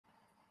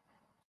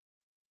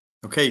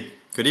Okay,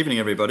 good evening,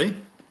 everybody.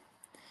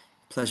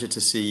 Pleasure to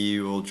see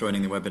you all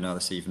joining the webinar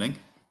this evening.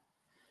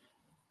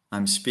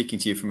 I'm speaking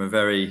to you from a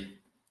very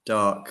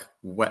dark,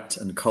 wet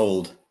and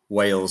cold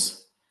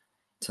Wales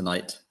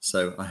tonight,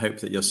 so I hope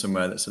that you're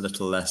somewhere that's a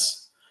little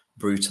less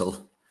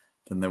brutal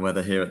than the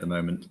weather here at the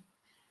moment.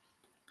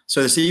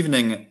 So this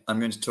evening, I'm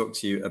going to talk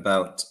to you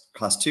about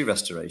Class 2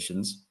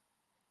 restorations,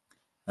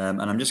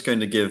 and I'm just going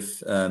to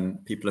give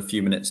people a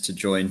few minutes to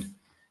join,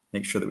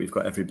 make sure that we've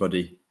got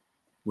everybody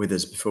with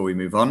us before we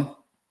move on.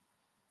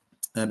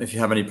 If you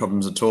have any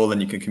problems at all, then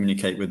you can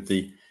communicate with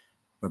the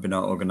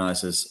webinar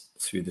organisers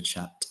through the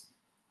chat.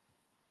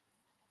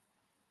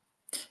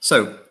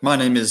 So my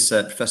name is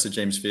Professor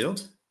James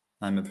Field.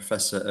 I'm a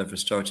Professor of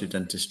Restorative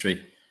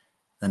Dentistry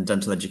and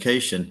Dental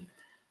Education,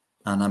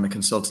 and I'm a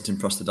consultant in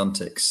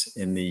prosthodontics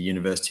in the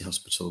University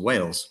Hospital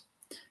Wales,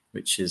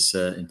 which is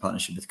in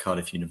partnership with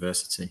Cardiff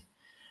University.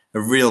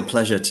 A real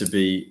pleasure to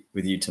be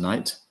with you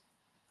tonight.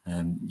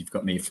 You've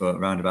got me for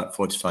around about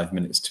 45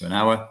 minutes to an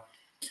hour.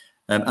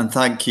 And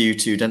thank you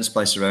to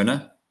Dentsply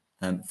Sirona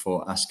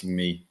for asking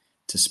me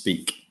to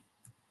speak.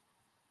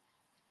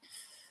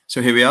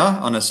 So here we are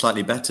on a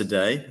slightly better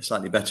day, a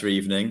slightly better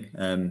evening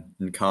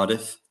in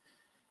Cardiff.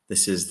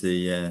 This is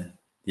the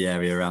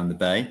area around the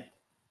bay.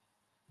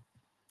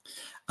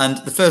 And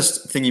the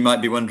first thing you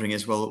might be wondering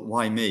is, well,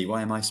 why me?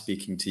 Why am I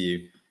speaking to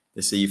you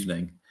this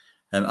evening?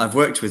 I've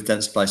worked with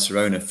Dentsply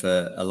Sirona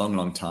for a long,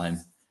 long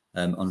time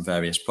on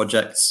various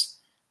projects,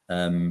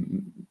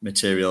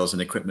 materials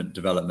and equipment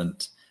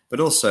development,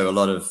 but also a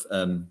lot of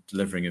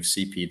delivering of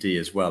CPD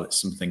as well.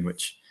 It's something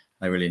which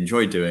I really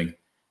enjoy doing,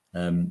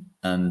 and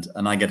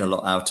I get a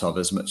lot out of,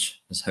 as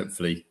much as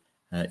hopefully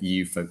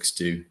you folks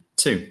do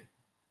too.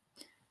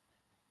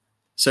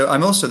 So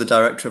I'm also the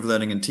Director of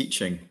Learning and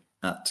Teaching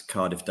at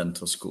Cardiff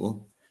Dental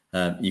School.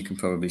 You can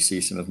probably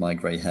see some of my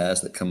grey hairs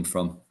that come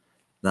from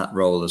that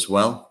role as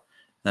well.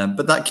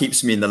 But that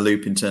keeps me in the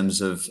loop in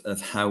terms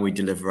of how we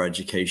deliver our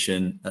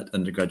education at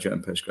undergraduate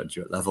and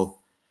postgraduate level.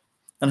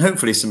 And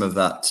hopefully some of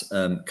that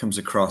comes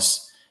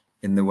across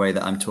in the way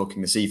that I'm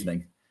talking this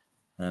evening.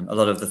 A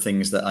lot of the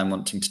things that I'm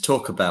wanting to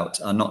talk about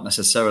are not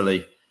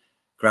necessarily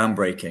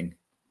groundbreaking,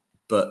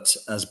 but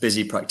as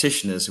busy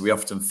practitioners, we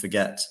often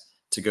forget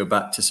to go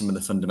back to some of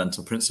the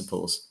fundamental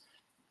principles.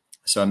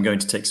 So I'm going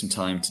to take some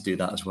time to do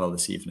that as well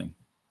this evening.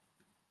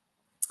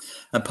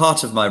 And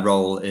part of my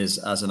role is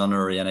as an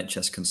honorary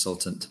NHS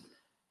consultant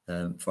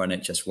for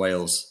NHS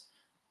Wales,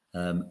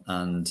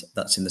 and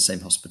that's in the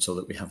same hospital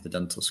that we have the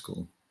dental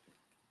school.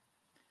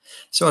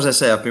 So as I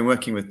say, I've been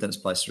working with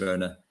Dentsply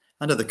Sirona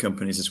and other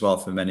companies as well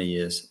for many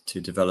years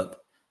to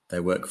develop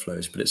their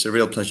workflows, but it's a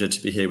real pleasure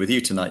to be here with you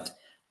tonight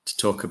to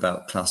talk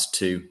about Class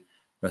 2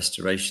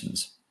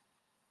 restorations.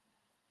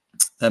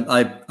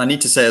 I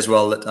need to say as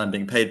well that I'm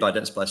being paid by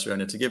Dentsply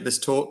Sirona to give this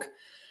talk.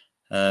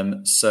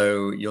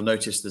 So you'll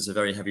notice there's a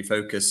very heavy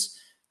focus,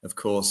 of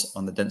course,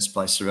 on the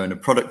Dentsply Sirona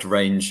product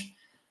range.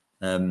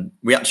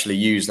 We actually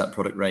use that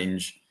product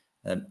range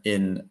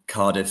in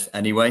Cardiff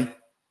anyway,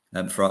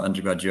 for our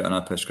undergraduate and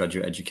our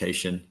postgraduate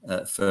education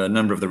for a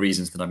number of the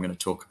reasons that I'm going to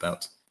talk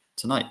about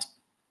tonight.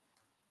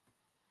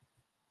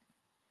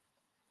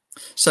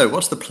 So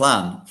what's the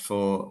plan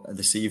for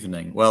this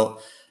evening?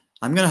 Well,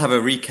 I'm going to have a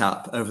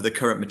recap over the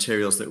current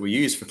materials that we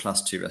use for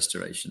Class 2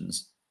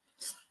 restorations.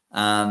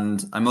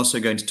 And I'm also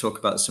going to talk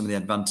about some of the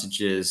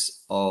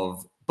advantages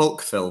of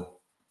bulk fill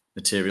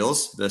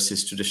materials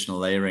versus traditional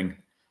layering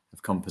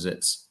of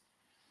composites.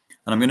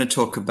 And I'm going to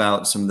talk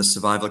about some of the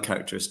survival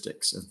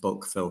characteristics of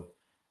bulk fill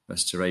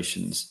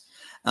restorations.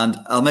 And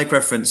I'll make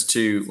reference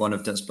to one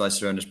of Dentsply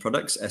Sirona's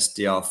products,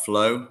 SDR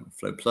Flow,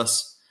 Flow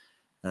Plus,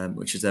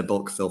 which is their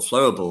bulk fill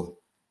flowable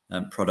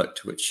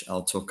product, which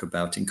I'll talk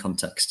about in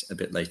context a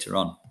bit later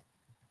on.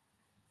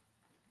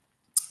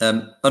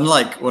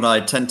 Unlike what I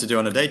tend to do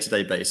on a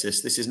day-to-day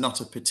basis, this is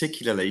not a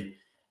particularly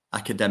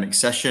academic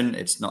session.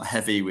 It's not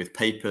heavy with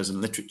papers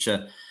and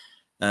literature,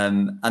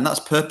 and that's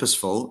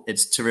purposeful.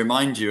 It's to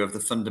remind you of the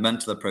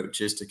fundamental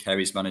approaches to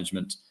caries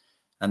management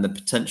and the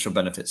potential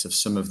benefits of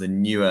some of the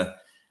newer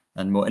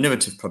and more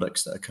innovative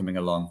products that are coming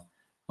along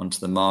onto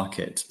the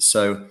market.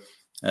 So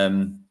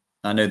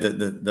I know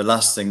that the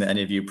last thing that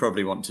any of you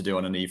probably want to do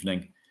on an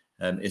evening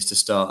is to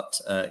start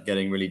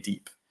getting really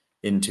deep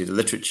into the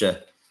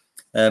literature.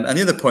 And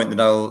the other point that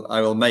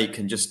I will make,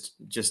 and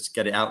just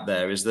get it out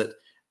there, is that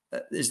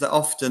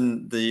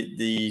often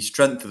the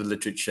strength of the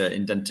literature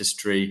in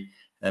dentistry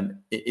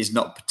is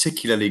not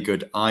particularly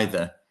good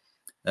either.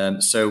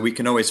 So we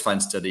can always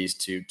find studies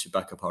to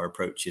back up our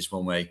approaches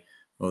one way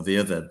or the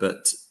other,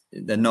 but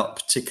they're not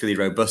particularly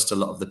robust a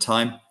lot of the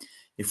time.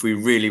 If we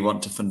really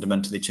want to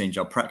fundamentally change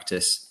our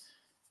practice,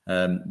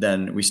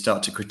 then we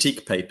start to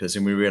critique papers,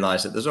 and we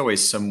realize that there's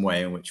always some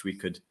way in which we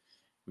could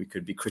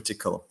be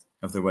critical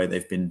of the way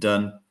they've been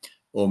done,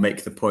 or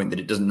make the point that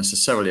it doesn't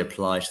necessarily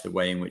apply to the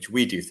way in which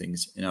we do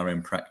things in our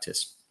own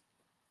practice.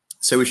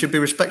 So we should be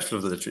respectful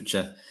of the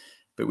literature,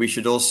 but we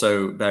should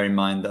also bear in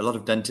mind that a lot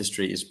of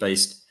dentistry is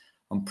based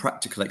on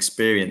practical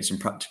experience and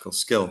practical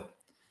skill,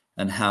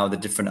 and how the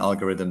different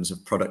algorithms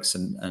of products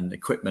and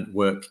equipment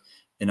work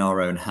in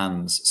our own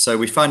hands. So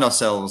we find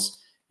ourselves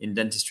in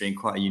dentistry in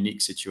quite a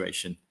unique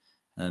situation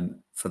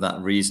for that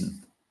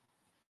reason.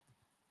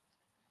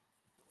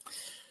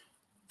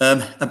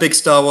 A big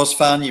Star Wars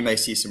fan, you may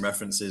see some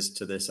references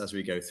to this as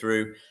we go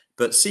through,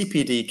 but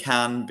CPD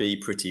can be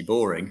pretty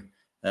boring.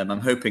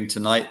 I'm hoping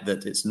tonight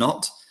that it's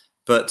not,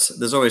 but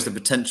there's always the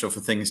potential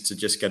for things to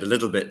just get a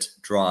little bit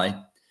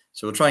dry.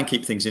 So we'll try and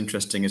keep things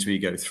interesting as we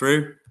go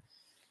through.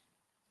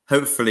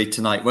 Hopefully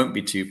tonight won't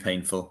be too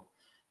painful,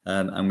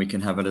 and we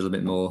can have a little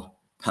bit more,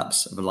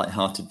 perhaps, of a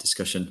light-hearted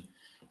discussion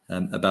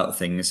about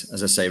things,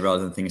 as I say,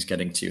 rather than things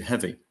getting too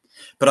heavy.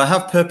 But I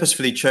have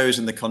purposefully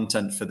chosen the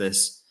content for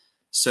this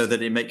so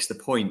that it makes the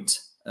point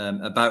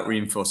about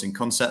reinforcing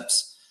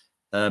concepts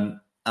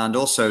and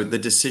also the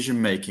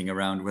decision-making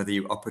around whether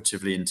you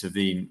operatively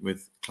intervene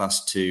with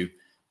class 2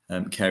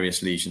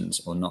 carious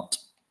lesions or not.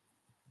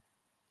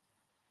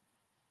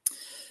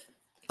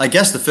 I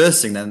guess the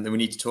first thing then that we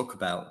need to talk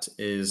about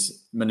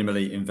is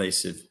minimally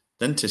invasive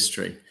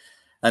dentistry.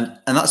 And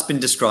that's been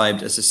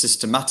described as a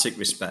systematic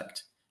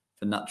respect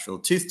for natural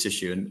tooth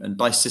tissue. And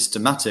by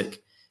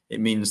systematic, it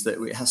means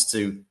that it has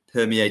to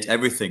permeate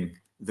everything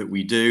that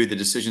we do, the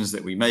decisions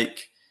that we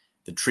make,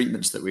 the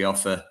treatments that we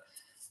offer,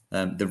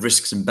 the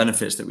risks and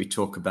benefits that we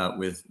talk about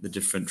with the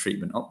different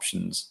treatment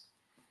options.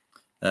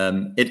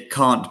 It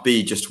can't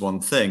be just one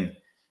thing.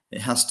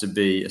 It has to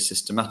be a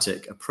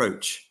systematic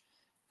approach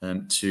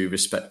to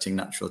respecting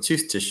natural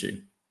tooth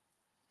tissue.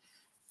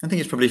 I think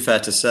it's probably fair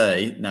to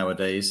say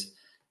nowadays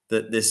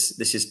that this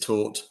is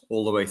taught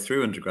all the way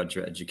through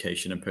undergraduate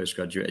education and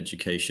postgraduate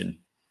education.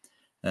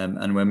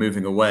 And we're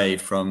moving away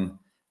from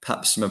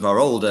perhaps some of our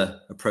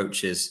older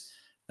approaches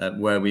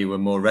where we were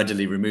more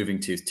readily removing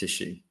tooth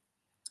tissue.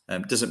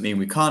 Doesn't mean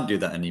we can't do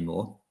that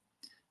anymore,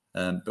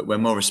 but we're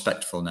more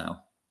respectful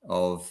now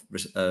of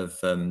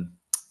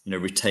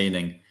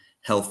retaining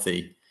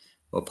healthy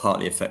or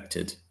partly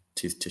affected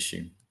tooth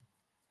tissue.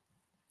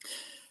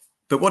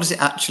 But what does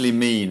it actually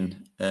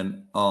mean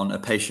on a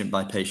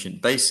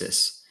patient-by-patient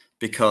basis?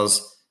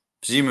 Because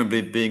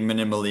presumably being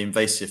minimally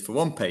invasive for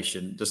one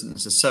patient doesn't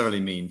necessarily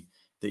mean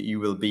that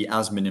you will be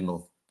as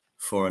minimal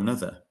for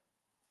another.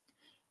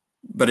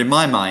 But in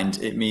my mind,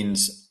 it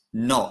means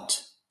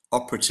not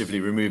operatively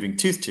removing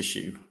tooth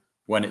tissue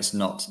when it's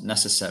not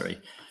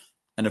necessary.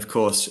 And of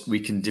course, we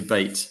can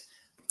debate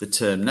the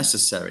term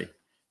necessary,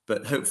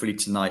 but hopefully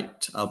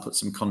tonight I'll put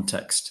some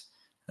context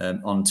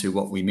onto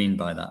what we mean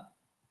by that.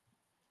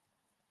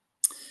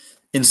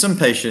 In some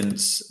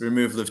patients,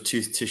 removal of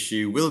tooth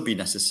tissue will be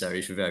necessary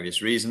for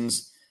various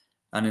reasons,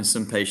 and in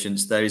some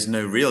patients, there is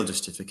no real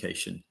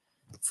justification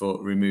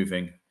for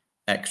removing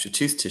extra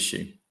tooth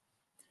tissue.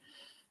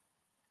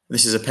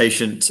 This is a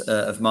patient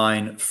of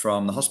mine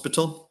from the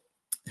hospital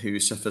who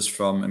suffers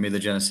from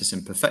amelogenesis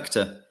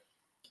imperfecta,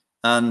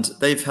 and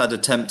they've had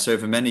attempts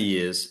over many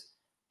years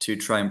to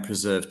try and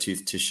preserve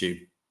tooth tissue.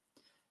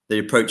 The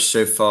approach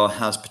so far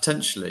has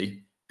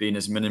potentially been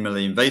as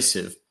minimally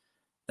invasive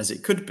as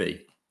it could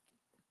be.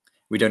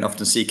 We don't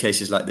often see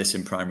cases like this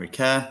in primary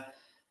care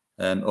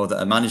or that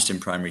are managed in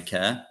primary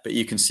care, but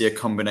you can see a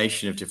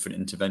combination of different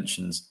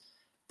interventions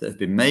that have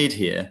been made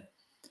here.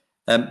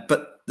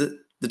 But the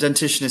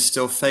dentition is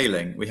still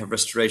failing. We have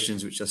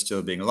restorations which are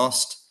still being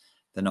lost.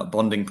 They're not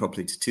bonding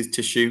properly to tooth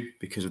tissue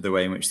because of the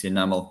way in which the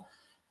enamel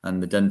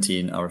and the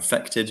dentine are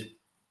affected.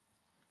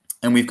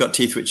 And we've got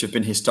teeth which have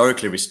been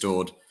historically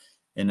restored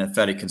in a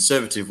fairly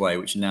conservative way,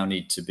 which now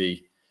need to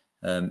be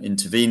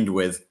intervened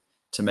with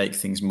to make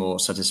things more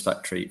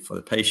satisfactory for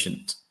the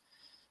patient,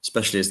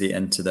 especially as they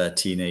enter their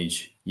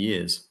teenage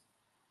years.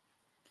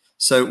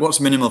 So what's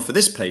minimal for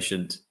this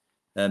patient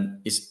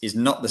is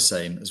not the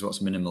same as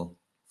what's minimal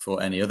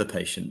for any other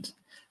patient.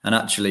 And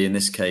actually, in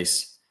this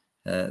case,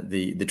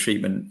 the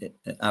treatment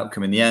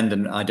outcome in the end,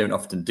 and I don't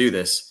often do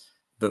this,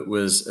 but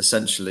was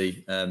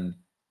essentially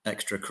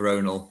extra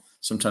coronal,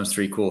 sometimes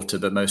 3/4,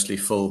 but mostly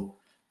full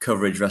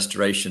coverage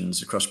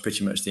restorations across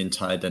pretty much the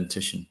entire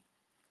dentition.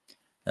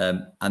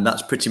 And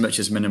that's pretty much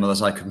as minimal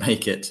as I could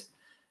make it,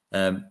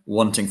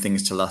 wanting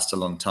things to last a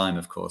long time,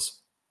 of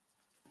course.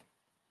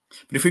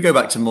 But if we go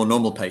back to more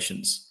normal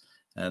patients,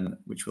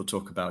 which we'll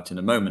talk about in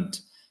a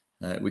moment,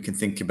 we can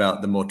think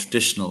about the more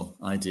traditional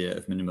idea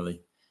of minimally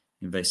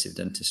invasive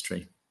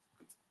dentistry.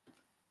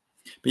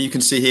 But you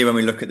can see here when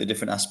we look at the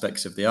different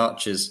aspects of the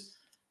arches,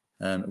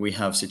 we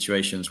have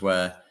situations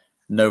where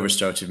no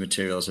restorative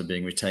materials are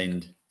being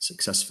retained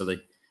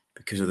successfully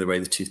because of the way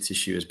the tooth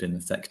tissue has been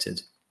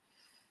affected.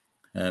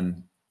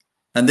 And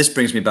this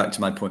brings me back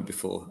to my point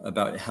before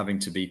about it having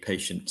to be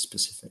patient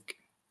specific.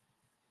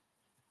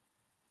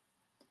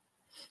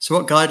 So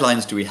what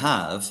guidelines do we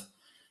have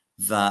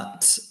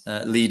that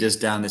lead us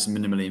down this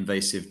minimally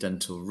invasive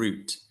dental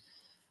route?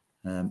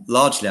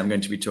 Largely, I'm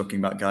going to be talking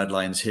about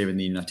guidelines here in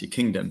the United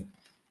Kingdom,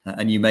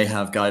 and you may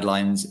have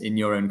guidelines in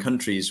your own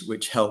countries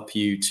which help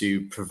you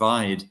to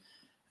provide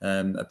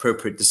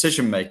appropriate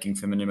decision-making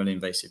for minimally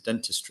invasive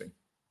dentistry.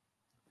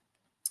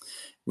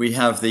 We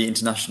have the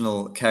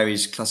International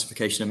Caries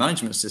Classification and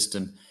Management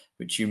System,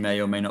 which you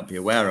may or may not be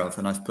aware of,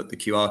 and I've put the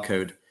QR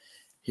code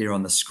here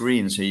on the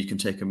screen so you can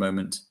take a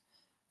moment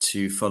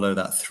to follow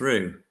that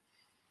through.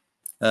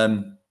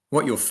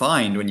 What you'll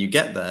find when you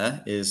get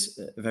there is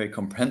a very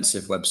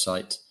comprehensive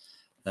website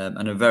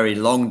and a very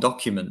long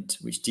document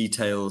which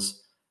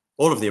details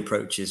all of the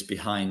approaches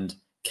behind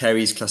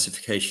carious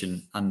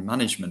classification and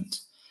management.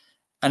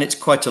 And it's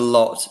quite a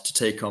lot to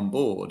take on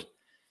board.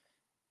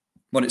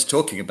 What it's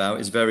talking about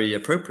is very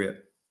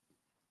appropriate.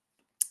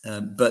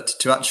 But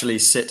to actually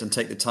sit and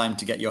take the time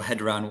to get your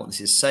head around what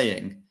this is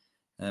saying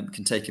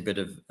can take a bit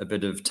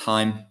of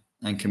time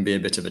and can be a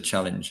bit of a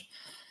challenge.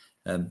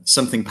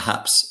 Something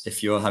perhaps,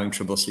 if you're having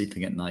trouble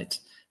sleeping at night,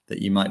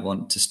 that you might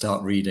want to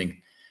start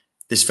reading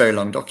this very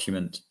long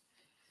document.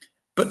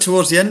 But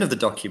towards the end of the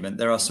document,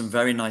 there are some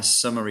very nice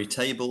summary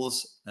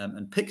tables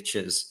and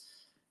pictures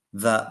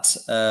that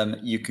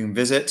you can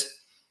visit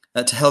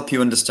to help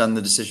you understand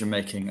the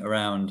decision-making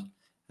around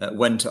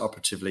when to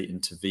operatively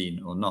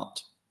intervene or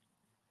not.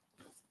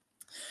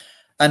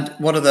 And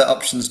what other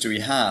options do we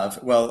have?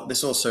 Well,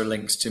 this also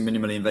links to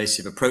minimally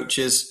invasive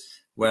approaches,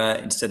 where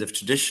instead of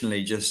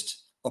traditionally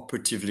just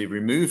operatively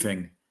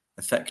removing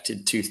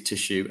affected tooth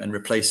tissue and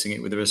replacing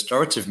it with a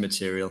restorative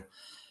material,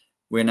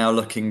 we're now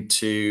looking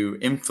to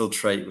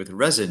infiltrate with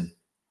resin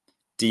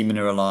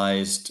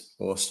demineralized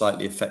or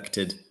slightly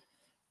affected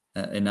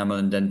enamel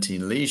and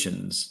dentine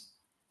lesions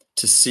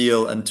to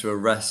seal and to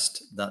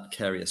arrest that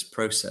carious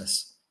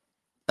process.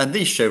 And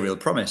these show real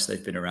promise.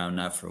 They've been around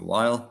now for a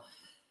while,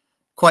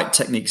 quite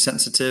technique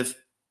sensitive,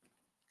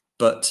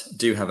 but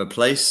do have a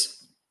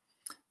place.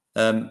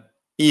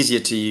 Easier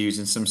to use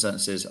in some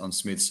senses on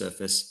smooth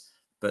surface,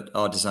 but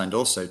are designed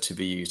also to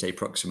be used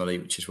approximally,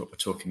 which is what we're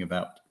talking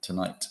about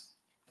tonight.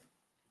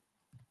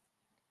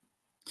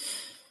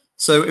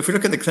 So if we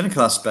look at the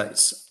clinical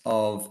aspects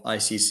of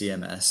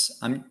ICCMS,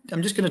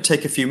 I'm just going to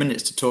take a few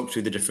minutes to talk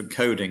through the different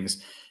codings.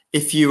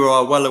 If you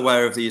are well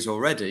aware of these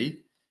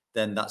already,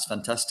 then that's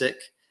fantastic.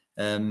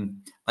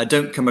 I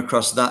don't come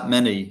across that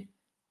many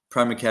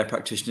primary care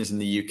practitioners in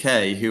the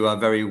UK who are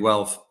very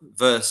well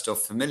versed or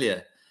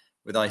familiar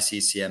with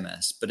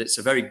ICCMS, but it's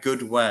a very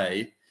good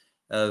way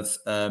of,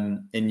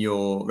 in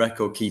your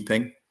record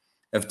keeping,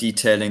 of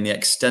detailing the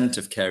extent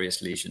of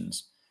carious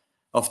lesions.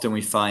 Often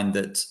we find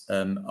that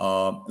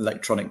our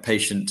electronic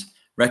patient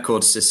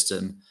record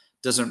system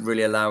doesn't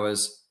really allow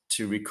us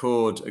to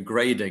record a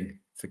grading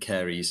for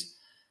caries.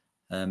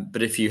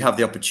 But if you have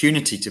the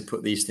opportunity to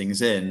put these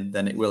things in,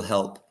 then it will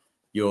help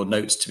your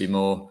notes to be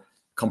more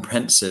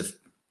comprehensive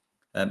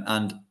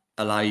and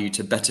allow you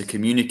to better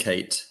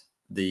communicate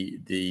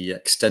the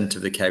extent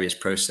of the carious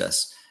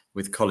process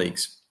with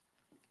colleagues.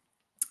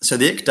 So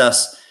the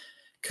ICDAS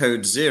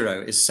code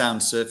 0 is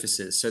sound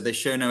surfaces. So they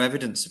show no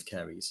evidence of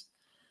caries.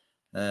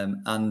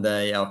 And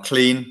they are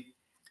clean,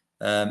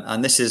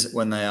 and this is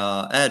when they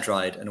are air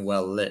dried and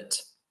well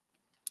lit.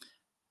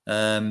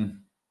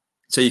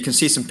 So you can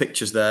see some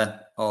pictures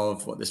there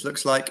of what this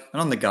looks like,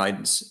 and on the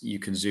guidance you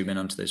can zoom in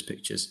onto those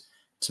pictures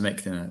to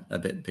make them a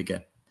bit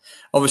bigger.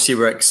 Obviously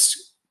we're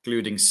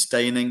excluding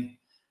staining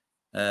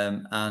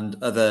and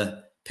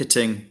other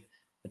pitting,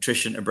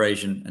 attrition,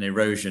 abrasion and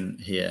erosion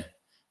here.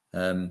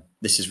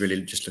 This is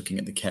really just looking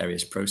at the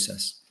carious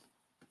process.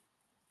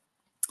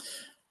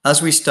 As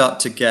we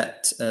start to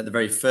get the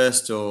very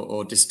first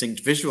or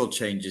distinct visual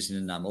changes in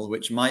enamel,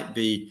 which might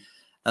be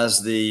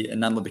as the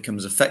enamel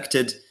becomes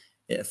affected,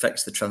 it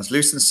affects the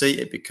translucency,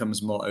 it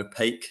becomes more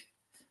opaque,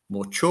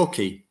 more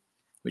chalky,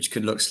 which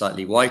could look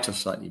slightly white or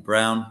slightly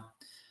brown.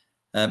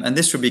 And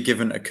this would be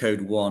given a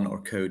code 1 or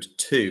code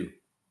 2.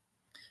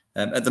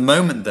 At the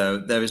moment, though,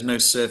 there is no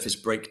surface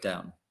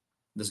breakdown.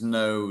 There's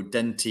no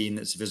dentine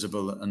that's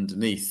visible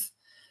underneath.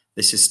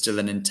 This is still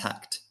an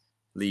intact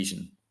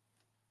lesion.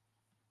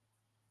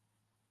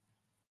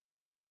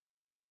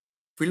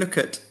 If we look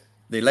at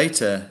the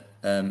later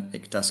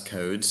ICDAS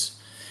codes,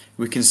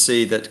 we can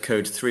see that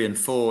code 3 and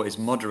 4 is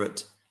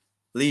moderate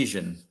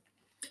lesion.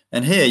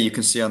 And here you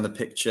can see on the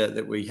picture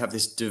that we have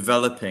this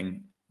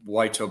developing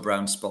white or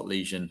brown spot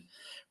lesion.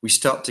 We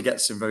start to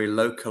get some very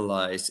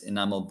localized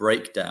enamel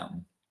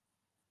breakdown,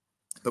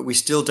 but we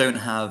still don't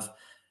have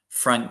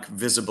frank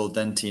visible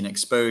dentine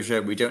exposure.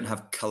 We don't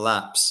have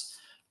collapse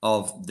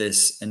of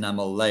this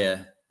enamel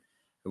layer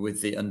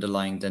with the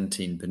underlying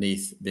dentine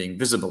beneath being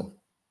visible.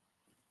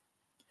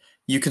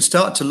 You can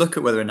start to look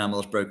at whether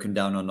enamel is broken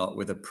down or not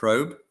with a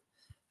probe.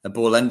 A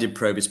ball-ended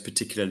probe is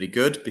particularly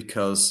good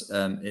because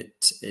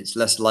it's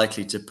less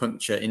likely to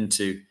puncture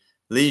into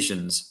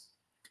lesions.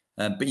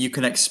 But you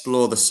can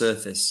explore the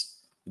surface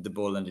with the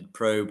ball-ended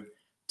probe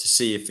to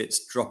see if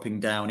it's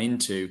dropping down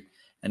into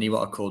any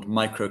what are called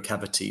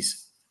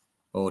microcavities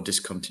or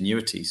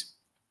discontinuities.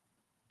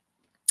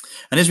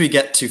 And as we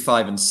get to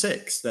 5 and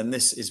 6, then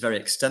this is very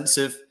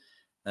extensive.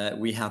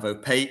 We have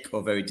opaque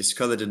or very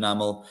discolored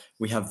enamel.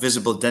 We have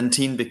visible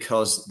dentine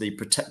because the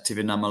protective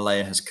enamel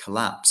layer has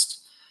collapsed.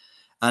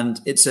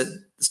 And it's at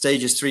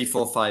stages 3,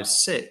 4, 5,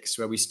 6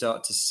 where we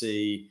start to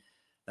see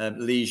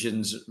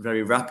lesions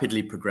very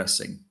rapidly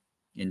progressing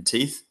in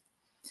teeth.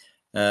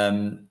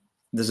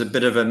 There's a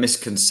bit of a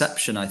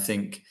misconception, I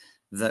think,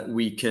 that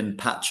we can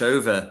patch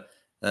over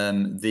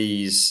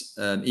these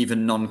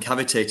even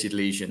non-cavitated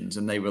lesions,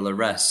 and they will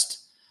arrest.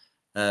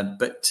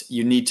 But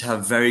you need to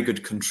have very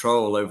good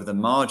control over the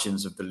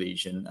margins of the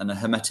lesion and a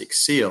hermetic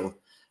seal.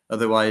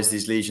 Otherwise,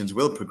 these lesions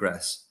will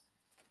progress.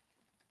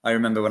 I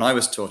remember when I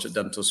was taught at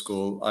dental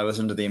school, I was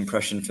under the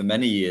impression for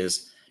many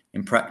years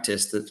in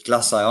practice that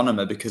glass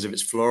ionomer, because of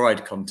its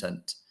fluoride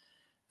content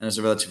and as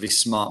a relatively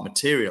smart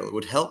material,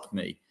 would help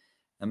me.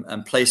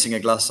 And placing a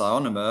glass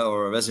ionomer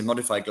or a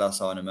resin-modified glass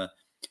ionomer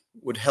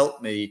would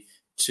help me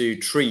to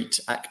treat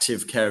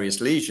active carious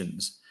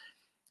lesions.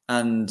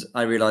 And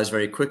I realized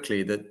very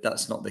quickly that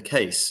that's not the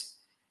case.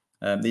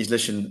 These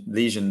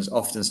lesions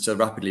often still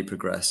rapidly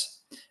progress.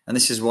 And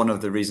this is one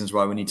of the reasons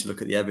why we need to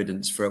look at the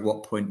evidence for at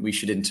what point we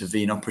should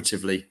intervene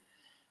operatively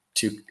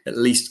to at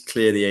least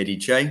clear the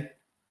ADJ,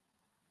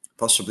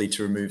 possibly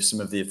to remove some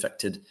of the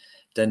affected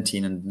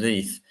dentine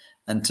underneath,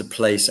 and to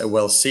place a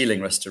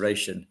well-sealing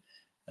restoration,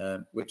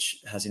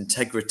 which has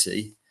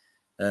integrity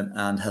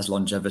and has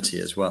longevity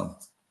as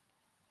well.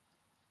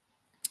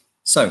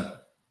 So,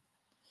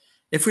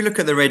 if we look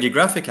at the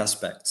radiographic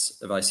aspects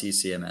of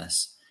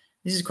ICCMS,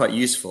 this is quite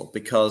useful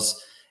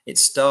because it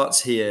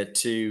starts here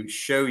to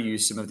show you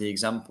some of the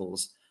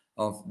examples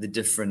of the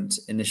different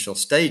initial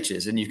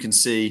stages. And you can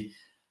see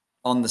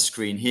on the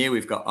screen here,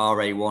 we've got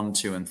RA1,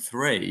 2, and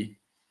 3.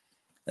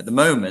 At the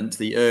moment,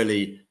 the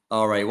early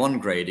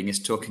RA1 grading is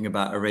talking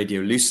about a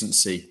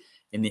radiolucency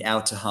in the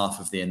outer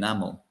half of the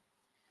enamel.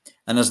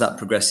 And as that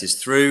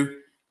progresses through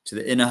to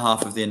the inner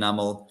half of the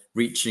enamel,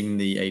 reaching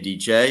the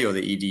ADJ or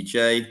the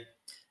EDJ,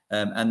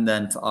 and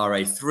then for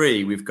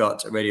RA3, we've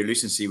got a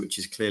radiolucency which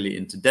is clearly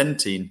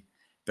interdentine,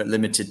 but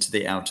limited to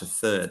the outer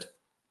third.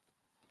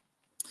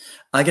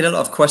 I get a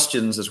lot of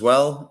questions as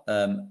well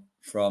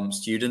from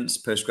students,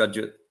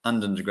 postgraduate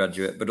and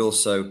undergraduate, but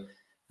also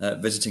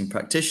visiting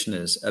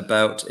practitioners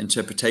about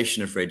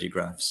interpretation of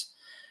radiographs.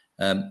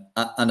 And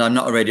I'm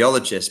not a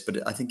radiologist,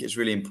 but I think it's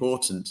really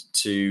important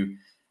to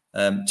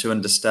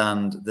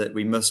understand that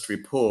we must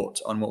report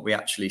on what we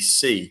actually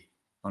see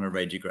on a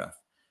radiograph.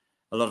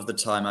 A lot of the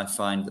time I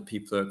find that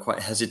people are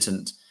quite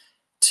hesitant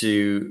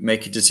to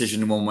make a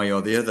decision one way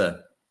or the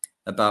other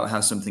about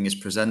how something is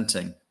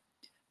presenting.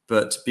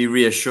 But be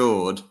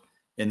reassured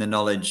in the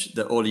knowledge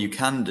that all you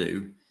can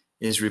do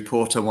is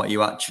report on what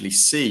you actually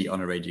see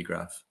on a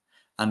radiograph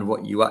and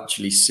what you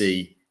actually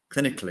see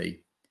clinically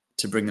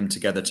to bring them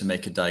together to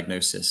make a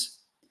diagnosis.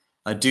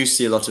 I do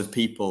see a lot of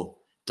people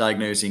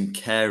diagnosing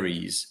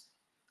caries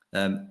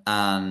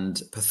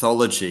and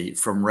pathology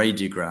from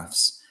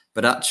radiographs,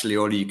 but actually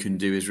all you can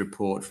do is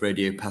report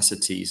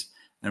radiopacities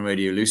and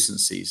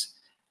radiolucencies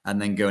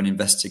and then go and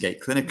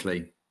investigate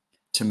clinically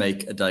to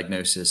make a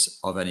diagnosis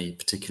of any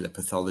particular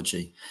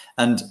pathology.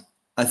 And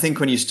I think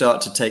when you start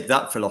to take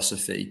that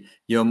philosophy,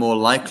 you're more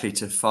likely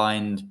to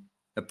find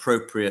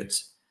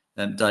appropriate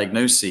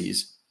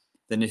diagnoses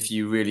than if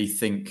you really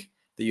think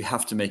that you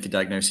have to make a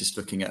diagnosis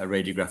looking at a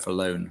radiograph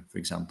alone, for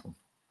example.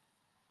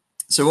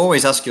 So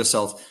always ask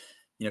yourself,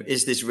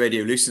 is this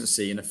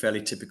radiolucency in a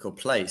fairly typical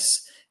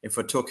place? If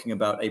we're talking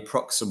about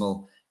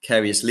approximal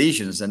carious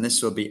lesions, then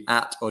this will be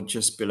at or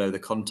just below the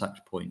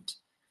contact point.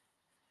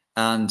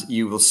 And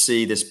you will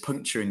see this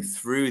puncturing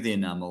through the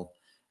enamel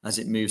as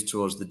it moves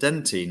towards the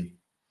dentine.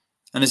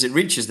 And as it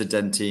reaches the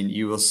dentine,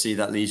 you will see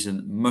that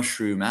lesion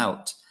mushroom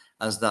out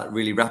as that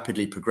really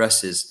rapidly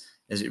progresses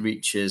as it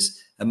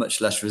reaches a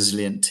much less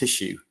resilient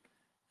tissue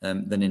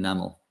than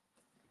enamel.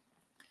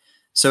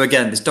 So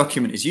again, this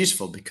document is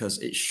useful because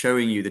it's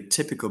showing you the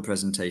typical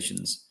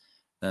presentations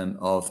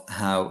of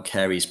how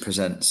caries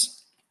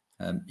presents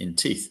in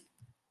teeth.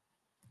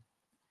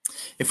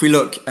 If we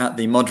look at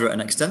the moderate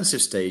and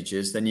extensive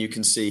stages, then you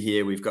can see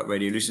here we've got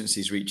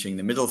radiolucencies reaching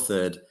the middle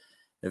third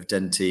of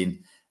dentine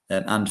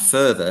and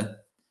further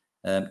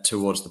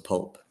towards the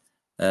pulp.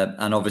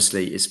 And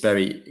obviously, it's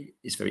very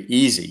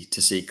easy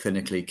to see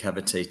clinically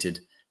cavitated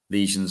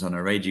lesions on a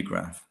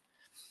radiograph.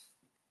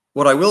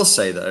 What I will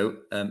say, though,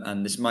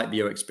 and this might be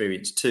your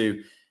experience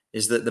too,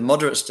 is that the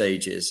moderate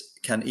stages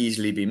can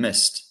easily be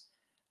missed.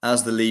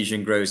 As the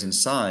lesion grows in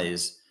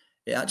size,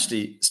 it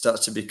actually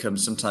starts to become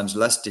sometimes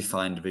less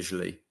defined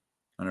visually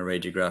on a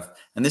radiograph.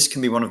 And this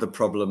can be one of the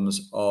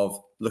problems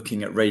of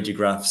looking at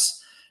radiographs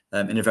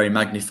in a very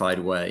magnified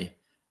way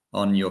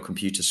on your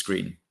computer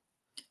screen.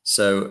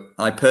 So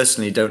I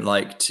personally don't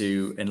like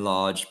to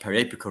enlarge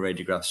periapical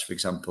radiographs, for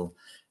example,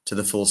 to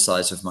the full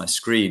size of my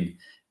screen,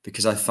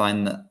 because I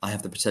find that I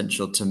have the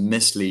potential to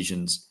miss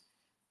lesions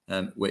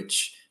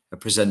which are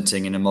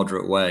presenting in a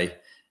moderate way,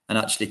 and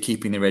actually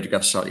keeping the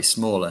radiograph slightly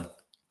smaller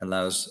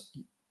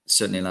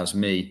certainly allows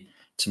me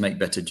to make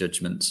better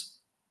judgments.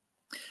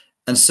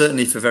 And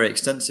certainly for very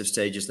extensive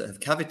stages that have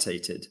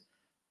cavitated,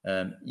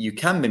 you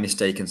can be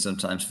mistaken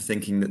sometimes for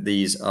thinking that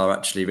these are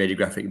actually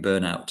radiographic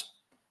burnout.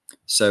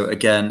 So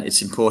again,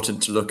 it's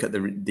important to look at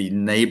the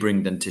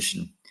neighboring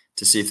dentition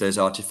to see if those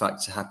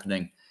artifacts are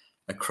happening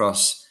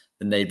across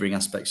the neighboring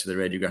aspects of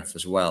the radiograph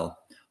as well,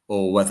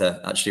 or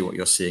whether actually what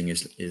you're seeing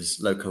is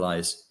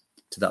localized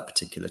to that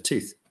particular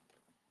tooth.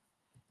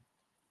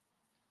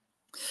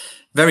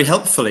 Very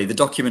helpfully, the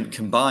document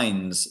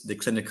combines the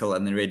clinical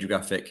and the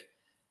radiographic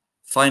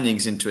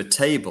findings into a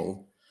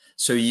table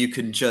so you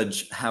can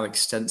judge how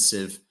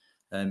extensive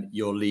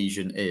your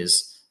lesion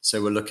is.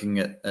 So we're looking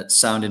at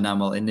sound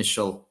enamel,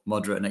 initial,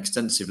 moderate and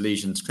extensive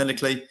lesions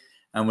clinically,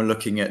 and we're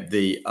looking at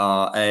the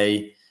RA,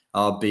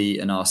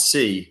 RB and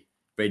RC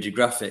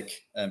radiographic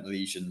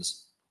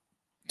lesions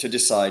to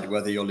decide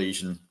whether your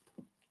lesion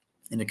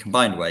in a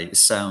combined way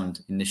is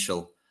sound,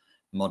 initial,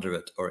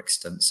 moderate or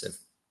extensive.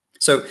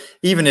 So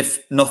even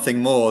if nothing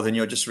more than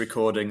you're just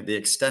recording the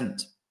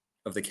extent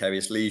of the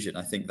carious lesion,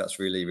 I think that's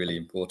really, really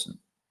important.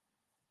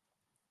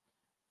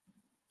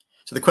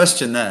 So the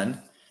question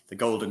then, the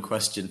golden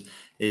question,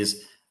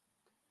 is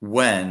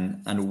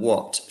when and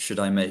what should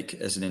I make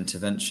as an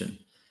intervention?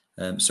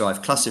 So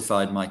I've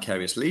classified my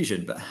carious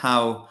lesion, but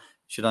how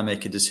should I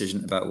make a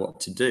decision about what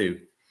to do?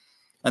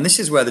 And this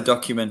is where the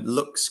document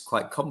looks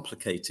quite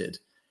complicated,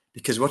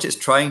 because what it's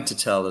trying to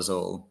tell us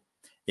all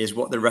is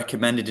what the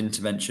recommended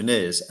intervention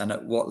is and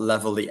at what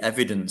level the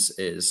evidence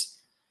is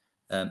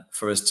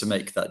for us to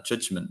make that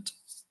judgment.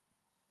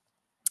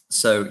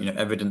 So,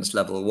 evidence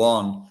level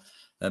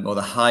 1 or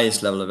the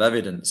highest level of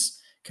evidence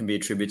can be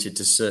attributed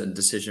to certain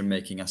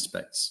decision-making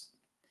aspects.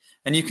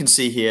 And you can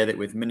see here that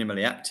with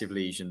minimally active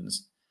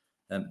lesions,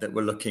 that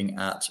we're looking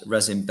at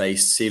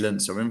resin-based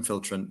sealants or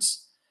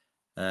infiltrants,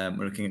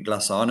 we're looking at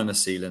glass ionomer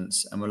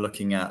sealants, and we're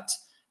looking at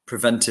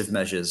preventive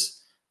measures,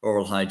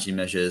 oral hygiene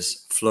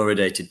measures,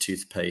 fluoridated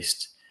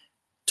toothpaste,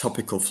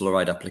 topical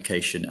fluoride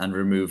application, and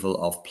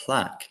removal of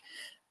plaque.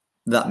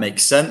 That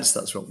makes sense.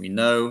 That's what we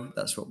know.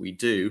 That's what we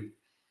do.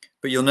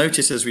 But you'll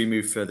notice as we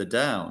move further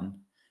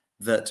down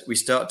that we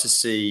start to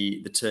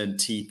see the term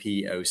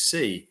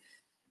TPOC,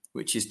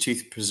 which is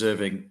tooth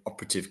preserving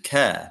operative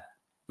care,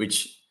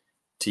 which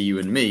to you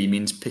and me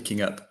means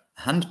picking up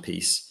a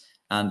handpiece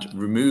and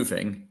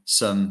removing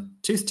some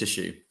tooth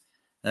tissue,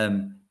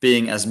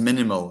 being as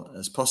minimal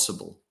as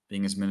possible,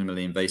 being as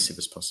minimally invasive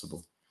as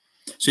possible.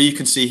 So you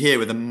can see here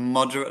with a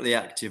moderately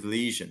active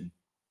lesion,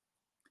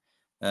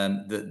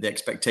 the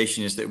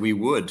expectation is that we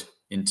would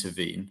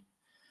intervene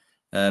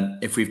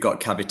if we've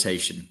got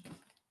cavitation.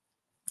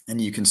 And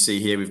you can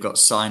see here we've got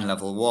sign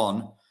level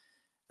 1.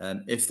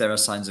 If there are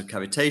signs of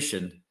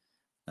cavitation,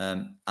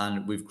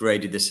 and we've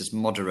graded this as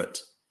moderate,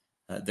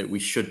 that we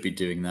should be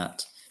doing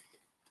that.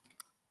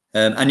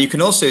 And you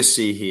can also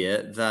see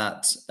here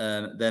that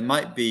there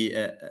might be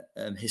a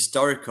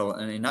historical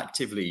and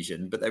inactive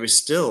lesion, but there is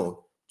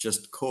still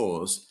just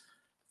cause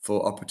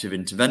for operative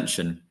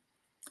intervention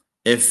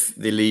if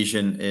the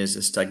lesion is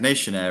a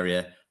stagnation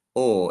area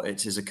or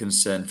it is a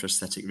concern for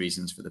aesthetic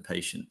reasons for the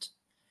patient.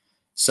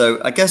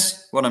 So I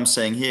guess what I'm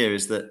saying here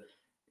is that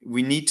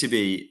we need to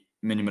be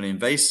minimally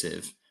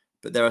invasive,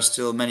 but there are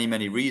still many,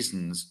 many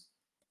reasons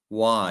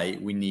why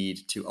we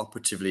need to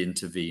operatively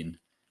intervene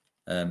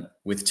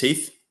with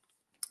teeth,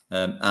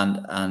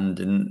 and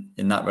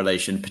in that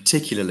relation,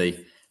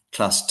 particularly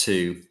class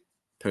 2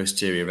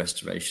 posterior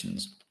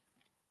restorations.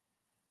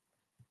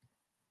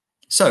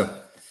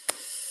 So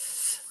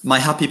my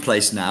happy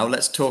place now,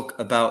 let's talk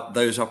about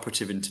those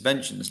operative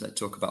interventions. Let's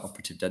talk about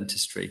operative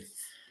dentistry.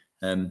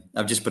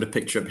 I've just put a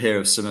picture up here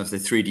of some of the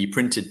 3D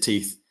printed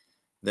teeth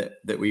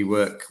that we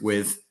work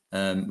with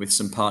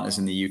some partners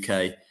in the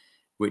UK,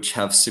 which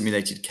have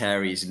simulated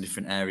caries in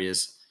different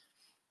areas.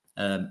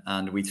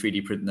 And we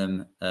 3D print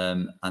them,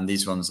 and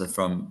these ones are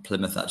from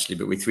Plymouth actually,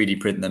 but we 3D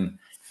print them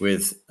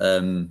with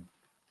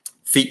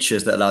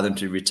features that allow them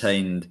to be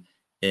retained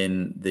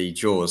in the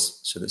jaws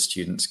so that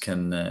students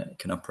can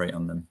operate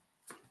on them.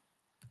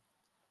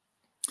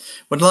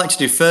 What I'd like to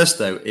do first,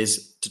 though,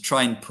 is to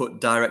try and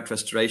put direct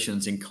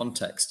restorations in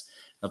context.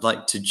 I'd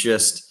like to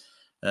just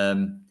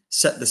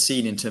set the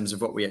scene in terms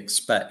of what we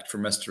expect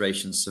from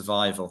restoration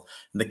survival.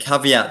 And the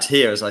caveat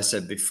here, as I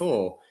said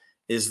before,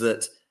 is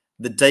that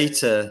the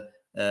data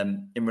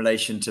in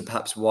relation to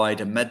perhaps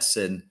wider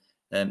medicine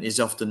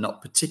is often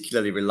not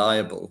particularly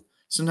reliable.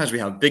 Sometimes we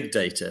have big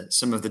data.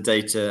 Some of the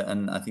data,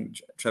 and I think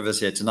Trevor's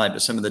here tonight,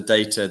 but some of the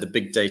data, the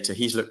big data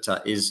he's looked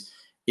at is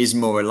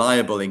more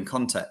reliable in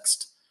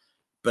context.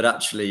 But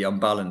actually, on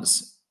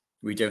balance,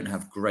 we don't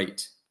have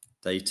great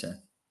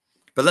data.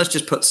 But let's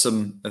just put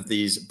some of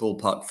these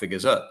ballpark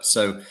figures up.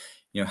 So,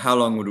 how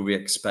long would we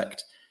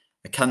expect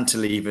a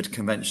cantilevered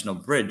conventional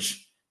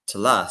bridge to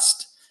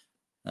last?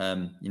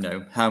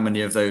 How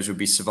many of those would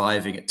be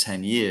surviving at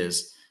 10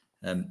 years?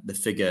 The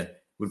figure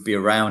would be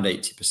around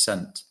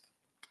 80%.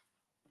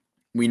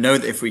 We know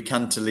that if we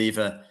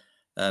cantilever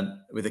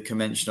with a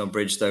conventional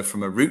bridge, though,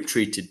 from a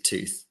root-treated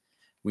tooth,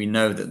 we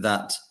know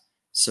that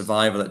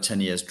survival at 10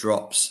 years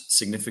drops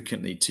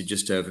significantly to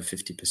just over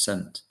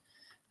 50%.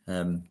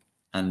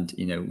 And,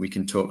 we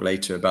can talk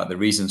later about the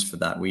reasons for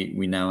that.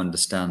 We now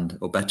understand,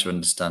 or better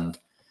understand,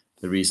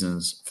 the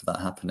reasons for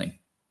that happening.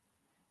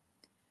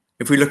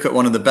 If we look at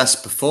one of the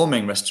best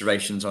performing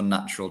restorations on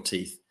natural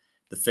teeth,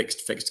 the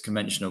fixed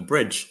conventional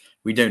bridge,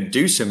 we don't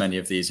do so many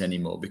of these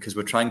anymore because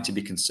we're trying to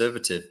be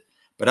conservative.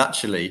 But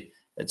actually,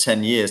 at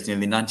 10 years,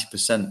 nearly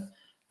 90%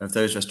 of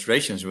those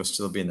restorations will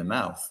still be in the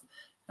mouth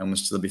and will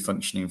still be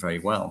functioning very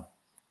well.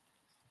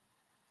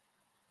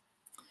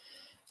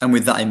 And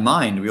with that in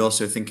mind, we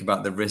also think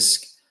about the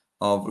risk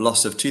of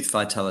loss of tooth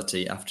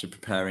vitality after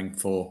preparing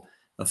for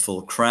a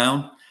full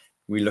crown.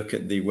 We look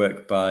at the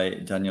work by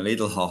Daniel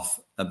Edelhoff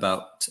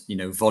about,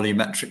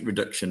 volumetric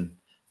reduction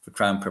for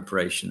crown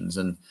preparations.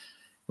 And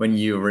when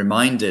you're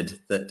reminded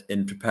that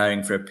in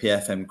preparing for a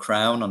PFM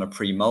crown on a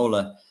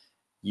premolar,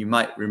 you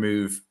might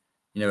remove,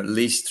 at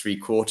least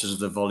 3/4 of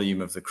the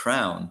volume of the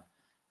crown,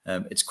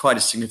 it's quite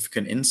a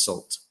significant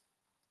insult,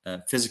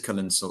 physical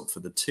insult for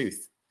the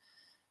tooth.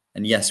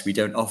 And yes, we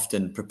don't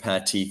often prepare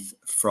teeth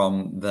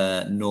from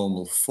their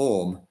normal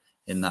form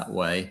in that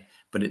way,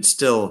 but it's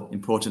still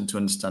important to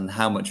understand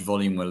how much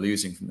volume we're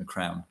losing from the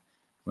crown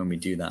when we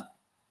do that.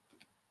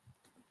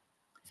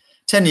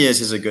 10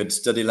 years is a good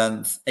study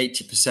length.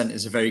 80%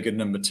 is a very good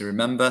number to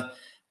remember.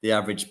 The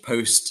average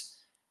post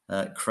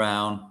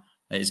crown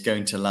is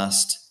going to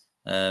last,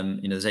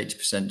 there's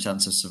 80%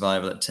 chance of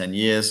survival at 10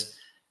 years,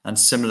 and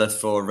similar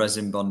for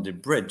resin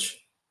bonded bridge.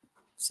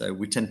 So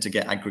we tend to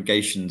get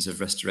aggregations of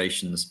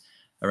restorations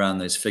around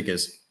those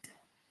figures.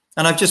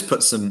 And I've just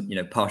put some,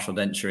 partial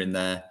denture in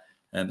there,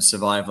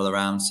 survival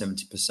around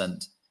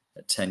 70%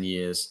 at 10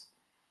 years.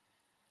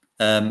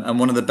 And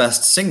one of the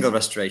best single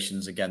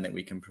restorations, again, that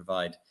we can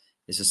provide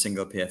is a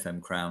single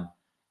PFM crown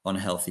on a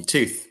healthy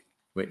tooth,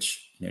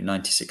 which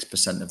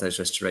 96% of those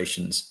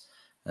restorations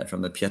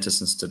from the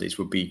Peterson studies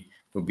will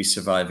be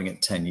surviving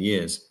at 10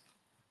 years.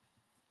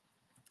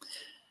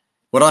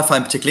 What I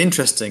find particularly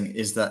interesting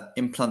is that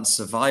implant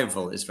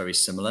survival is very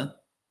similar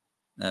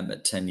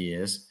at 10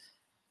 years.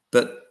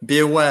 But be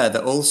aware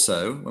that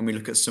also, when we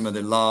look at some of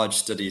the large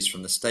studies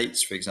from the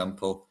States, for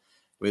example,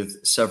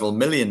 with several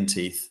million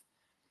teeth,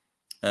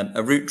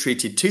 a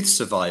root-treated tooth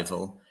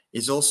survival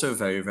is also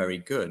very, very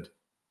good.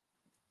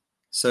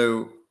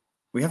 So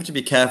we have to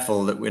be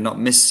careful that we're not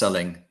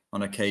mis-selling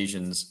on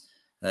occasions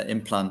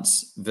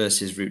implants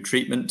versus root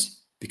treatment,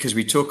 because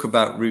we talk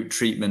about root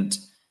treatment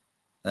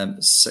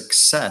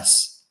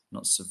success,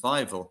 not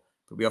survival,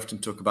 but we often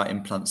talk about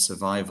implant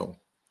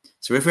survival.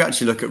 So if we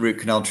actually look at root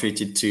canal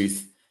treated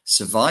tooth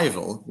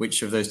survival,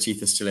 which of those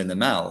teeth are still in the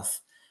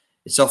mouth,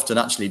 it's often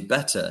actually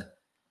better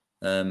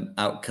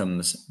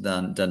outcomes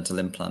than dental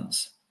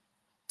implants.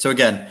 So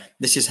again,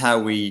 this is how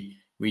we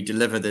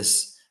deliver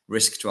this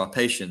risk to our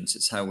patients.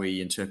 It's how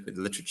we interpret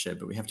the literature,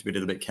 but we have to be a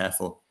little bit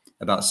careful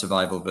about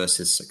survival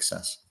versus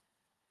success.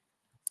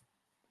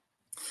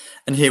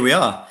 And here we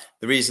are.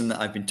 The reason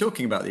that I've been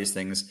talking about these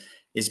things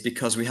is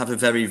because we have a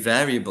very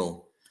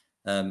variable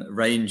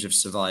range of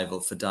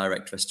survival for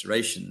direct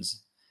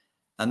restorations.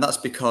 And that's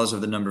because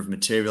of the number of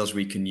materials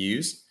we can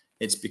use.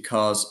 It's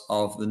because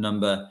of the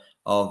number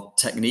of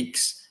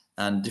techniques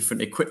and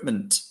different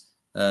equipment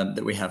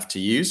that we have to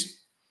use.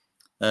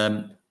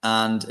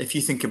 And if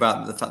you think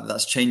about the fact that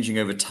that's changing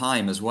over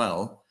time as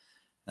well,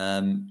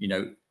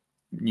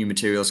 new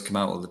materials come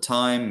out all the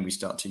time, we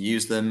start to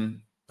use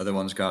them, other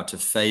ones go out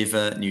of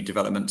favor, new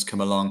developments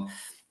come along.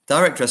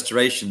 Direct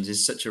restorations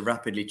is such a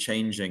rapidly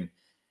changing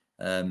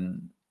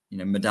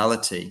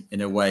modality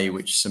in a way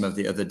which some of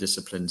the other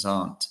disciplines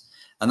aren't.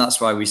 And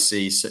that's why we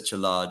see such a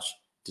large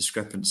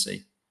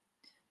discrepancy.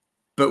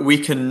 But we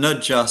can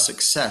nudge our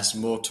success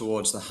more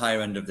towards the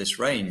higher end of this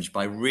range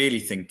by really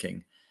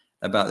thinking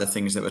about the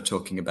things that we're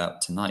talking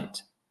about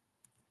tonight.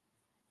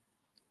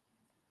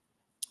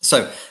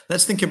 So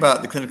let's think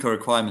about the clinical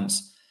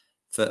requirements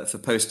for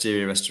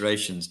posterior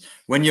restorations.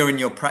 When you're in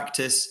your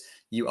practice,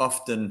 you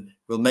often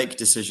will make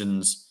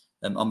decisions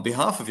on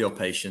behalf of your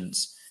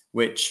patients,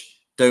 which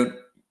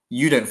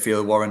you don't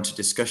feel warrant a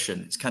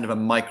discussion. It's kind of a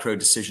micro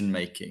decision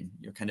making.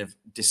 You're kind of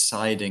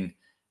deciding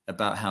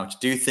about how to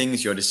do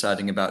things. You're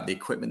deciding about the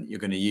equipment that you're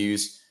going to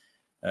use.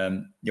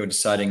 You're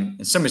deciding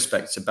in some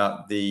respects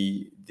about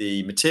the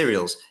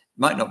materials.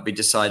 You might not be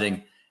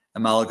deciding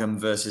amalgam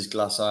versus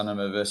glass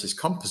ionomer versus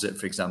composite,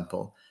 for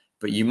example,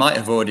 but you might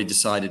have already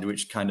decided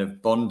which kind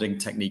of bonding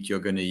technique you're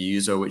going to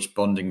use, or which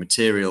bonding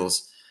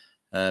materials,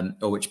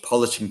 or which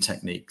polishing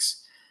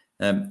techniques.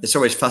 It's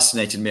always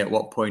fascinated me at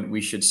what point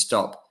we should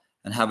stop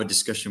and have a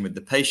discussion with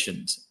the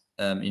patient.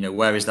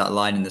 Where is that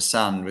line in the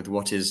sand with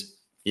what is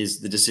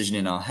the decision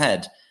in our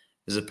head,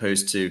 as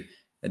opposed to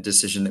a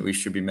decision that we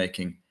should be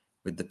making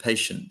with the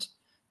patient.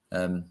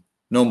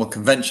 Normal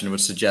convention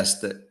would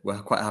suggest that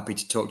we're quite happy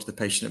to talk to the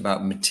patient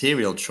about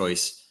material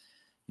choice,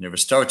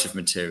 restorative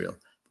material.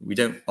 But we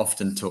don't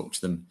often talk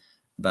to them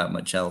about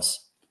much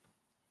else.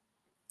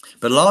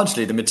 But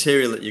largely the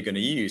material that you're going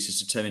to use is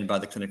determined by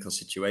the clinical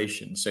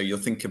situation. So you'll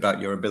think about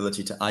your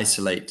ability to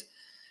isolate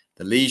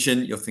the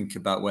lesion. You'll think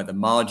about where the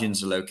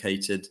margins are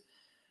located.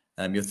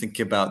 You'll think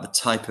about the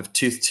type of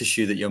tooth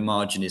tissue that your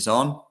margin is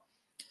on.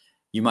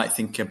 You might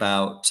think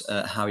about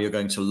how you're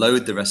going to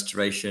load the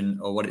restoration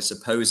or what it's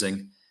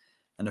opposing,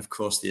 and of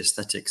course the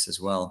aesthetics as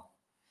well.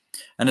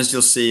 And as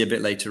you'll see a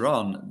bit later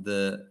on,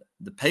 the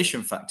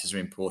patient factors are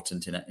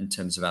important in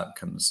terms of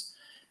outcomes,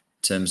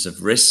 in terms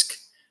of risk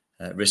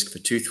for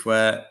tooth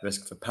wear,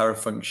 risk for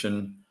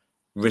parafunction,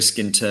 risk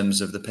in terms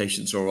of the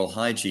patient's oral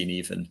hygiene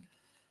even.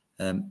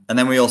 And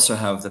then we also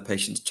have the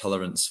patient's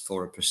tolerance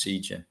for a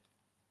procedure.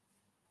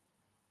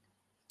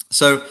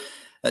 So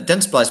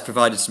Dentsply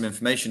provided some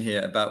information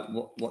here about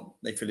what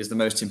they feel is the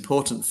most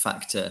important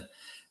factor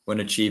when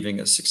achieving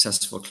a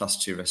successful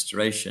Class 2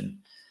 restoration.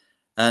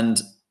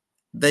 And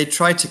they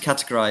tried to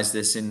categorize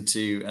this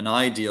into an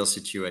ideal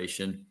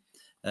situation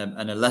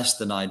and a less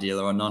than ideal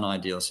or a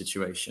non-ideal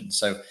situation.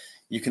 So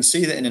you can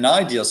see that in an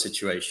ideal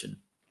situation,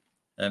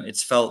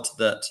 it's felt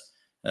that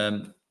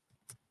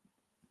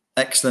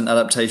excellent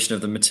adaptation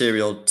of the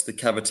material to the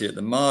cavity at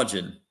the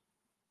margin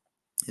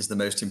is the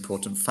most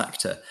important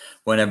factor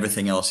when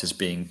everything else is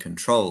being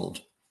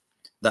controlled.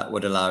 That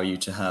would allow you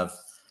to have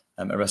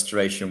a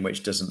restoration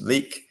which doesn't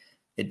leak,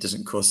 it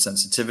doesn't cause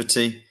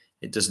sensitivity,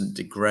 it doesn't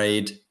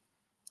degrade,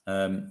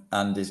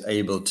 and is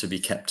able to be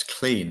kept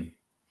clean.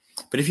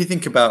 But if you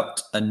think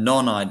about a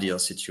non-ideal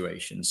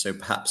situation, so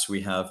perhaps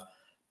we have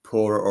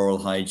poorer oral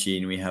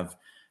hygiene, we have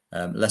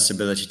less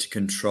ability to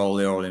control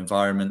the oral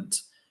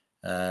environment,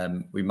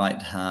 we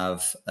might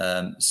have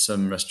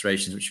some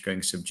restorations which are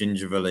going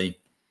subgingivally.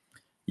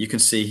 You can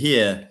see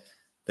here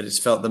that it's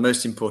felt the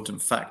most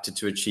important factor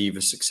to achieve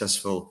a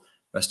successful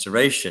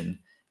restoration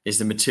is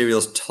the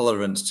material's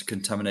tolerance to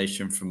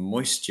contamination from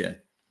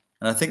moisture.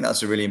 And I think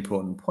that's a really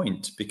important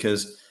point,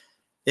 because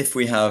if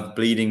we have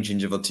bleeding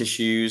gingival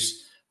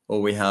tissues,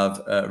 or we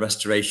have a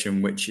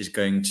restoration which is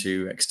going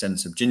to extend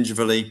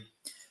subgingivally,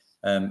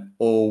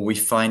 or we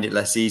find it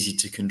less easy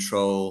to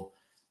control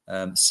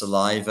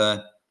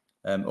saliva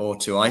or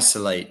to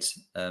isolate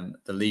the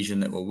lesion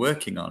that we're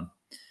working on,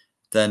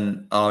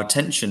 then our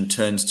attention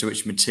turns to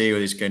which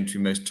material is going to be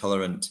most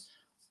tolerant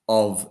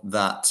of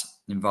that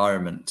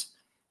environment,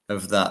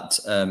 of that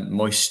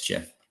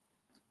moisture.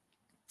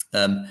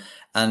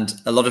 And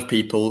a lot of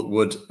people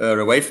would err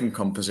away from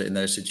composite in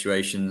those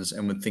situations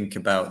and would think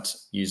about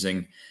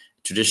using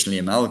traditionally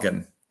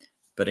amalgam,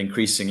 but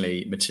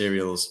increasingly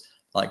materials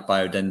like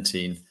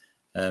biodentine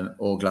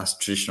or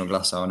traditional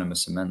glass ionomer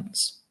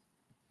cements.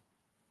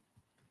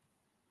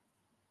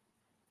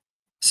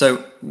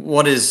 So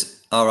what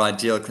is our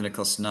ideal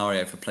clinical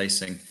scenario for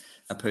placing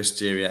a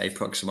posterior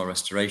approximal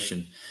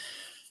restoration?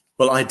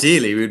 Well,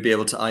 ideally, we would be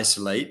able to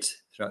isolate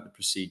throughout the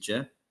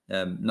procedure,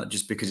 not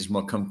just because it's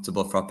more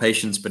comfortable for our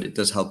patients, but it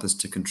does help us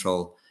to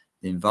control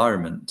the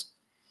environment.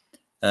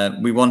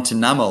 We want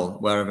enamel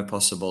wherever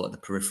possible at the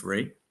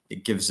periphery.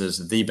 It gives us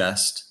the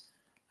best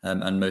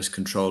and most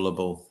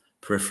controllable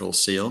peripheral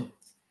seal.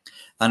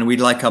 And we'd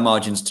like our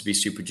margins to be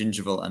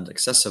supragingival and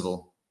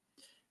accessible.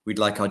 We'd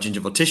like our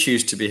gingival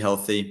tissues to be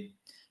healthy,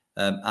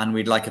 and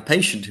we'd like a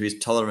patient who is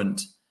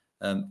tolerant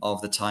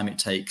of the time it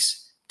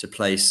takes to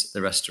place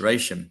the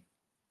restoration.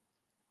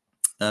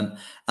 And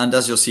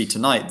as you'll see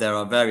tonight, there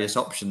are various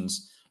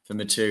options for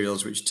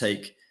materials which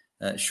take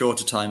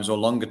shorter times or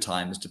longer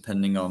times,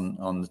 depending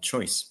on the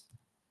choice.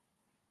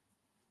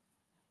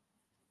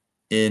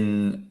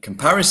 In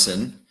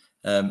comparison,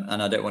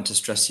 and I don't want to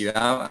stress you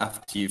out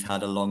after you've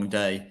had a long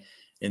day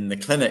in the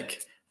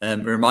clinic,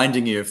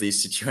 reminding you of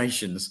these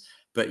situations,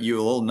 but you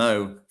will all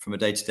know from a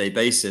day-to-day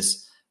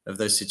basis of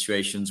those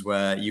situations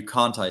where you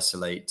can't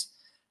isolate,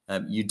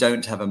 you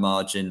don't have a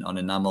margin on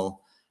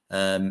enamel,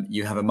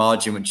 you have a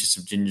margin which is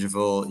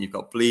subgingival, you've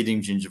got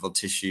bleeding gingival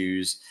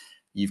tissues,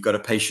 you've got a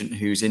patient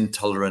who's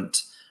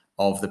intolerant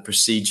of the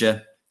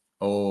procedure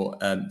or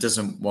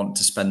doesn't want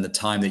to spend the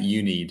time that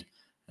you need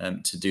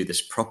to do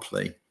this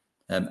properly.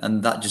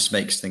 And that just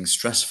makes things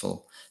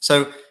stressful.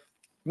 So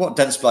what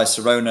Dentsply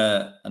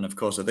Sirona and of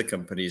course other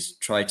companies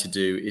try to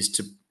do is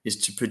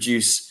to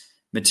produce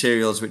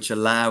materials which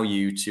allow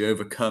you to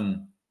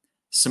overcome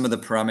some of the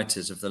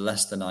parameters of the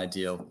less than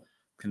ideal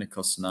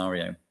clinical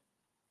scenario.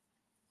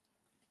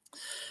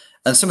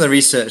 And some of the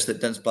research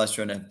that Dentsply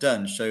Sirona have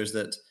done shows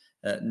that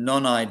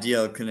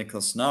non-ideal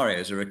clinical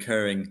scenarios are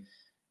occurring,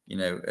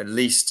 at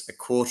least a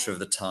quarter of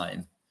the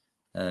time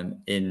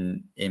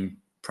in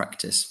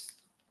practice.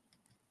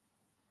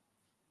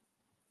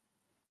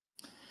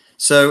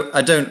 So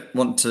I don't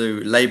want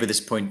to labor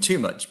this point too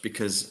much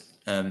because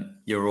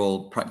you're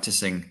all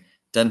practicing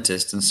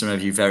dentists and some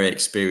of you very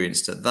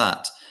experienced at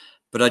that.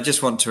 But I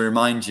just want to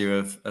remind you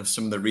of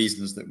some of the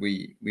reasons that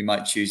we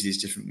might choose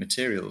these different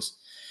materials.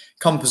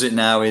 Composite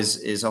now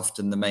is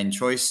often the main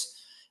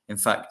choice. In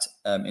fact,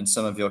 in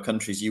some of your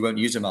countries, you won't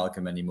use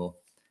amalgam anymore.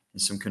 In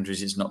some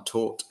countries, it's not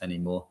taught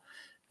anymore.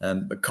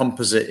 But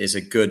composite is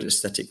a good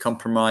aesthetic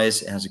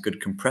compromise. It has a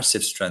good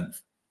compressive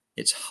strength.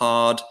 It's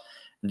hard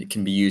and it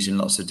can be used in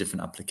lots of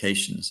different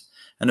applications.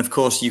 And of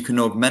course, you can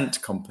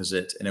augment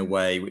composite in a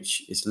way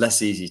which is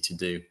less easy to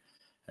do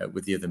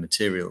with the other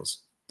materials.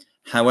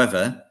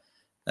 However,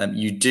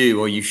 you do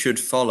or you should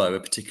follow a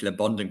particular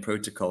bonding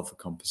protocol for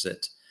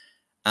composite.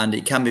 And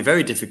it can be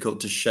very difficult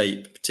to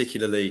shape,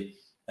 particularly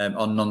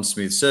on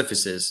non-smooth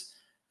surfaces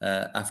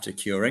after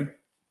curing.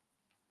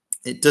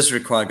 It does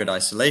require good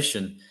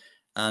isolation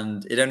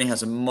and it only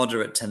has a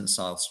moderate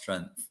tensile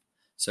strength.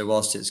 So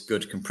whilst it's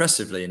good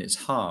compressively and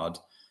it's hard,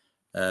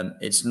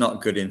 it's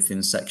not good in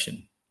thin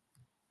section.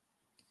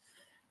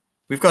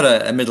 We've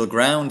got a middle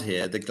ground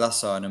here, the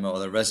glass ionomer or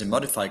the resin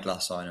modified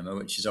glass ionomer,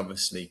 which is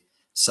obviously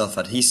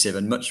self-adhesive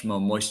and much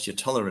more moisture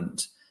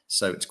tolerant.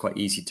 So it's quite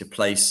easy to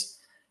place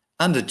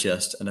and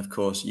adjust. And of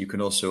course, you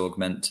can also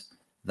augment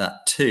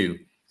that too.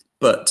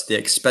 But the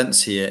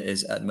expense here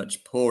is at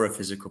much poorer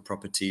physical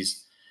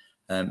properties.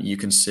 You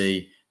can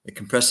see the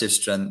compressive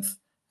strength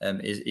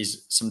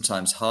is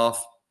sometimes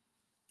half.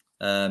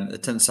 The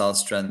tensile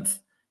strength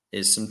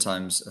is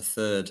sometimes a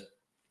third.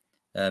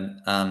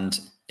 And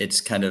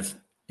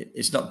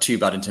it's not too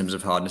bad in terms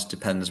of hardness.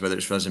 Depends whether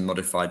it's resin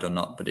modified or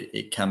not, but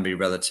it can be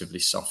relatively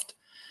soft.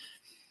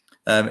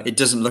 It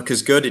doesn't look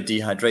as good. It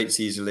dehydrates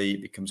easily.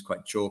 It becomes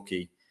quite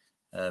chalky.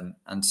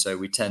 And so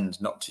we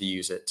tend not to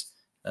use it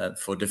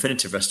for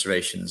definitive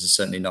restorations, and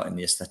certainly not in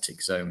the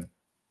aesthetic zone.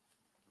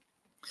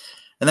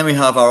 And then we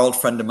have our old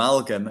friend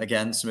amalgam.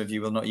 Again, some of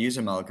you will not use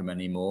amalgam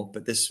anymore,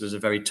 but this was a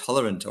very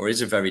tolerant, or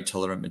is a very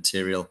tolerant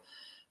material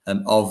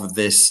of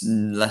this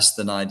less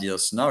than ideal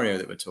scenario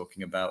that we're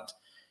talking about.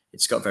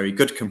 It's got very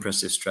good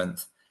compressive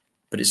strength,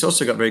 but it's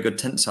also got very good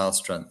tensile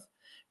strength,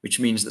 which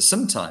means that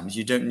sometimes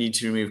you don't need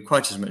to remove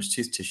quite as much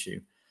tooth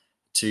tissue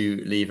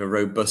to leave a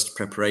robust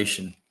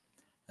preparation.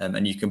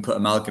 And you can put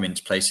amalgam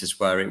into places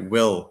where it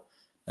will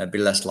be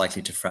less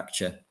likely to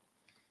fracture.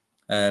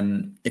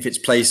 If it's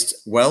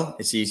placed well,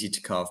 it's easy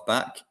to carve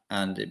back,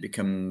 and it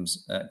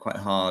becomes quite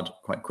hard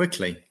quite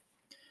quickly.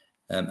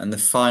 And the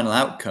final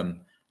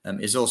outcome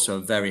is also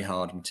a very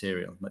hard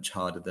material, much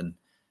harder than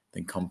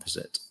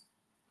composite.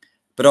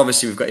 But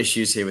obviously we've got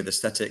issues here with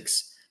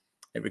aesthetics.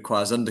 It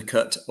requires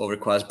undercut or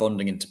requires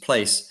bonding into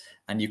place,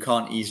 and you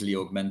can't easily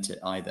augment it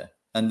either.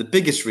 And the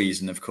biggest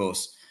reason, of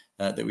course,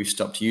 that we've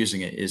stopped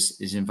using it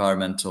is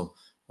environmental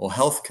or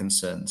health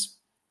concerns.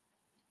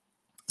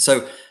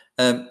 So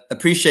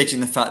appreciating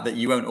the fact that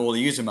you won't all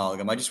use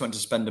amalgam, I just want to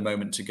spend a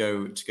moment to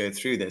go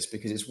through this,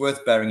 because it's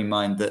worth bearing in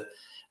mind that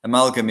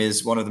amalgam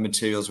is one of the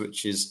materials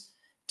which is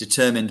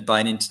determined by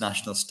an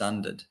international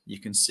standard. You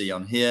can see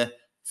on here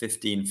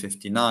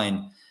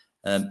 1559,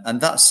 and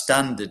that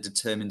standard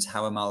determines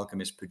how amalgam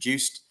is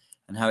produced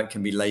and how it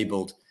can be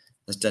labeled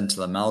as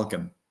dental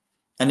amalgam.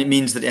 And it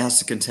means that it has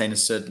to contain a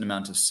certain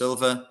amount of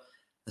silver,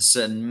 a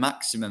certain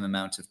maximum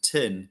amount of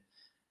tin,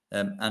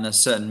 and a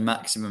certain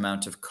maximum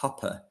amount of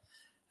copper.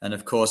 And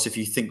of course, if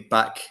you think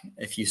back,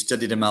 if you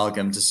studied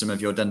amalgam to some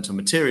of your dental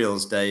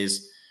materials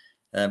days,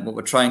 what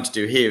we're trying to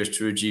do here is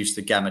to reduce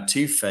the gamma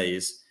 2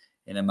 phase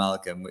in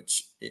amalgam,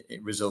 which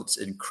it results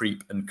in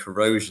creep and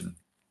corrosion.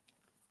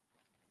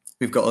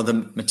 We've got other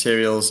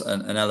materials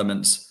and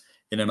elements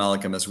in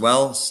amalgam as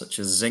well, such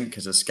as zinc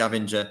as a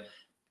scavenger.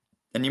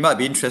 And you might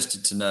be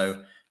interested to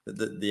know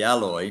that the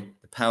alloy,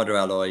 the powder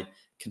alloy,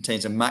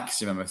 contains a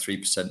maximum of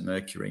 3%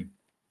 mercury.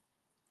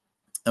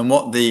 And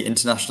what the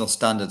international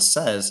standard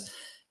says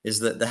is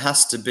that there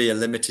has to be a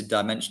limited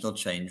dimensional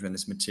change when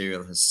this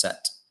material has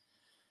set.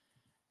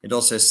 It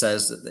also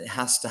says that it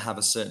has to have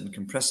a certain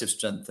compressive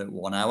strength at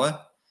 1 hour,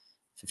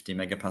 50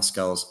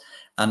 megapascals,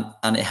 and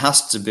it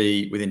has to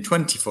be within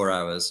 24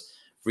 hours,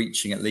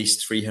 reaching at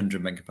least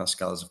 300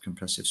 megapascals of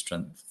compressive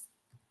strength.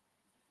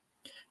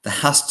 There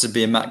has to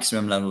be a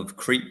maximum level of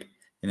creep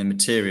in the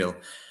material.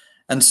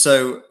 And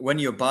so when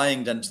you're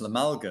buying dental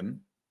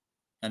amalgam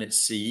and it's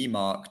CE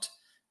marked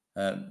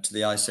to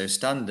the ISO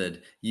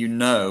standard, you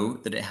know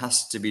that it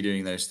has to be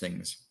doing those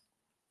things.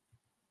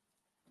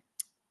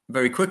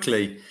 Very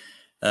quickly,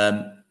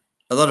 a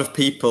lot of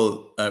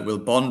people will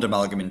bond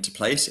amalgam into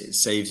place. It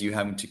saves you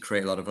having to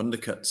create a lot of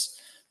undercuts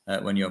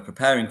when you're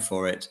preparing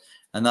for it.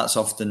 And that's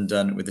often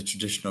done with a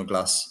traditional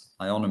glass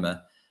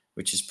ionomer,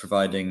 which is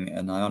providing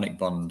an ionic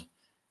bond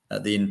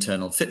at the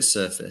internal fit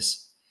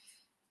surface.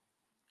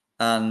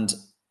 And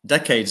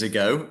decades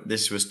ago,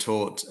 this was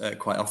taught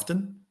quite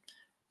often.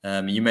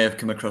 You may have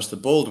come across the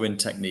Baldwin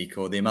technique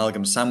or the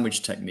amalgam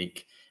sandwich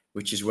technique,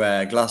 which is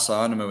where glass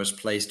ionomer was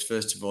placed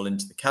first of all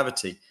into the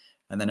cavity,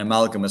 and then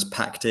amalgam was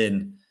packed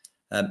in,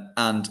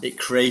 and it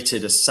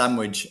created a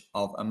sandwich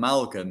of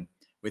amalgam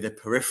with a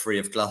periphery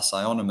of glass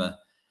ionomer,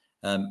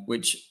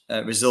 which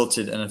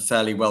resulted in a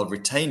fairly well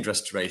retained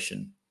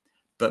restoration.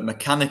 But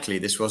mechanically,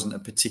 this wasn't a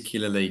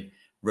particularly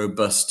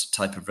robust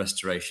type of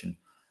restoration,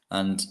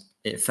 and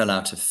it fell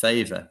out of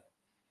favor.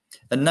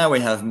 And now we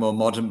have more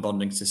modern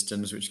bonding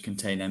systems which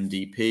contain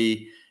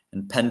MDP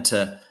and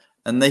Penta,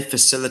 and they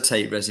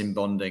facilitate resin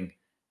bonding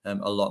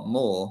a lot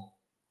more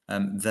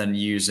than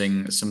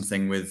using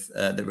something with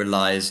that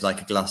relies,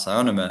 like a glass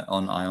ionomer,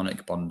 on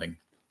ionic bonding.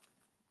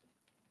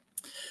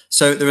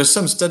 So there are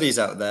some studies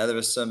out there. There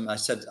are some.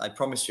 I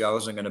promised you I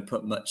wasn't going to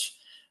put much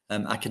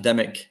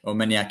academic or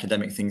many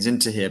academic things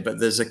into here, but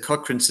there's a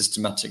Cochrane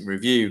systematic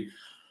review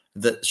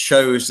that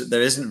shows that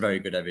there isn't very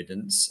good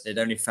evidence. It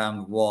only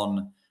found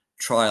one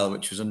trial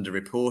which was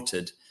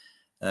underreported,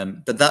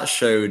 but that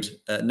showed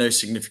no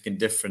significant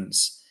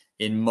difference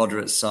in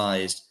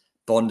moderate-sized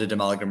bonded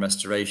amalgam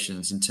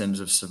restorations in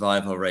terms of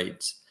survival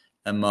rates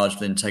and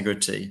marginal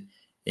integrity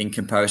in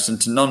comparison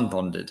to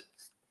non-bonded.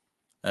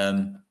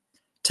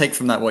 Take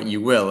from that what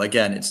you will.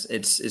 Again,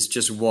 it's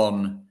just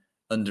one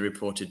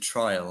underreported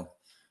trial.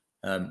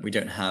 We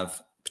don't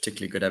have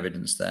particularly good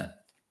evidence there.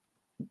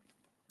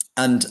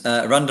 And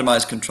a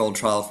randomized controlled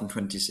trial from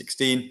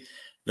 2016,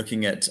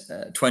 looking at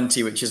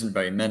 20, which isn't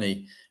very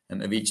many,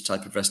 of each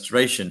type of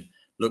restoration,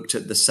 looked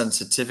at the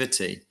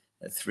sensitivity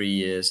at 3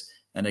 years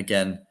and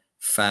again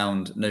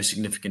found no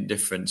significant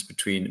difference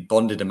between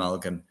bonded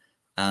amalgam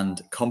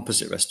and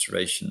composite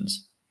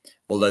restorations,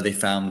 although they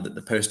found that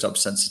the post-op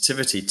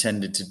sensitivity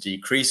tended to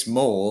decrease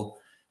more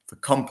for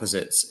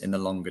composites in the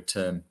longer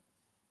term.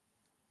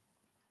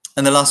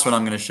 And the last one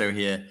I'm going to show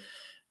here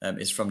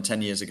is from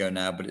 10 years ago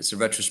now, but it's a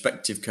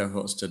retrospective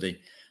cohort study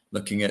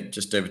looking at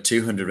just over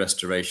 200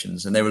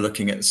 restorations, and they were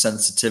looking at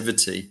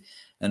sensitivity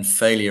and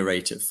failure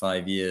rate at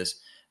 5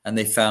 years, and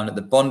they found that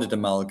the bonded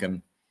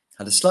amalgam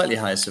had a slightly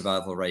higher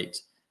survival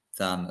rate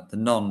than the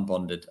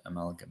non-bonded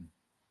amalgam.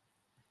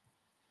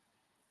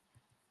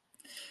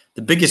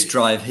 The biggest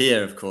drive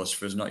here, of course,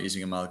 for us not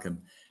using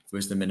amalgam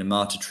was the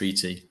Minamata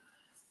Treaty.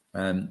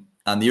 And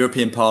the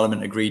European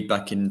Parliament agreed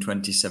back in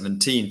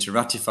 2017 to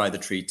ratify the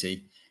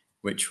treaty,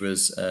 which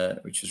was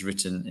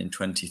written in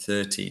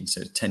 2013,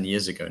 so 10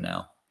 years ago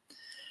now.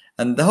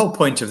 And the whole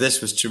point of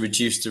this was to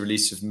reduce the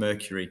release of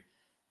mercury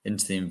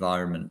into the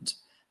environment.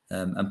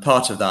 And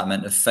part of that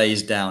meant a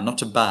phase down,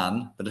 not a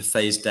ban, but a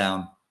phase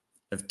down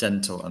of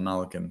dental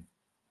amalgam.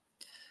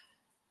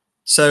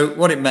 So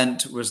what it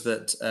meant was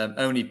that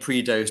only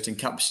pre-dosed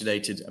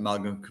encapsulated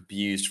amalgam could be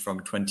used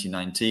from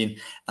 2019.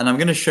 And I'm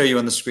going to show you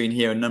on the screen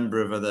here a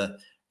number of other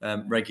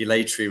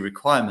regulatory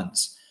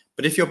requirements.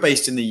 But if you're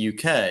based in the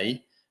UK,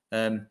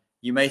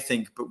 you may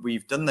think, but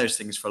we've done those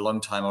things for a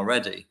long time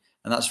already.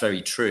 And that's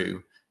very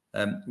true.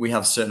 We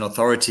have certain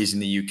authorities in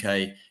the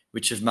UK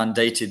which have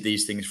mandated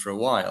these things for a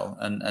while.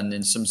 And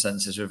in some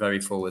senses, we're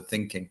very forward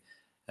thinking.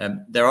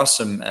 There are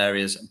some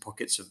areas and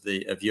pockets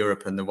of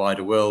Europe and the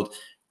wider world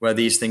where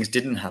these things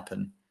didn't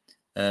happen.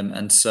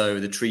 And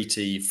so the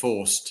treaty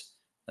forced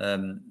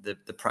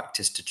the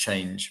practice to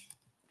change.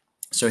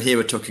 So here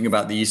we're talking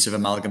about the use of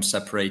amalgam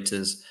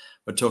separators.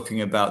 We're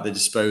talking about the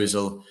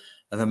disposal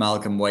of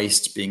amalgam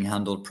waste being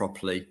handled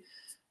properly.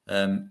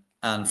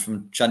 And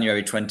from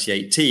January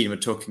 2018, we're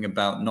talking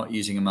about not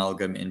using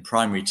amalgam in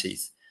primary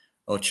teeth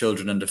or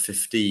children under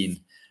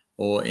 15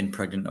 or in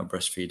pregnant or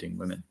breastfeeding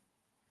women.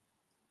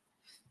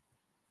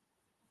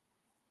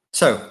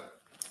 So,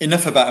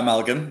 enough about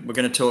amalgam. We're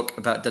going to talk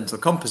about dental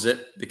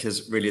composite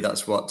because really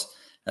that's what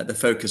the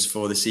focus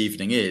for this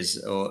evening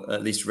is, or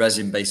at least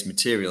resin-based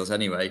materials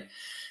anyway.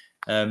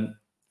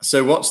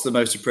 So what's the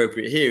most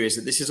appropriate here is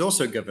that this is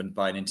also governed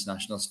by an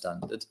international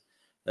standard,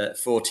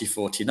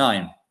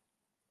 4049.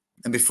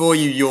 And before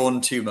you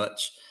yawn too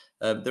much,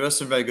 there are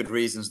some very good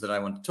reasons that I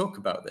want to talk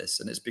about this.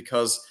 And it's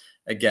because,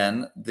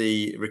 again,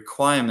 the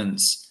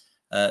requirements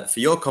for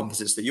your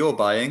composites that you're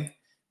buying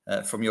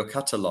from your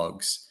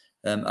catalogues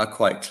are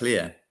quite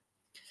clear.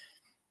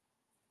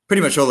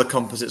 Pretty much all the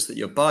composites that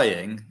you're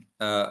buying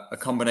are a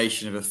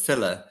combination of a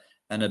filler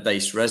and a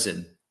base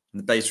resin. And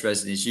the base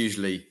resin is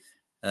usually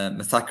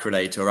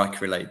methacrylate or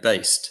acrylate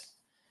based.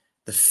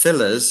 The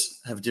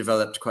fillers have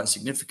developed quite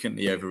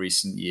significantly over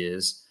recent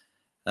years.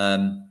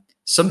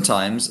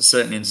 Sometimes,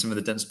 certainly in some of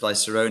the Dentsply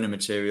Sirona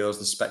materials,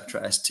 the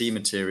Spectra ST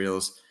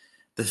materials,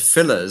 the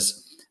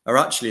fillers are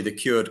actually the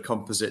cured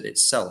composite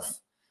itself,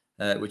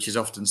 which is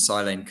often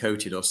silane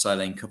coated or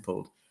silane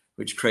coupled,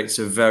 which creates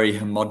a very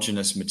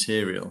homogeneous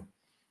material.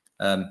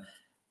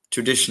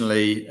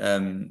 Traditionally,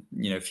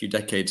 a few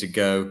decades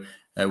ago,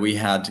 we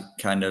had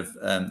kind of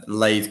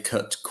lathe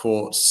cut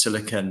quartz,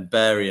 silicon,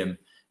 barium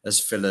as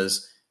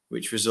fillers,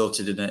 which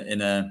resulted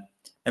in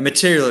a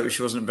material which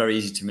wasn't very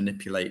easy to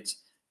manipulate,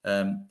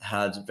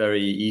 had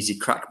very easy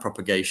crack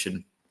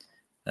propagation,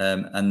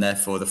 and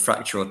therefore the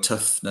fracture or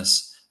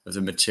toughness of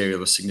the material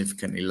was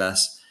significantly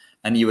less.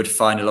 And you would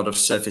find a lot of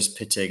surface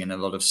pitting and a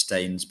lot of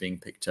stains being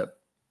picked up.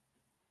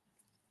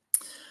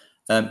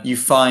 You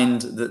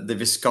find that the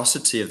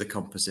viscosity of the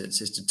composites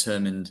is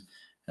determined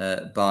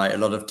by a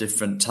lot of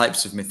different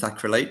types of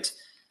methacrylate.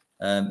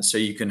 So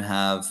you can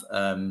have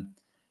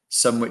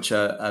some which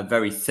are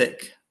very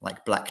thick,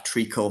 like black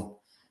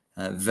treacle,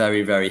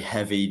 very, very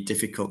heavy,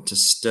 difficult to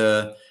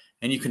stir.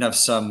 And you can have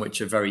some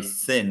which are very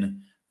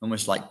thin,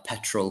 almost like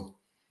petrol.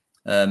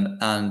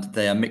 And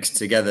they are mixed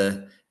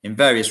together in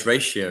various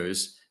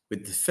ratios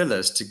with the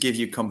fillers to give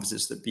you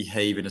composites that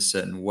behave in a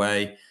certain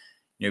way.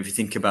 You know, if you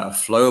think about a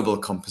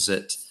flowable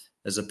composite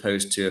as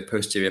opposed to a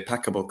posterior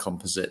packable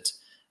composite,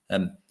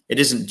 it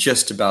isn't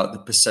just about the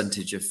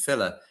percentage of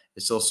filler.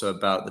 It's also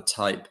about the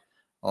type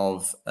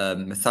of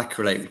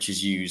methacrylate which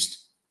is used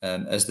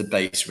as the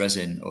base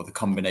resin or the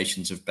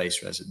combinations of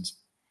base resins.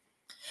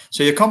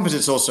 So your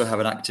composites also have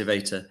an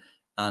activator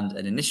and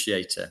an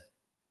initiator.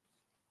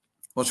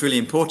 What's really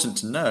important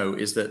to know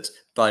is that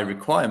by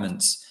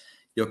requirements,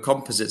 your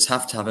composites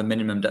have to have a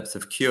minimum depth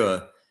of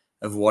cure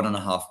of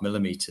 1.5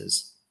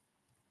 millimeters.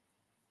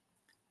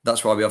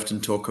 That's why we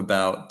often talk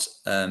about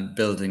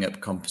building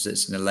up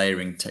composites in a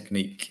layering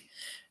technique.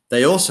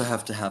 They also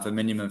have to have a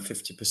minimum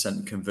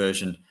 50%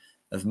 conversion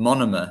of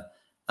monomer.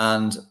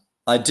 And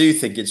I do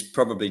think it's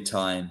probably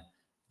time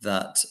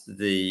that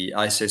the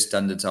ISO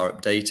standards are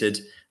updated.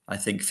 I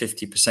think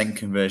 50%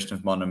 conversion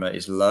of monomer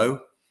is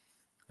low.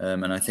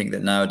 And I think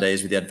that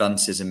nowadays with the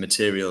advances in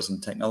materials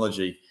and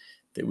technology,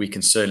 that we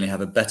can certainly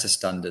have a better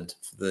standard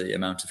for the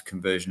amount of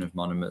conversion of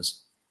monomers.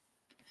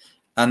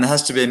 And there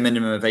has to be a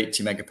minimum of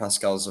 80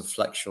 megapascals of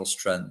flexural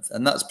strength.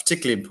 And that's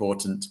particularly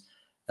important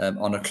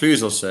on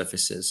occlusal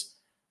surfaces,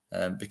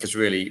 because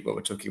really what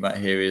we're talking about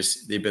here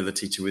is the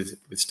ability to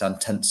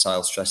withstand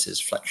tensile stresses,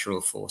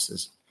 flexural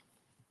forces.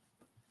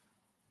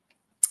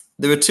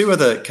 There are two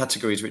other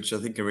categories which I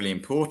think are really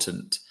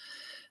important.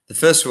 The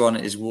first one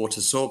is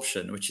water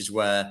sorption, which is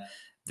where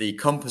the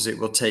composite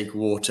will take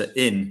water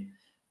in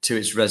to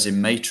its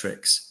resin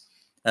matrix.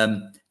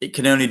 It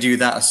can only do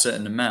that a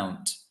certain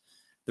amount.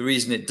 The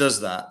reason it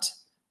does that,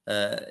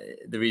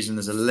 the reason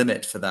there's a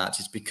limit for that,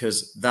 is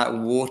because that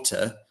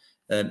water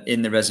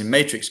in the resin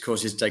matrix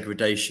causes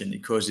degradation.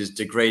 It causes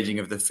degrading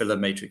of the filler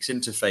matrix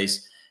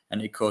interface,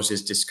 and it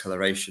causes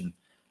discoloration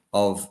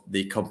of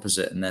the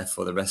composite and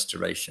therefore the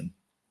restoration.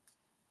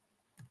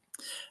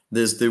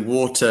 There's the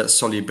water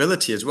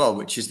solubility as well,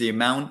 which is the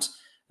amount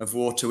of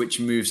water which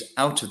moves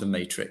out of the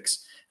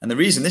matrix. And the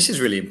reason this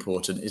is really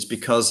important is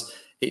because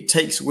it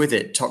takes with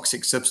it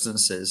toxic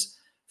substances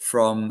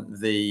from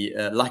the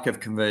lack of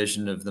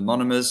conversion of the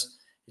monomers.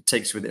 It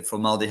takes with it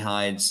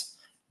formaldehydes,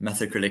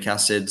 methacrylic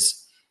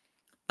acids.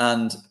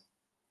 And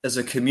as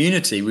a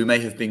community, we may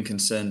have been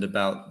concerned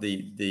about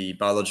the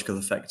biological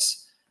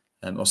effects,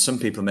 or some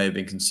people may have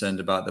been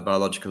concerned about the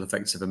biological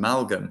effects of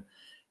amalgam.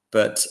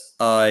 But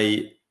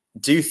I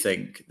do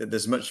think that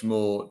there's much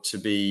more to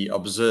be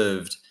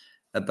observed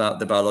about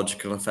the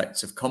biological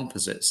effects of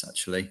composites,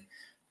 actually,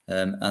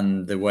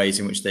 and the ways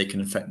in which they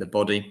can affect the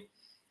body.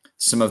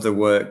 Some of the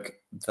work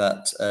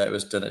that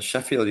was done at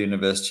Sheffield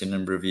University a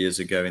number of years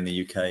ago in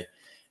the UK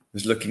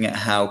was looking at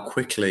how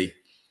quickly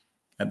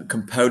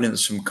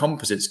components from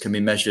composites can be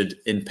measured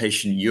in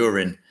patient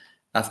urine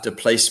after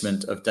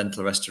placement of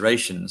dental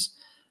restorations.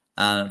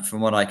 And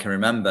from what I can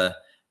remember,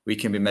 we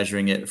can be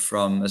measuring it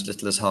from as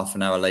little as half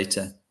an hour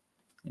later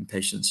in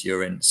patients'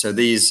 urine. So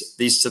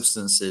these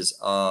substances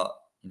are,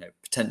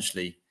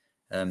 potentially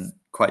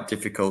quite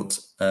difficult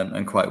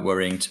and quite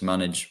worrying to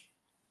manage.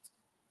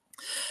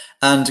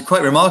 And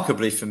quite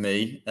remarkably for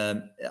me,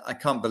 I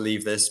can't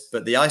believe this,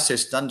 but the ISO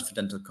standard for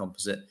dental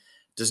composite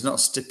does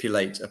not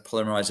stipulate a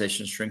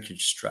polymerization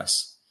shrinkage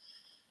stress.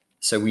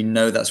 So we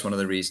know that's one of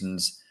the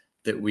reasons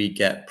that we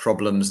get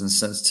problems and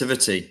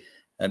sensitivity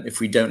if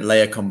we don't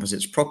layer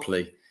composites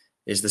properly,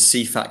 is the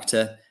C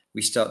factor.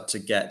 We start to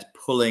get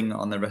pulling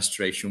on the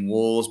restoration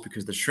walls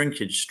because of the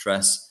shrinkage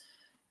stress,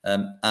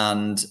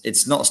 and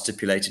it's not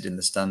stipulated in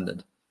the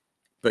standard.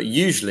 But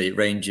usually it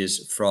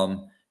ranges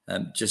from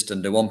just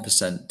under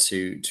 1%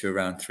 to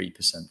around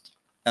 3%.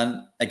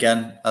 And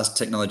again, as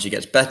technology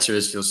gets better,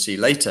 as you'll see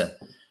later,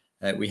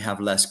 we have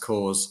less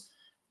cause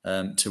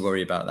to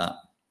worry about that.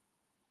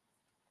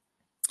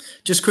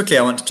 Just quickly,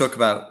 I want to talk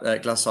about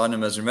glass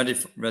ionomers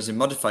and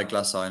resin-modified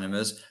glass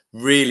ionomers.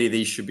 Really,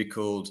 these should be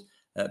called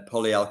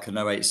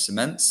polyalkanoate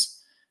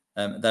cements.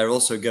 They're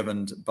also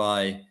governed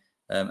by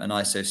an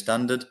ISO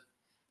standard,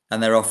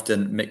 and they're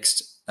often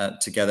mixed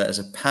together as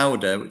a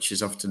powder, which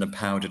is often a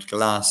powdered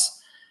glass,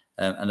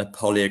 and a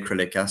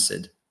polyacrylic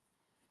acid.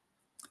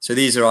 So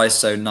these are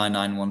ISO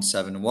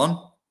 99171,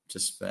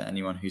 just for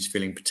anyone who's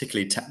feeling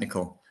particularly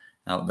technical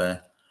out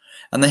there.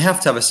 And they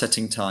have to have a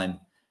setting time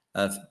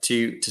of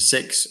 2 to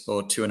 6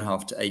 or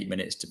 2.5 to 8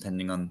 minutes,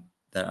 depending on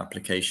their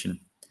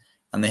application.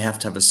 And they have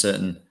to have a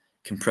certain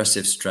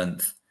compressive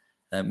strength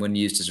when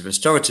used as a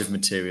restorative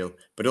material,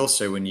 but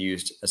also when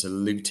used as a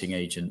luting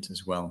agent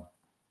as well.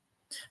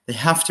 They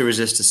have to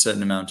resist a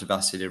certain amount of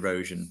acid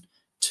erosion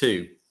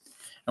too.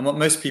 And what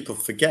most people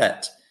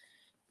forget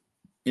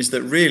is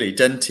that really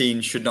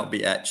dentine should not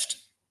be etched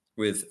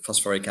with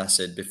phosphoric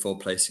acid before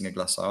placing a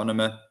glass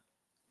ionomer.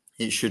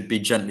 It should be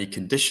gently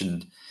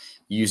conditioned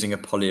using a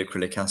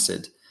polyacrylic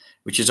acid,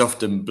 which is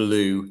often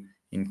blue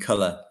in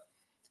color,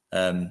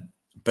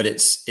 but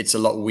it's a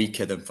lot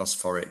weaker than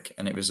phosphoric,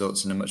 and it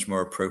results in a much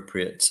more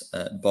appropriate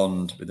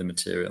bond with the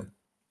material.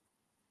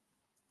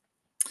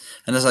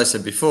 And as I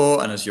said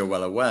before, and as you're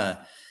well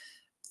aware,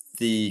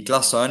 the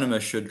glass ionomer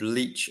should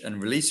leach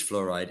and release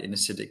fluoride in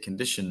acidic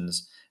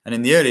conditions, and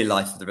in the early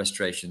life of the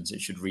restorations,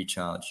 it should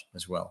recharge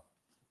as well.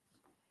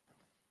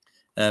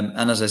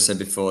 And as I said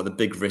before, the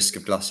big risk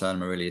of glass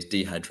ionomer really is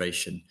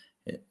dehydration.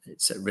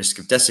 It's at risk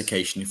of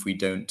desiccation if we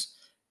don't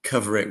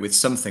cover it with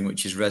something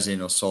which is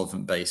resin or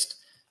solvent based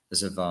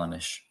as a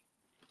varnish.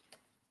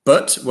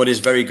 But what is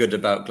very good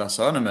about glass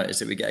ionomer is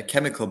that we get a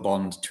chemical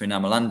bond to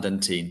enamel and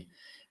dentine,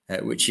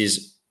 which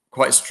is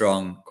quite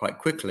strong quite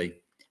quickly,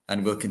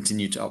 and will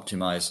continue to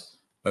optimize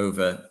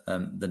over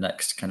the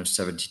next kind of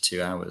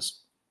 72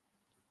 hours.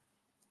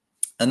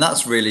 And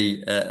that's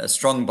really a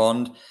strong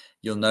bond,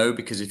 you'll know,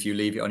 because if you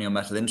leave it on your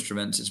metal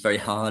instruments, it's very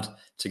hard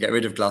to get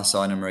rid of glass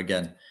ionomer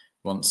again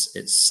once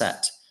it's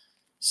set.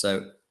 So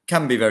it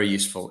can be very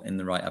useful in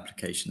the right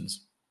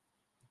applications.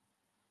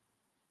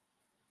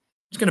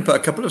 I'm just going to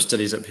put a couple of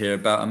studies up here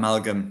about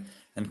amalgam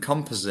and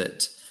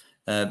composite,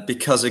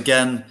 because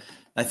again,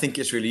 I think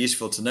it's really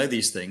useful to know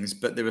these things,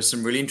 but there were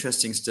some really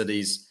interesting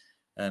studies,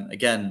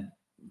 again,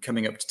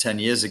 coming up to 10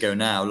 years ago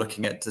now,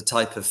 looking at the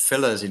type of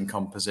fillers in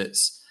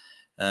composites,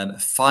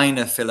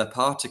 finer filler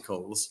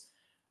particles,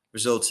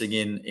 resulting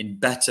in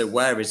better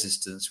wear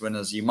resistance, when,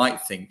 as you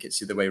might think, it's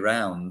the other way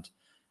around.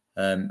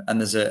 And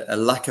there's a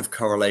lack of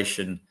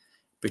correlation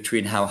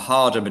between how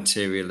hard a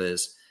material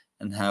is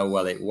and how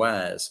well it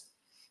wears.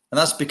 And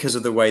that's because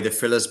of the way the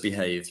fillers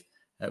behave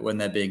when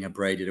they're being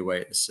abraded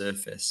away at the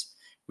surface.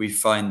 We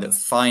find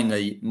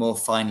that more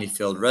finely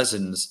filled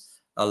resins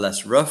are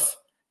less rough,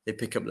 they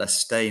pick up less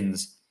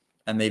stains,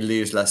 and they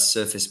lose less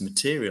surface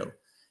material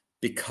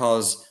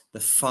because the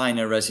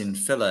finer resin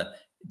filler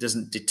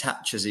doesn't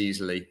detach as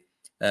easily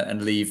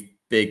and leave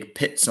big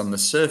pits on the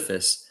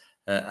surface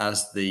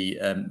as the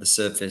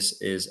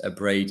surface is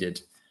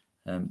abraded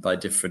by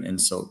different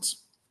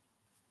insults.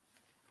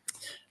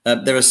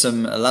 There are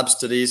some lab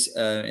studies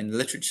in the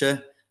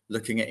literature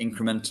looking at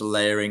incremental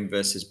layering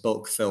versus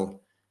bulk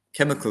fill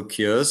chemical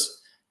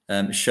cures,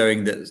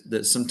 showing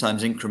that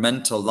sometimes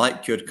incremental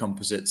light cured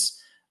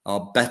composites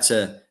are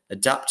better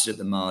adapted at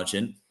the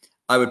margin.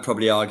 I would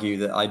probably argue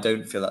that I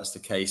don't feel that's the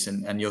case,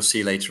 and you'll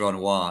see later on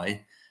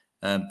why.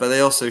 But they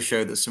also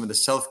show that some of the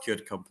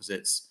self-cured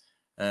composites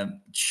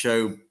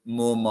show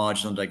more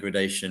marginal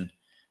degradation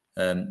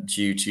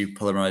due to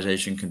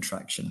polymerization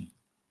contraction.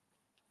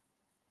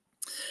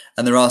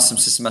 And there are some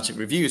systematic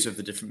reviews of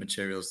the different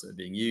materials that are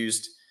being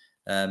used.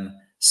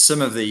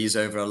 Some of these,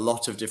 over a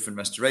lot of different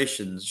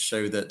restorations,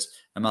 show that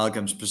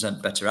amalgams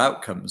present better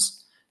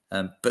outcomes.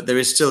 But there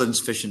is still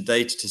insufficient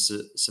data to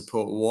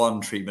support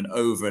one treatment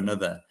over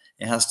another.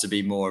 It has to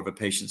be more of a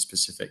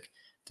patient-specific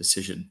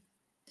decision.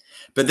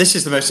 But this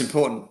is the most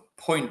important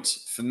point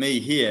for me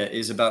here,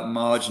 is about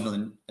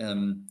marginal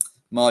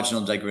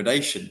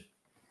degradation.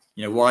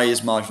 You know, why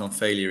is marginal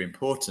failure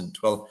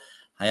important? Well,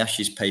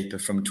 Hayashi's paper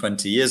from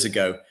 20 years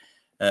ago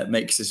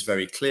makes this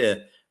very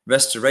clear.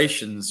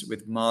 Restorations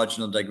with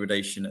marginal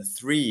degradation at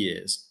 3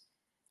 years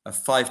are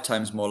 5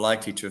 times more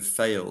likely to have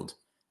failed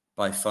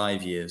by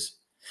 5 years.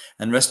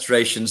 And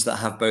restorations that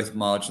have both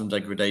marginal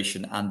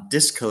degradation and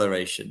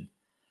discoloration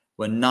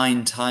were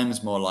 9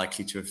 times more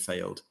likely to have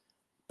failed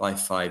by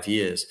 5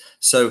 years.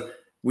 So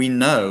we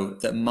know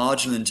that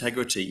marginal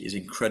integrity is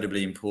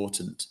incredibly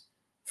important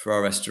for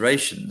our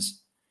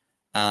restorations.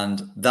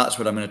 And that's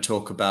what I'm going to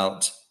talk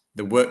about,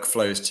 the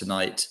workflows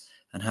tonight,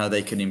 and how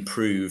they can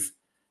improve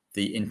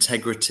the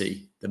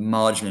integrity, the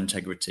marginal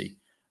integrity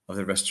of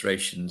the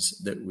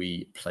restorations that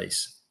we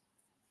place.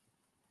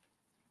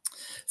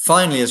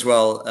 Finally, as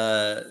well,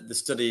 the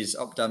studies,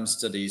 OPDAM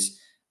studies,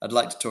 I'd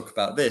like to talk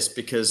about this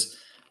because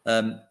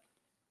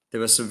there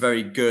were some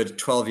very good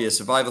 12-year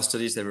survival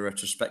studies. They were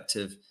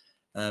retrospective,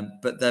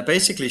 but they're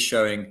basically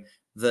showing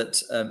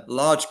that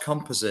large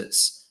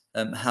composites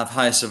have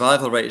higher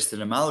survival rates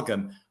than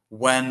amalgam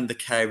when the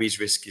caries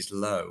risk is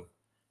low.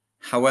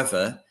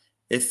 However,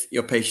 if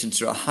your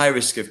patients are at high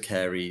risk of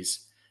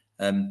caries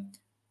and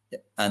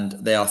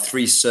they are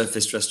 3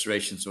 surface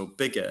restorations or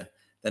bigger,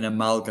 then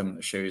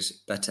amalgam shows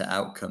better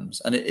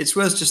outcomes. And it's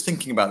worth just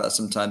thinking about that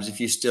sometimes if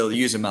you still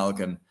use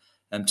amalgam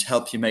to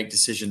help you make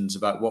decisions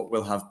about what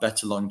will have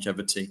better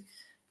longevity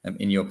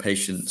in your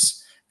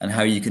patients and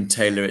how you can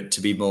tailor it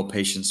to be more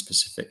patient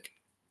specific.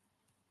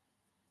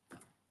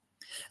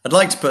 I'd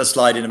like to put a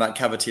slide in about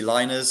cavity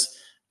liners.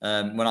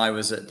 When I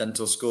was at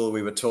dental school,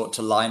 we were taught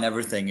to line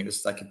everything. It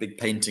was like a big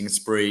painting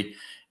spree.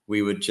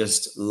 We would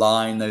just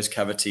line those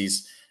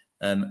cavities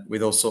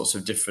with all sorts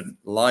of different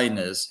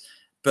liners.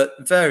 But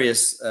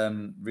various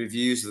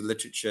reviews of the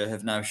literature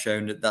have now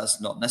shown that that's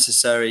not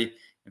necessary.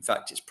 In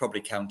fact, it's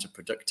probably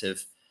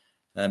counterproductive.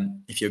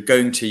 If you're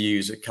going to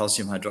use a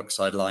calcium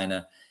hydroxide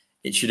liner,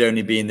 it should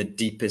only be in the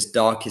deepest,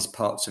 darkest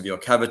parts of your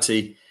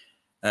cavity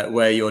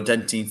where your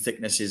dentine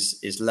thickness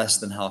is less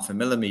than 0.5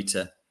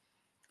 millimeter.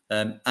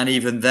 And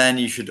even then,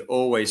 you should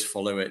always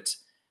follow it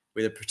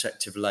with a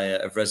protective layer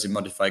of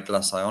resin-modified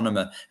glass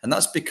ionomer. And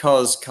that's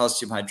because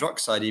calcium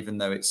hydroxide, even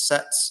though it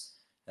sets,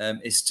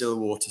 is still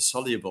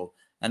water-soluble.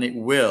 And it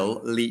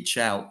will leach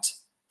out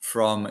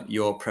from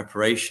your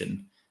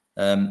preparation,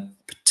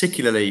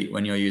 particularly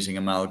when you're using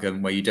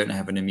amalgam where you don't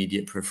have an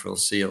immediate peripheral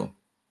seal.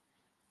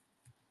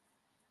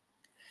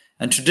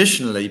 And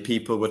traditionally,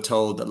 people were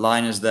told that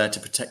liners are there to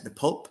protect the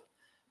pulp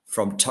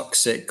from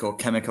toxic or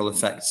chemical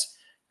effects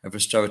of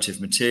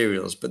restorative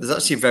materials, but there's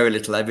actually very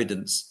little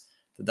evidence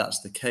that that's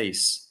the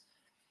case.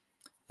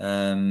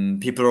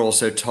 People are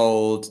also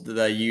told that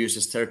they're used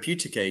as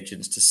therapeutic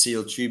agents to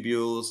seal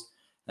tubules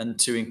and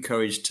to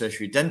encourage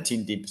tertiary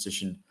dentine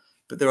deposition,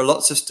 but there are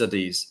lots of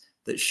studies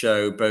that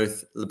show,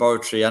 both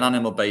laboratory and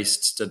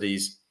animal-based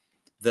studies,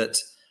 that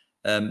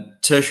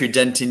tertiary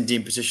dentine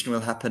deposition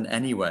will happen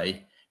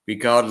anyway,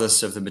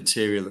 regardless of the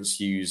material that's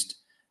used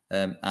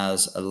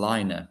as a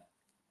liner.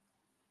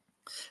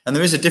 And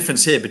there is a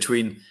difference here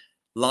between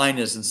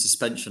liners and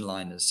suspension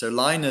liners. So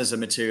liners are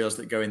materials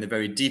that go in the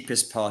very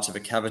deepest part of a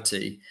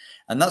cavity,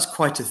 and that's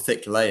quite a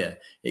thick layer.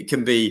 It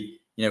can be,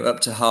 up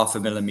to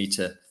 0.5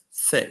 millimeter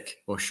thick,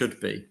 or should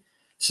be.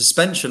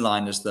 Suspension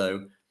liners,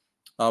 though,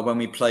 are when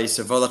we place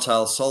a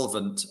volatile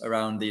solvent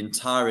around the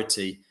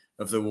entirety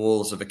of the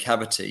walls of a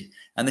cavity.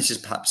 And this is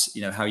perhaps,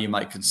 how you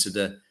might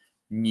consider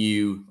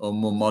new or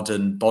more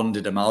modern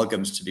bonded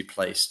amalgams to be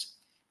placed.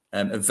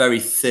 A very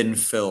thin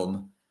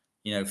film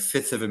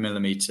 1/5 of a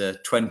millimeter,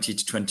 20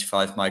 to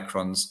 25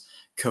 microns,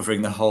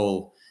 covering the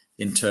whole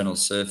internal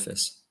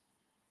surface.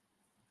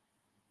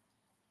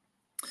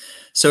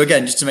 So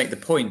again, just to make the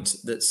point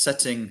that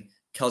setting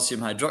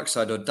calcium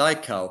hydroxide or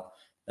dical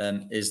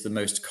is the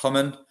most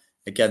common.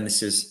 Again,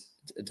 this is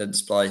a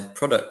Dentsply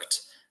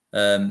product,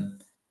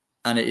 and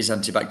it is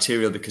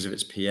antibacterial because of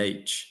its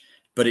pH,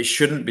 but it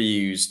shouldn't be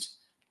used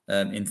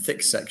in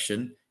thick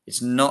section.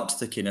 It's not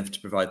thick enough to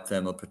provide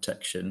thermal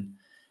protection.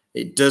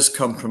 It does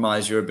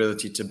compromise your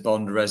ability to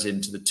bond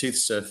resin to the tooth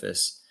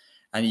surface,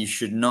 and you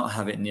should not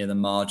have it near the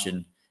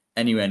margin,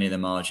 anywhere near the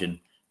margin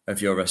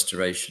of your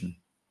restoration.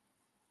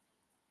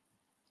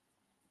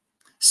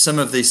 Some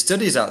of the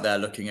studies out there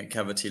looking at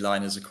cavity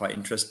liners are quite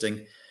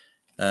interesting.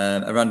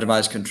 A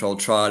randomized controlled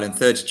trial in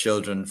 30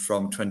 children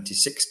from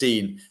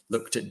 2016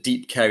 looked at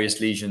deep carious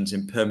lesions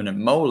in permanent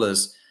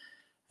molars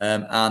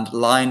and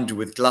lined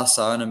with glass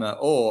ionomer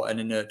or an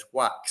inert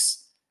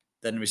wax,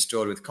 then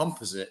restored with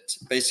composite,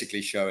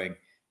 basically showing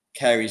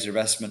caries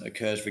arrestment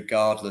occurs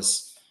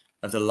regardless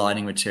of the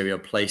lining material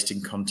placed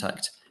in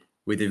contact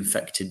with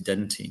infected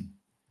dentine.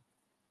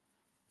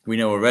 We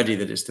know already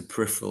that it's the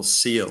peripheral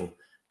seal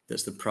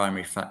that's the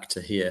primary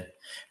factor here.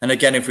 And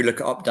again, if we look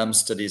at OPDAM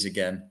studies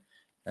again,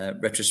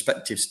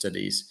 retrospective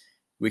studies,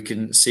 we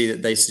can see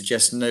that they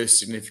suggest no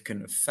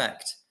significant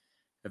effect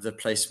of the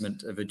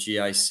placement of a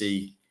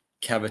GIC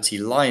cavity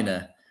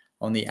liner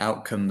on the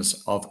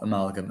outcomes of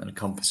amalgam and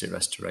composite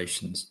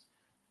restorations.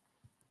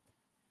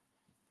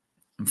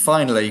 And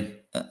finally,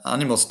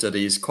 animal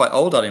studies, quite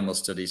old animal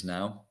studies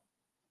now,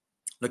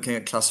 looking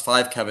at class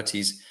 5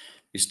 cavities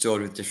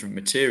restored with different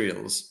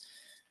materials.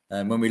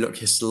 When we look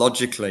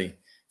histologically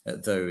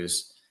at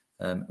those,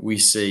 we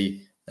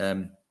see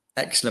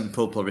excellent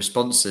pulpal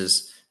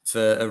responses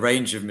for a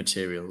range of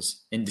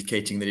materials,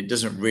 indicating that it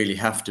doesn't really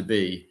have to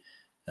be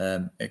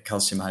a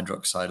calcium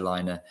hydroxide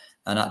liner.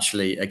 And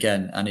actually,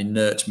 again, an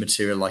inert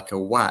material like a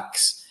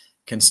wax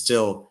can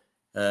still,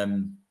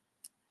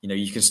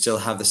 you can still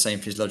have the same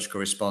physiological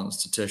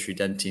response to tertiary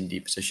dentine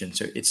deposition.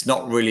 So it's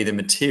not really the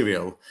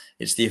material,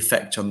 it's the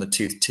effect on the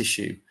tooth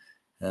tissue,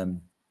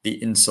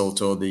 the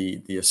insult or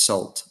the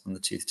assault on the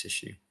tooth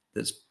tissue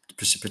that's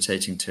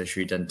precipitating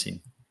tertiary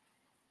dentine.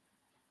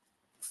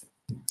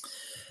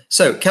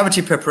 So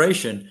cavity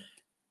preparation,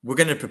 we're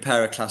going to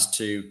prepare a class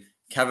 2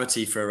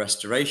 cavity for a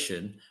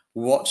restoration.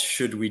 What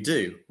should we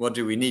do? What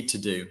do we need to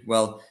do?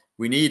 Well,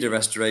 we need a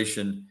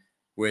restoration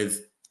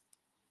with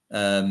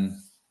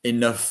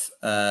enough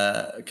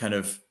kind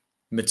of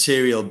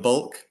material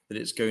bulk that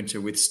it's going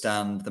to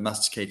withstand the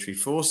masticatory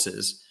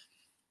forces.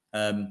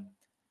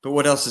 But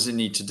what else does it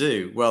need to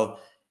do? Well,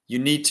 you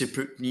need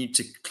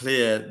to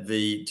clear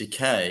the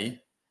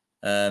decay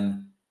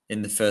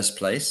in the first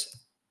place.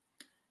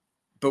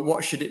 But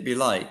what should it be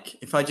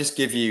like? If I just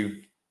give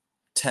you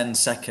 10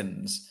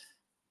 seconds,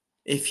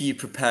 if you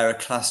prepare a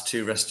class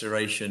 2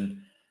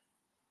 restoration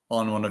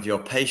on one of your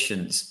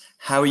patients,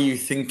 how are you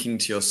thinking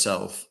to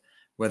yourself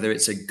whether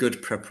it's a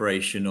good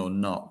preparation or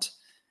not?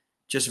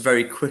 Just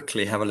very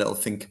quickly have a little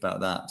think about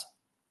that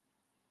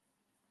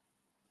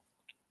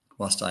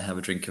whilst I have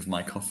a drink of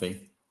my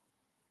coffee.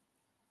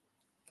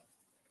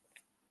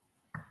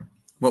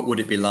 What would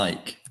it be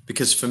like?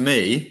 Because for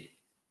me,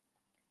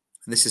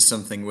 this is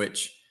something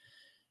which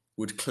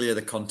would clear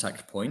the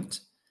contact point.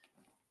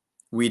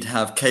 We'd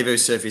have cavo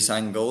surface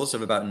angles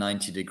of about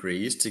 90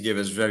 degrees to give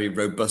us very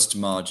robust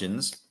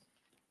margins.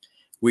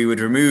 We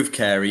would remove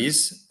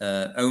caries,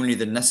 only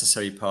the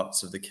necessary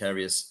parts of the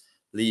carious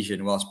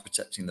lesion whilst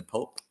protecting the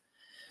pulp.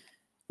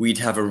 We'd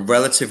have a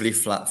relatively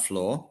flat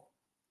floor.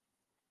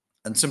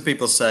 And some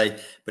people say,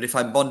 but if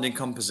I'm bonding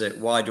composite,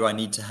 why do I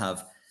need to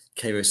have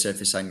cavo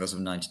surface angles of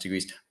 90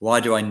 degrees? Why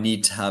do I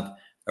need to have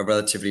a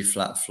relatively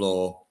flat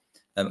floor?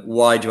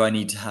 Why do I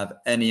need to have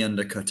any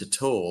undercut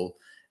at all?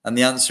 And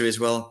the answer is,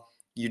 well,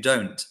 you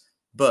don't.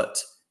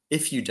 But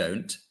if you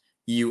don't,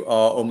 you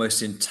are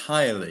almost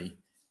entirely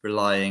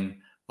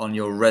relying on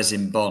your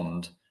resin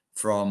bond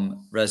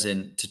from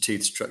resin to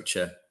tooth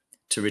structure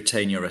to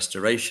retain your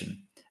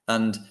restoration.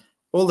 And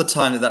all the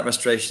time that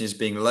restoration is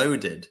being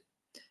loaded,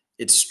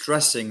 it's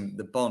stressing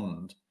the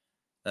bond,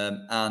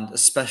 and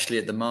especially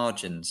at the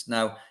margins.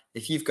 Now,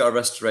 if you've got a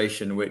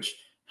restoration which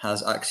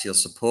has axial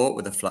support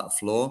with a flat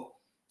floor,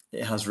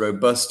 it has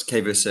robust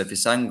cavo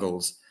surface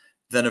angles,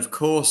 then of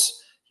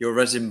course your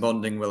resin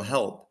bonding will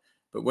help.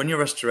 But when your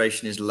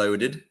restoration is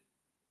loaded,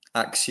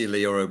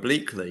 axially or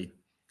obliquely,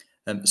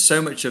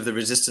 so much of the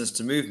resistance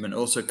to movement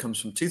also comes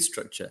from tooth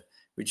structure,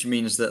 which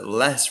means that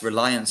less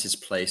reliance is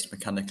placed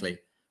mechanically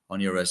on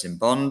your resin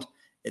bond.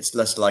 It's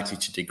less likely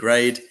to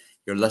degrade.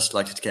 You're less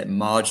likely to get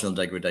marginal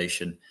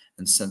degradation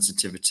and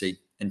sensitivity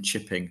and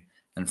chipping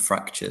and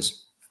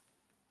fractures.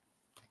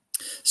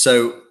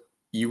 So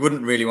you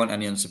wouldn't really want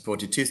any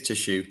unsupported tooth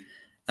tissue.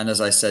 And as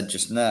I said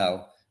just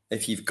now,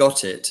 if you've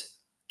got it,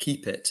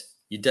 keep it.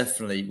 You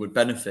definitely would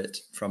benefit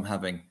from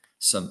having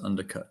some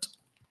undercut.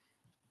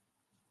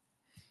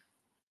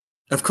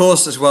 Of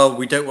course, as well,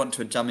 we don't want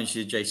to damage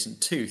the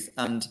adjacent tooth.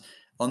 And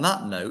on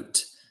that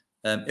note,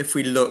 if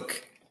we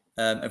look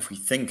if we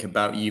think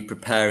about you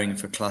preparing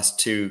for class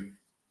 2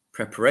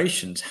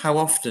 preparations, how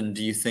often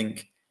do you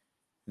think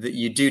that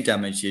you do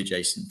damage the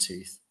adjacent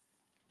tooth?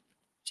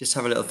 Just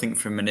have a little think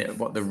for a minute of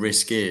what the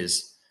risk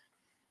is.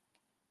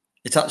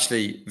 It's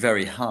actually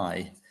very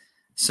high.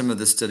 Some of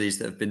the studies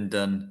that have been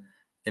done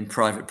in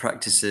private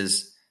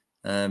practices,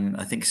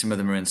 I think some of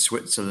them are in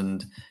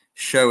Switzerland,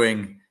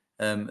 showing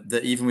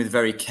that even with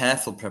very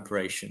careful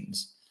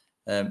preparations,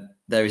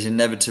 there is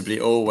inevitably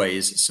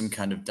always some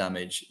kind of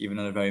damage, even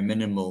in a very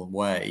minimal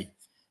way,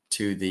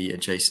 to the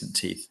adjacent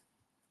teeth.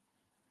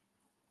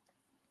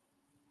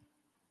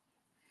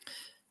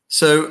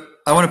 So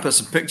I want to put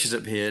some pictures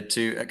up here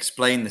to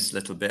explain this a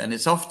little bit, and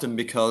it's often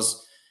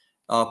because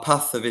our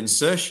path of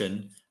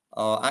insertion,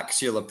 our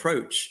axial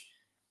approach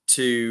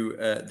to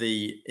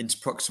the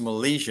interproximal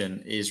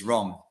lesion is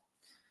wrong.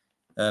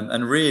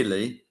 And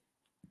really,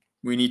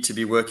 we need to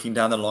be working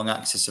down the long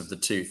axis of the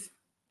tooth.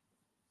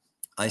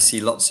 I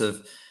see lots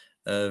of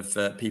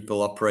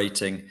people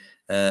operating,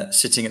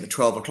 sitting at the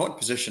 12 o'clock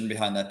position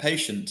behind their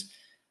patient,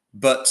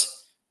 but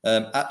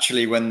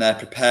actually when they're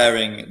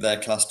preparing their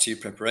class 2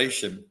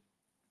 preparation,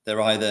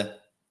 the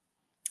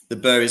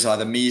burr is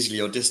either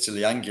mesially or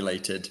distally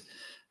angulated.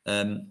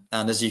 And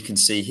as you can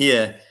see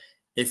here,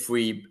 if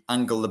we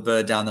angle the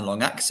burr down the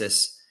long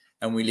axis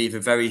and we leave a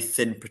very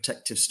thin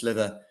protective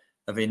slither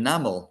of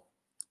enamel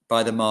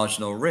by the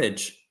marginal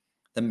ridge,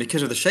 then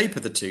because of the shape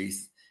of the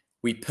tooth,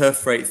 we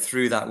perforate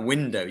through that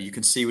window. You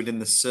can see within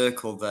the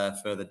circle there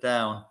further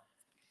down,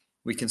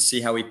 we can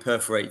see how we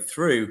perforate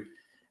through,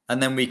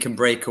 and then we can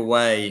break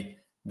away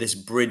this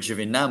bridge of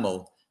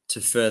enamel to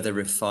further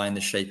refine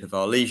the shape of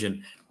our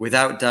lesion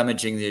without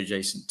damaging the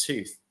adjacent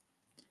tooth.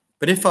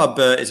 But if our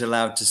burr is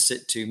allowed to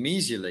sit too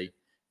mesially,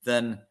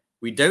 then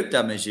we don't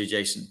damage the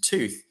adjacent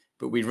tooth,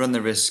 but we run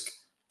the risk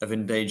of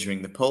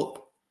endangering the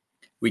pulp.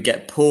 We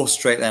get poor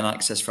straight line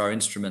access for our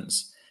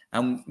instruments.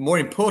 And more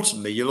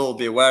importantly, you'll all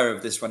be aware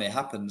of this when it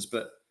happens,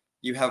 but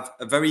you have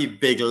a very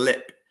big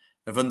lip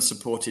of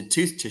unsupported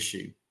tooth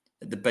tissue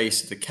at the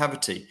base of the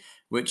cavity,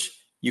 which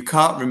you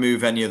can't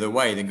remove any other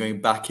way than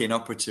going back in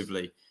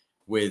operatively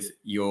with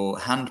your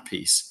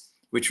handpiece,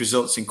 which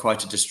results in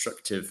quite a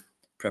destructive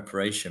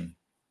preparation.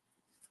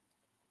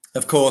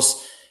 Of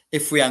course,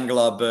 if we angle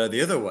our burr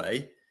the other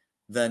way,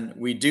 then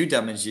we do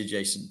damage the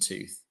adjacent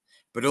tooth,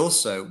 but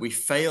also we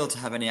fail to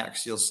have any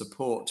axial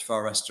support for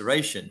our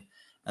restoration.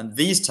 And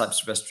these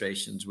types of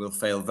restorations will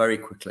fail very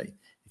quickly.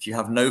 If you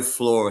have no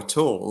floor at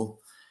all,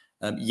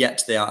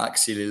 yet they are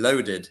axially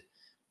loaded,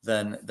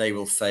 then they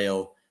will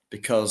fail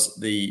because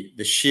the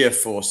shear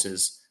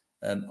forces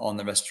on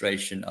the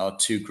restoration are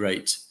too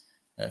great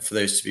for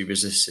those to be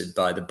resisted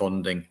by the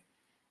bonding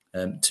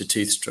to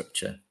tooth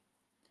structure.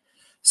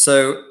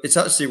 So it's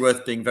actually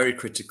worth being very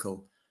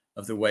critical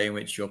of the way in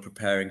which you're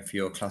preparing for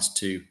your class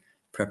 2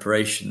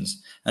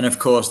 preparations. And of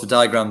course, the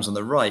diagrams on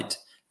the right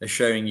are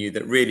showing you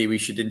that really we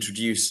should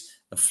introduce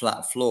a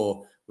flat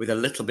floor with a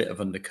little bit of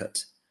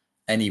undercut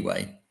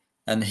anyway.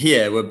 And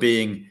here we're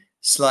being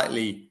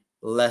slightly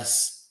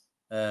less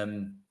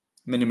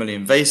minimally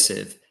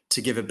invasive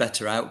to give a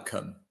better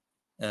outcome.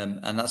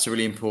 And that's a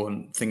really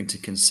important thing to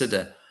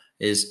consider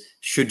is,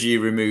 should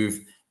you remove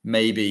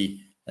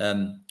maybe,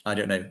 I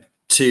don't know,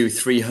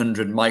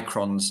 200-300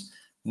 microns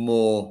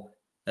more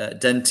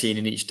dentine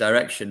in each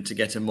direction to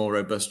get a more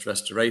robust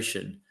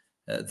restoration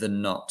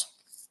than not.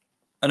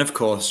 And of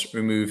course,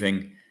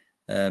 removing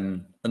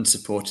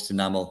unsupported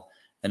enamel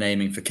and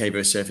aiming for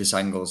cabo surface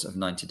angles of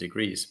 90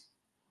 degrees.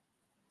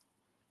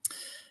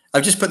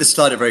 I've just put this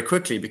slide up very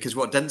quickly because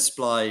what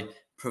Dentsply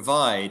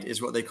provide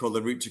is what they call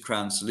the root to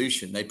crown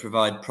solution. They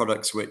provide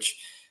products which,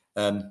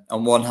 on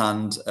one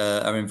hand,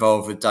 are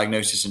involved with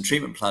diagnosis and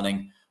treatment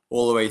planning,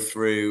 all the way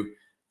through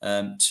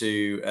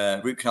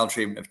to root canal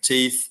treatment of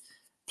teeth,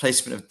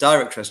 placement of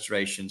direct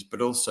restorations,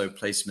 but also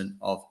placement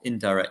of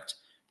indirect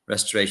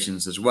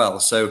restorations as well.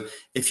 So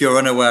if you're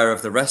unaware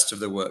of the rest of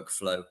the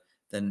workflow,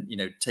 then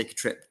take a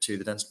trip to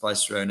the Dentsply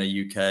Sirona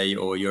UK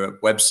or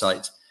Europe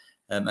website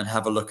and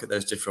have a look at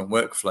those different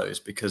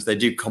workflows, because they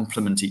do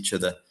complement each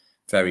other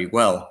very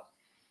well.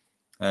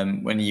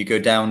 When you go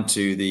down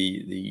to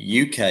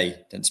the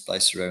UK Dentsply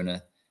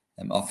Sirona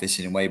office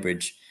in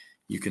Weybridge,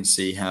 you can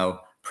see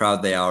how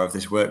proud they are of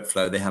this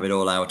workflow. They have it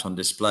all out on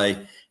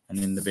display and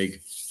in the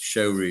big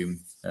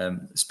showroom,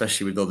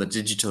 especially with all the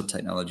digital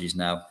technologies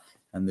now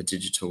and the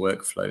digital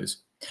workflows.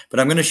 But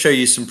I'm going to show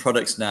you some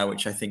products now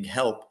which I think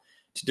help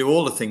to do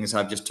all the things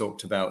I've just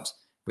talked about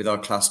with our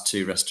class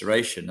 2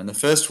 restoration. And the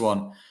first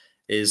one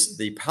is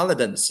the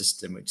Paladent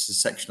system, which is a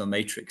sectional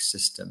matrix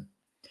system.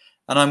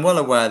 And I'm well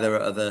aware there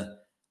are other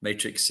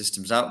matrix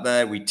systems out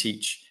there. We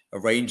teach a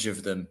range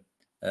of them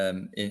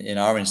in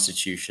our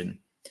institution,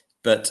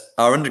 but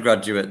our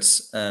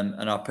undergraduates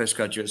and our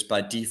postgraduates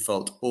by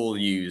default all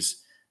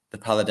use the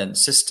Paladent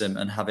system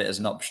and have it as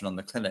an option on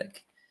the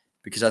clinic,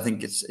 because I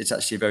think it's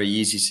actually a very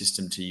easy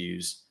system to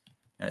use.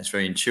 It's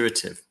very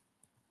intuitive.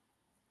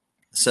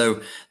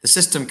 So the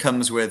system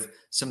comes with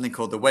something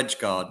called the wedge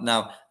guard.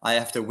 Now, I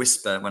have to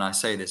whisper when I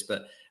say this,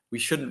 but we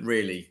shouldn't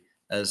really,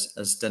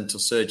 as dental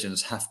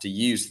surgeons, have to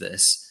use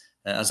this.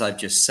 as I've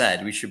just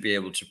said, we should be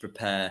able to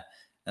prepare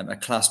a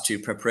class 2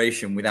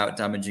 preparation without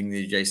damaging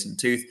the adjacent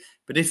tooth.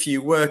 But if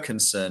you were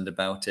concerned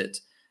about it,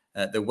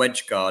 the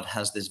wedge guard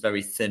has this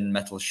very thin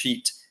metal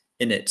sheet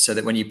in it, so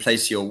that when you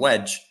place your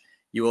wedge,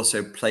 you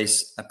also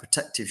place a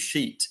protective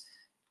sheet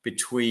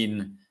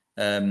between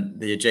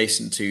the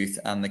adjacent tooth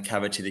and the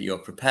cavity that you're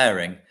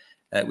preparing,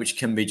 which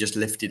can be just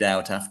lifted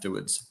out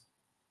afterwards.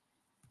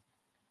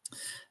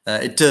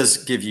 It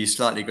does give you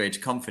slightly greater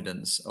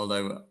confidence,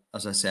 although,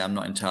 as I say, I'm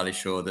not entirely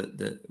sure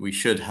that we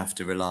should have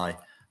to rely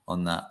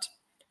on that.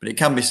 But it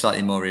can be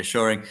slightly more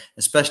reassuring,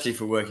 especially if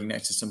we're working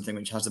next to something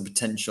which has the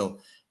potential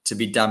to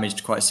be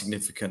damaged quite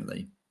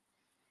significantly.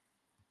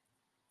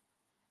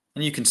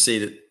 And you can see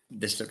that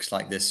this looks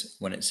like this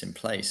when it's in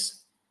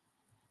place.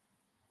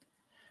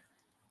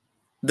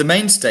 The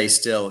mainstay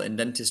still in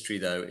dentistry,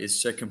 though,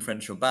 is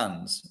circumferential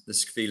bands, the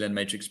scapular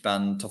matrix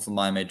band,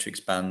 Toffel-Meyer matrix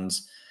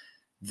bands.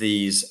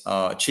 These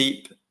are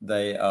cheap,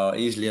 they are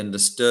easily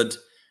understood.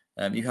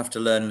 You have to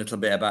learn a little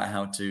bit about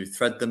how to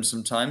thread them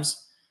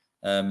sometimes.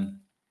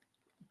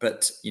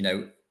 But, you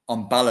know,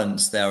 on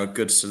balance, they are a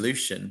good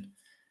solution.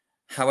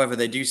 However,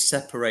 they do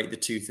separate the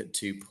tooth at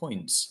 2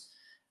 points,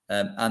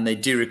 and they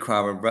do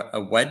require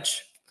a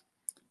wedge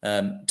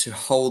to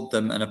hold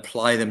them and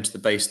apply them to the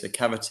base of the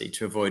cavity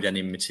to avoid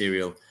any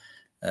material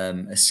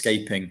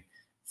escaping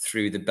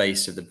through the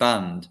base of the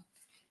band.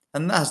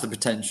 And that has the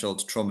potential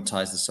to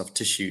traumatize the soft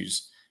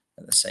tissues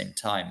at the same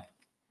time.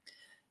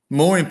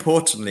 More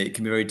importantly, it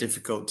can be very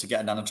difficult to get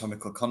an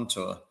anatomical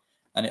contour,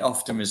 and it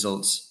often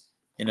results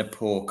in a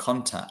poor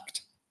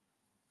contact.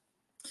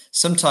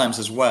 Sometimes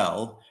as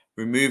well,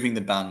 removing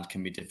the band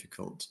can be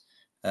difficult.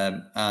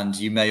 And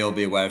you may all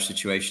be aware of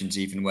situations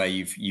even where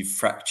you've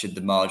fractured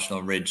the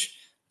marginal ridge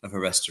of a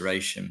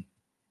restoration.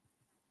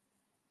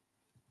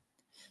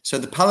 So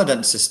the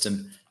Paladent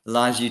system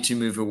allows you to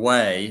move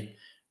away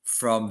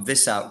from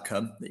this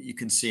outcome that you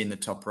can see in the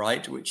top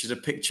right, which is a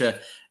picture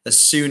as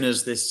soon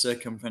as this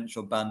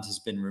circumferential band has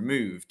been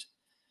removed.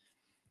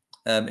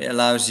 It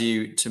allows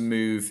you to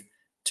move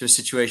to a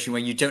situation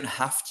where you don't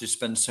have to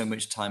spend so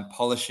much time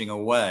polishing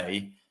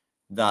away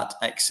that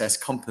excess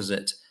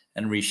composite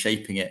and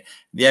reshaping it.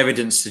 The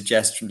evidence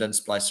suggests from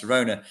Dentsply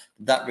Sirona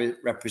that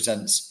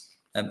represents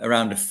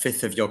around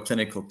 1/5 of your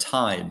clinical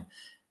time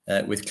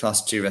with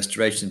class 2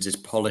 restorations is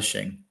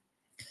polishing.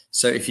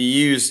 So if you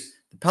use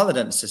the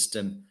Paladent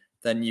system,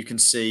 then you can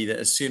see that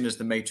as soon as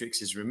the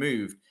matrix is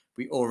removed,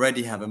 we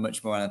already have a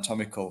much more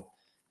anatomical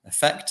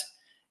effect.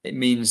 It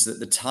means that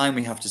the time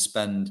we have to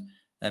spend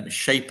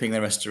shaping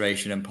the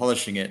restoration and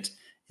polishing it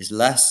is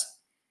less,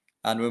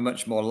 and we're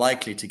much more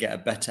likely to get a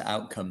better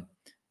outcome,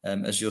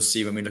 as you'll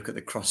see when we look at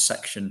the cross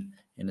section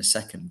in a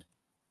second.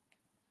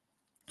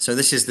 So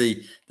this is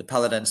the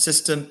Paladent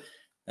system.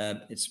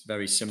 It's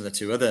very similar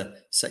to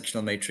other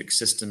sectional matrix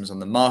systems on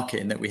the market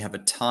in that we have a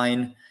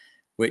tine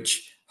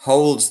which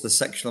holds the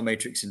sectional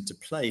matrix into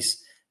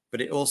place,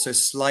 but it also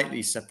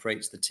slightly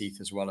separates the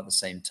teeth as well at the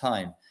same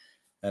time.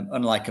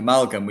 Unlike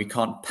amalgam, we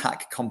can't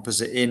pack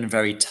composite in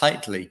very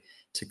tightly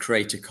to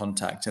create a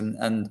contact.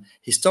 And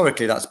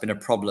historically, that's been a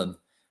problem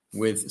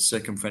with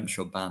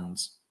circumferential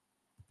bands.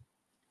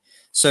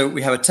 So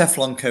we have a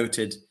Teflon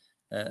coated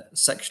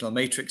sectional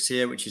matrix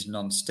here, which is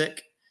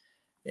non-stick.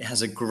 It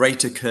has a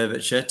greater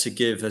curvature to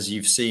give, as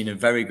you've seen, a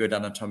very good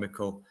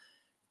anatomical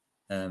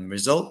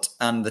result.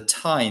 And the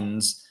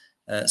tines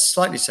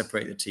slightly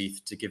separate the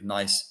teeth to give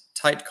nice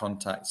tight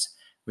contacts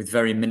with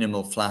very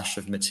minimal flash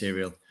of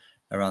material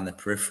around the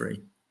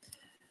periphery.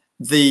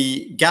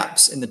 The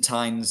gaps in the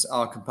tines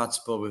are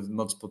compatible with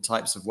multiple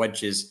types of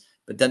wedges,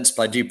 but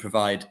Dentsply do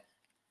provide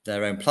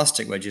their own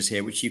plastic wedges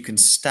here, which you can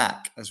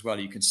stack as well.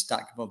 You can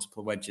stack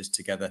multiple wedges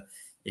together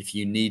if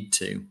you need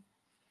to.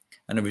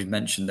 And we've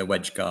mentioned the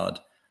wedge guard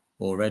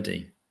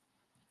already.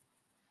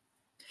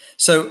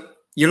 So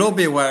you'll all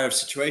be aware of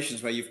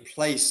situations where you've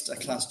placed a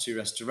class 2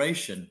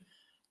 restoration,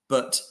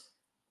 but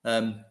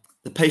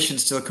the patient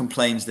still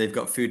complains they've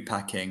got food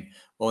packing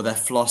or their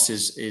floss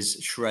is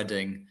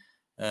shredding.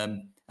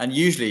 And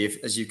usually,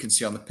 as you can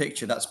see on the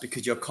picture, that's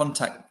because your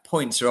contact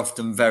points are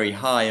often very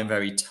high and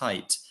very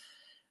tight.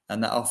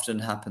 And that often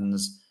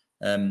happens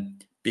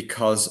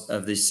because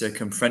of the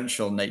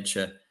circumferential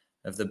nature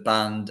of the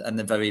band and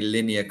the very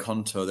linear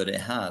contour that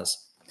it has.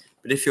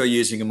 But if you're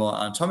using a more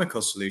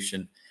anatomical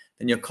solution,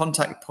 then your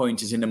contact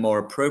point is in a more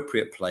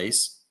appropriate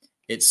place.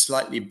 It's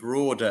slightly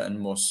broader and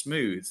more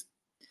smooth.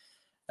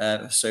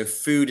 So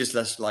food is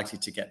less likely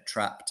to get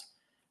trapped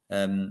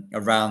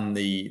around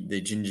the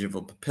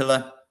gingival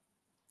papilla.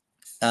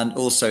 And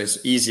also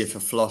it's easier for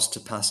floss to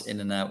pass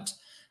in and out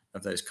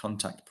of those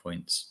contact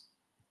points.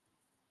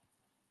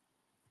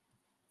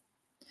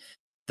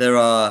 There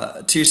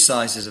are 2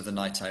 sizes of the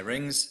Nitai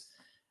rings,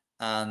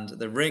 and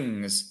the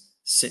rings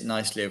sit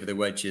nicely over the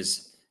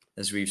wedges,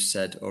 as we've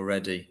said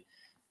already.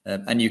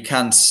 And you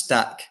can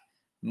stack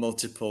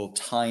multiple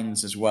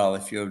tines as well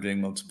if you're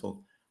doing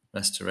multiple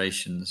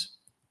restorations.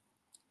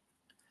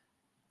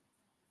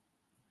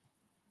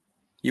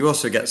 You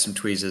also get some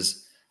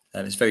tweezers.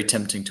 It's very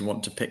tempting to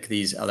want to pick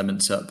these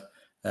elements up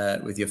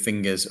with your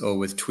fingers or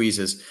with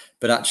tweezers,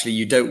 but actually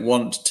you don't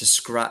want to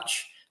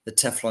scratch the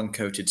Teflon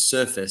coated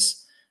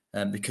surface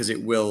because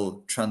it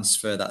will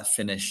transfer that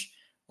finish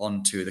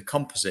onto the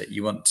composite.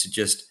 You want to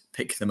just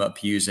pick them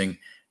up using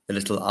the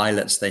little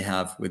eyelets they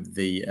have with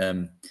the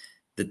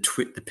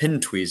pin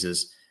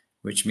tweezers,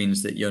 which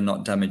means that you're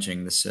not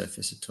damaging the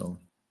surface at all.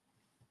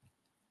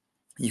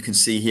 You can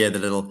see here the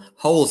little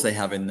holes they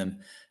have in them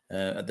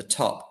at the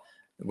top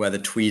where the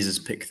tweezers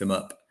pick them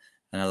up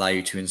and allow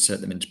you to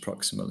insert them into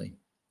proximally.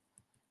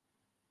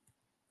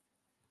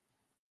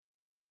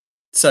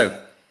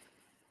 So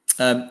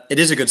it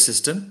is a good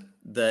system.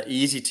 They're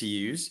easy to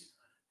use.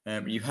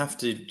 You have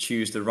to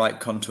choose the right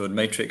contoured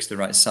matrix, the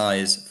right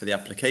size for the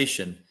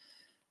application.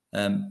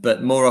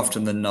 But more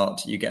often than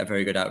not, you get a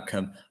very good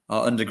outcome.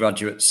 Our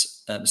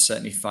undergraduates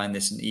certainly find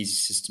this an easy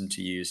system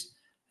to use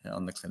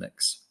on the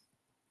clinics.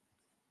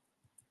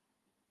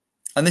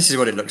 And this is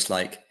what it looks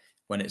like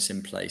when it's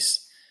in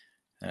place.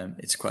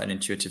 It's quite an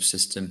intuitive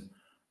system.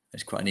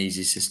 It's quite an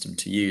easy system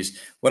to use.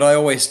 What I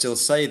always still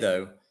say,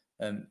 though,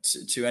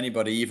 to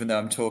anybody, even though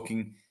I'm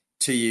talking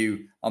to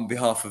you on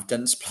behalf of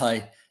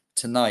Dentsply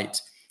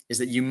tonight, is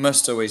that you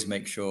must always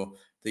make sure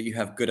that you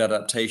have good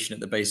adaptation at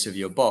the base of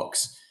your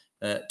box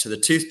to the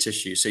tooth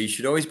tissue. So you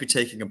should always be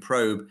taking a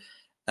probe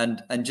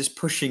and just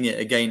pushing it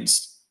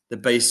against the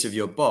base of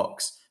your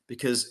box,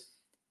 because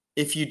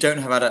if you don't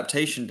have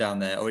adaptation down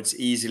there, or it's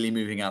easily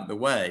moving out the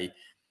way,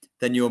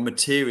 then your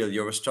material,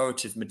 your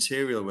restorative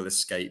material, will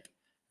escape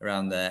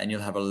around there, and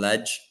you'll have a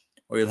ledge,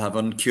 or you'll have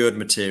uncured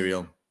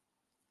material,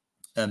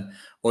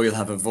 or you'll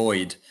have a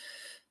void.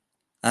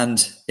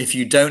 And if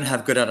you don't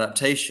have good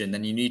adaptation,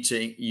 then you need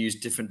to use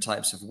different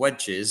types of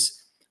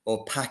wedges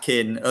or pack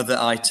in other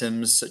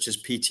items such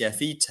as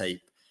PTFE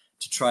tape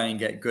to try and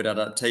get good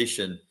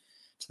adaptation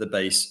to the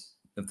base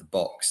of the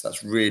box.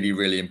 That's really,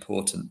 really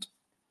important.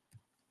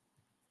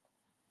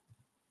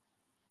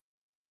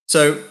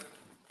 So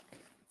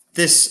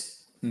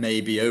this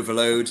may be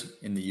overload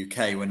in the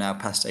UK. We're now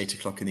past 8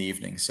 o'clock in the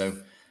evening, so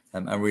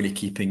I'm really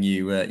keeping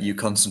you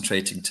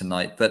concentrating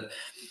tonight. But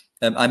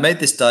I made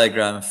this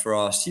diagram for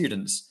our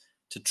students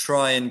to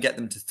try and get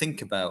them to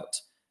think about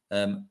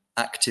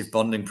active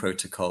bonding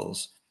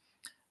protocols.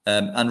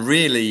 And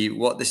really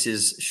what this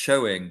is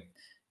showing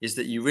is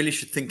that you really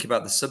should think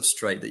about the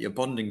substrate that you're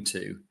bonding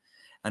to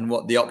and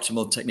what the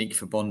optimal technique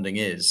for bonding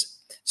is.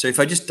 So if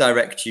I just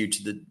direct you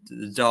to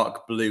the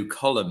dark blue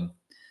column,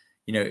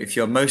 if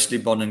you're mostly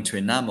bonding to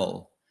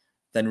enamel,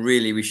 then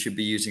really we should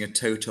be using a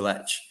total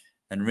etch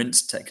and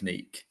rinse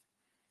technique.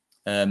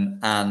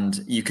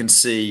 And you can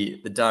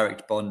see the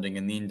direct bonding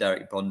and the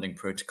indirect bonding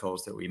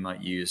protocols that we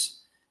might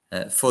use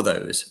for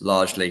those,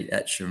 largely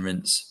etch and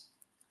rinse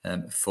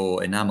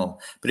for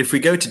enamel. But if we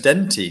go to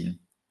dentine,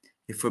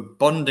 if we're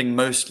bonding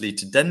mostly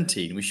to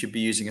dentine, we should be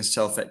using a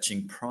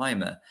self-etching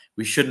primer.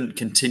 We shouldn't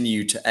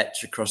continue to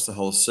etch across the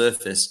whole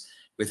surface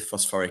with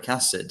phosphoric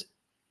acid.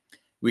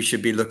 We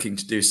should be looking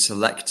to do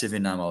selective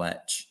enamel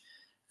etch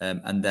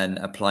and then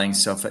applying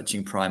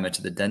self-etching primer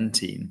to the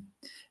dentine.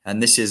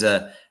 And this is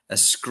a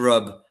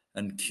scrub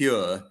and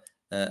cure,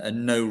 a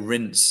no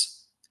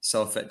rinse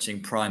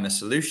self-etching primer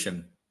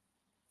solution,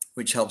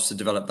 which helps to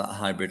develop that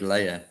hybrid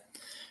layer.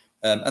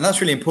 And that's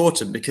really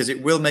important because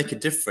it will make a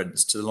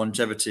difference to the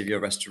longevity of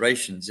your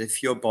restorations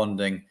if you're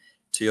bonding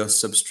to your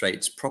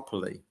substrates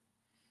properly.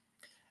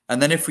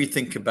 And then if we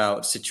think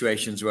about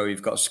situations where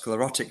we've got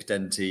sclerotic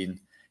dentine,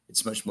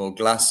 it's much more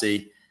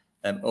glassy,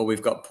 or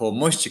we've got poor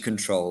moisture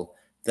control,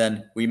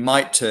 then we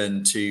might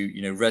turn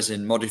to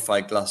resin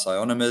modified glass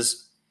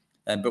ionomers,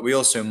 but we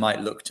also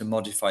might look to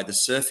modify the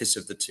surface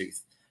of the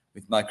tooth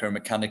with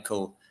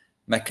micromechanical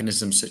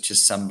mechanisms such as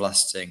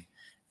sandblasting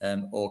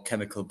or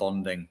chemical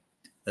bonding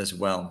as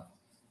well.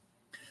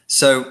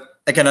 So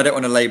again, I don't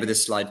want to labor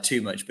this slide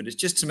too much, but it's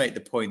just to make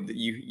the point that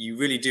you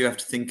really do have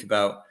to think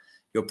about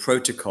your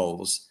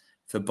protocols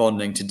for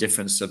bonding to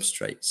different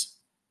substrates.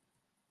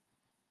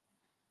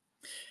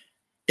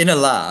 In a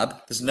lab,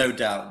 there's no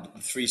doubt that the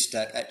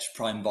 3-step etch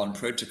prime bond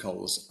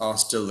protocols are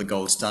still the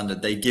gold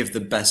standard. They give the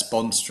best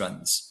bond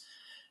strengths,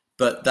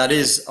 but that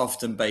is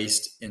often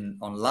based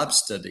on lab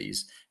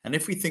studies. And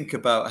if we think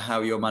about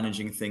how you're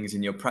managing things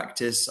in your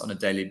practice on a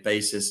daily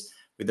basis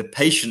with a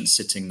patient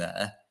sitting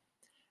there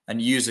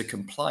and user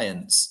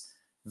compliance,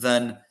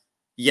 then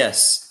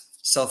yes,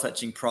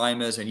 self-etching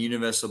primers and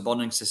universal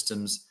bonding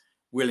systems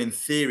will in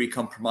theory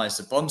compromise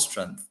the bond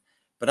strength,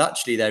 but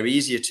actually they're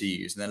easier to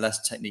use and they're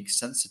less technique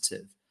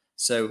sensitive.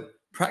 So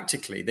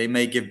practically they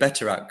may give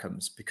better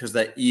outcomes because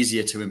they're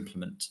easier to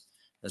implement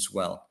as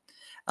well.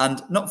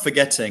 And not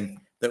forgetting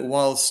that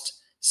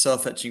whilst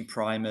self-etching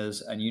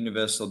primers and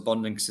universal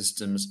bonding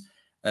systems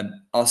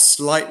are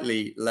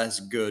slightly less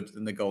good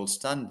than the gold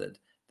standard,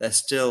 they're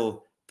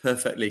still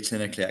perfectly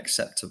clinically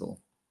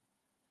acceptable.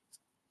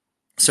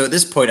 So at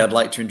this point, I'd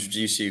like to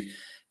introduce you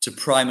to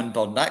Prime and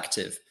Bond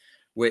Active,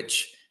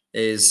 which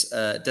is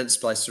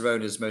Dentsply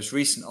Sirona's most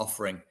recent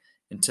offering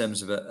in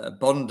terms of a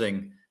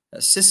bonding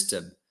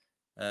system.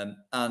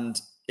 And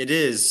it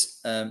is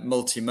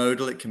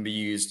multimodal. It can be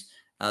used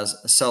as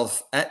a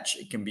self-etch,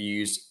 it can be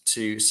used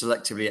to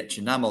selectively etch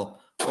enamel,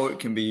 or it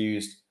can be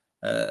used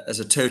as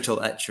a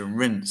total etch and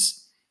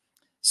rinse.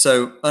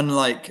 So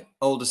unlike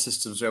older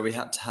systems where we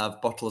had to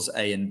have bottles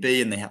A and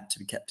B and they had to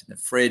be kept in the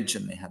fridge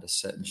and they had a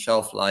certain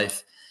shelf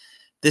life,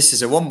 this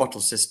is a one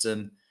bottle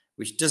system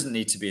which doesn't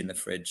need to be in the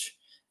fridge.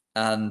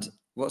 And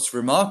what's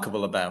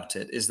remarkable about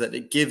it is that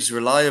it gives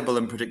reliable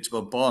and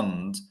predictable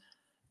bond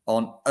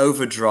on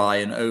over dry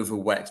and over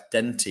wet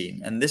dentine.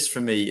 And this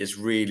for me is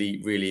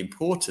really, really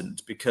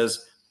important,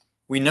 because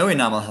we know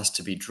enamel has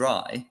to be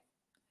dry,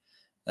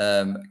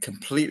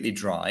 completely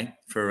dry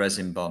for a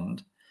resin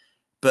bond,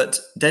 but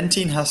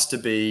dentine has to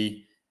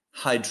be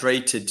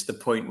hydrated to the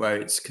point where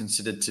it's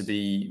considered to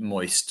be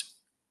moist.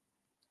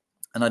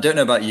 And I don't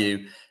know about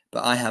you,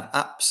 but I have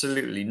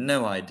absolutely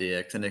no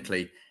idea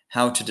clinically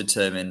how to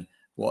determine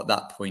what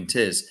that point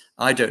is.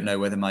 I don't know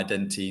whether my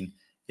dentine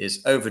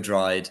is over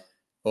dried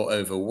or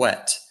over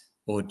wet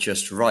or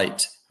just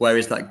right. Where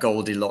is that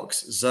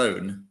Goldilocks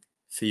zone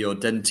for your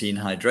dentine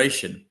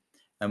hydration?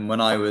 And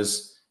when I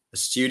was a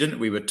student,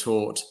 we were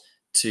taught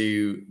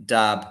to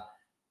dab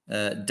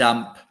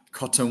damp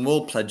cotton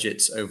wool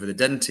pledgets over the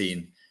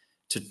dentine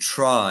to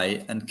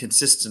try and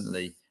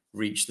consistently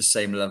reach the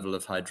same level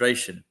of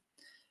hydration.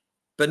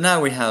 But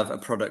now we have a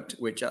product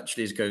which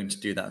actually is going to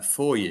do that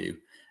for you.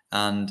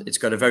 And it's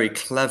got a very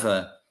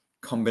clever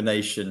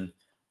combination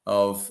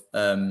of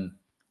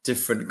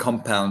different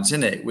compounds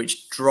in it,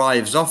 which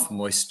drives off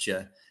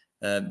moisture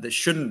that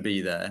shouldn't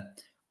be there,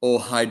 or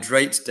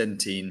hydrates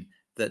dentine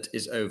that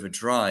is over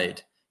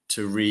dried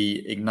to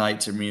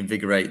reignite and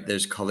reinvigorate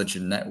those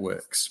collagen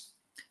networks.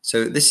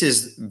 So this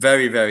is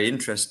very, very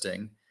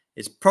interesting.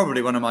 It's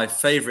probably one of my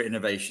favorite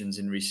innovations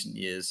in recent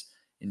years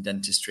in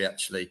dentistry,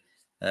 actually.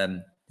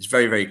 It's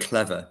very, very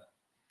clever.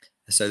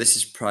 So this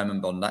is Prime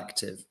and Bond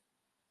Active.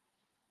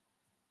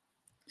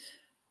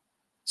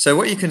 So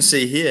what you can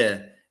see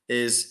here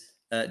is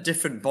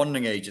different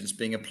bonding agents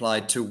being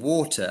applied to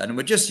water. And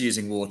we're just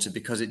using water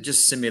because it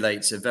just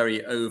simulates a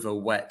very over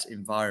wet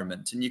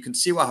environment. And you can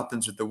see what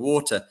happens with the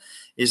water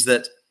is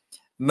that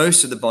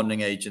most of the bonding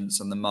agents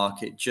on the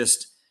market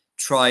just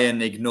try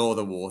and ignore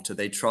the water.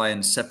 They try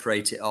and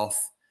separate it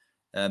off.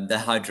 They're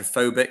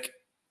hydrophobic.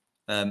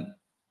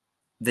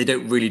 They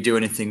don't really do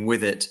anything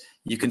with it.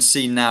 You can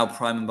see now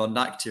Prime and Bond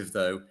Active,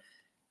 though,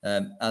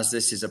 as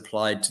this is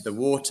applied to the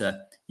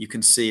water, you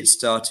can see it's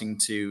starting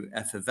to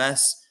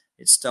effervesce.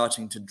 It's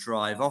starting to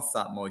drive off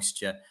that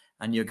moisture,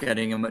 and you're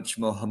getting a much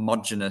more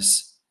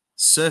homogeneous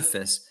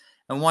surface.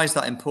 And why is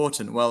that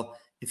important? Well,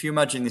 if you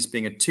imagine this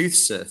being a tooth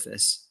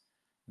surface,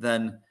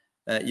 then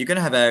you're going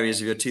to have areas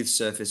of your tooth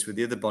surface with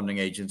the other bonding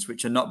agents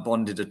which are not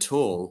bonded at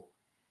all.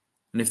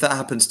 And if that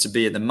happens to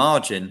be at the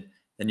margin,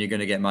 then you're going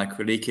to get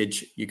micro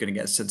leakage, you're going to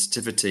get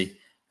sensitivity,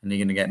 and you're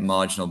going to get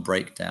marginal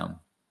breakdown.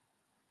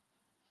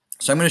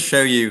 So I'm going to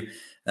show you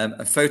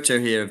a photo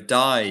here of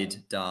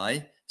dyed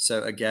dye.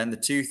 So again, the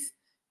tooth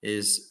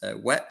is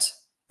wet,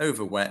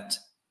 over wet,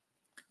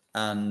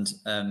 and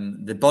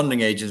the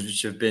bonding agents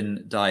which have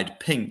been dyed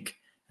pink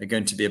are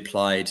going to be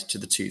applied to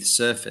the tooth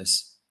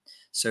surface.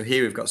 So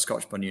here we've got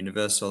Scotch Bond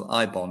Universal,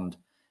 iBond,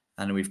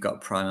 and we've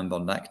got Prime and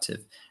Bond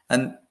Active.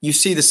 And you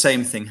see the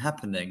same thing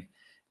happening.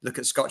 Look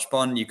at Scotch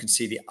Bond, you can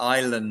see the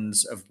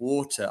islands of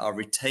water are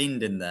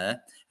retained in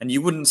there, and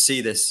you wouldn't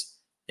see this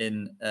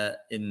in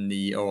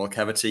the oral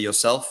cavity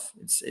yourself.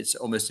 It's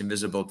almost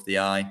invisible to the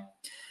eye.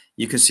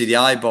 You can see the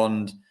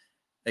iBond,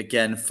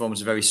 again,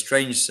 forms a very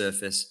strange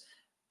surface,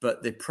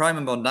 but the Prime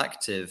and Bond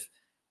Active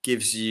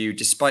gives you,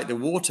 despite the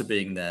water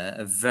being there,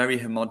 a very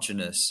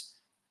homogeneous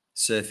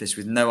surface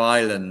with no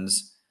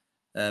islands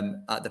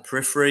at the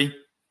periphery.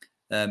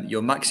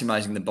 You're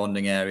maximizing the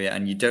bonding area,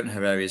 and you don't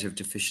have areas of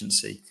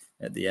deficiency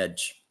at the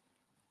edge.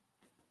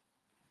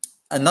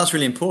 And that's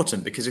really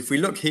important, because if we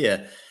look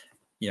here,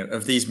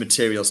 of these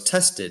materials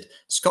tested,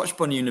 Scotch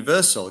Bond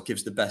Universal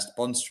gives the best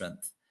bond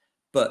strength.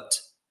 But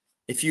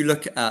if you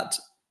look at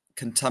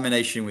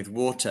contamination with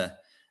water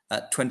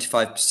at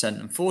 25%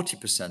 and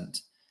 40%,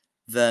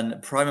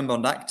 then Prime and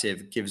Bond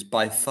Active gives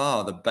by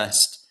far the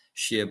best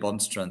shear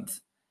bond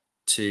strength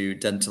to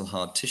dental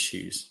hard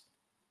tissues.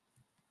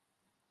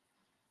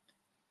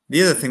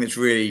 The other thing that's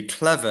really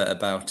clever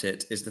about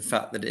it is the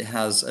fact that it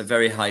has a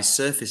very high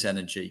surface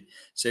energy.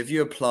 So if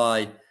you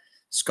apply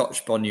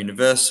Scotch Bond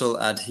Universal,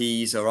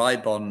 Adhes, or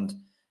iBond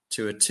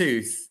to a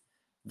tooth,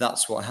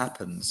 that's what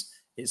happens.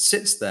 It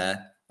sits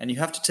there, and you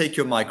have to take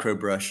your micro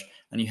brush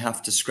and you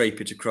have to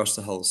scrape it across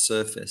the whole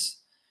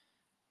surface.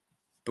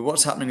 But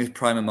what's happening with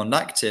Prime and Bond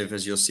Active,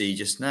 as you'll see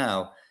just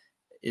now,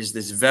 is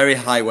this very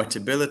high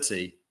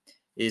wettability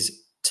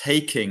is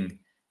taking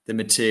the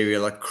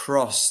material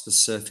across the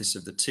surface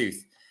of the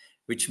tooth,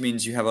 which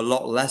means you have a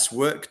lot less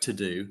work to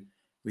do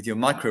with your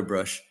micro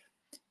brush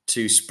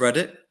to spread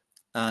it.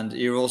 And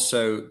you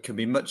also can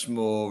be much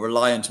more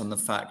reliant on the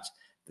fact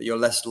that you're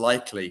less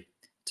likely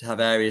to have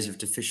areas of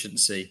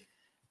deficiency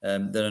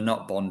that are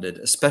not bonded,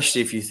 especially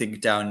if you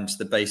think down into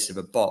the base of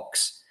a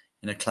box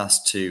in a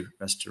class 2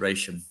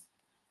 restoration.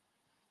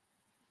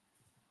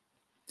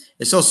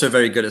 It's also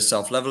very good at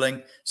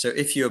self-leveling. So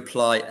if you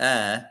apply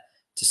air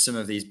to some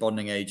of these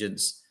bonding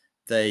agents,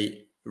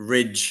 they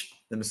ridge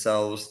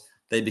themselves,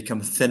 they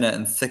become thinner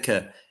and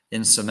thicker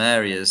in some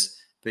areas,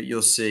 but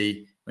you'll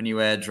see when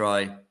you air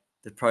dry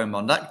the prime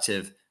bond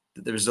active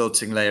that the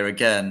resulting layer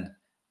again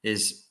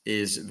is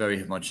very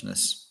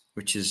homogeneous,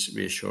 which is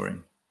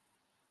reassuring.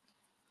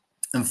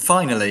 And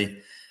finally,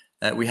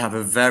 we have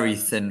a very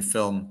thin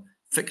film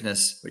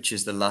thickness, which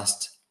is the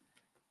last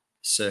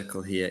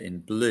circle here in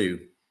blue,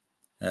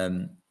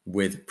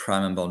 with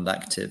prime and bond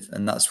active,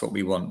 and that's what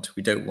we want.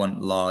 We don't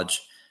want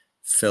large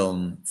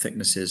film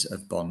thicknesses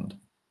of bond.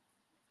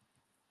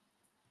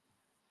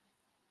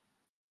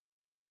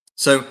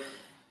 So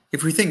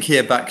if we think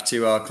here back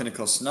to our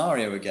clinical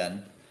scenario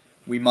again,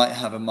 we might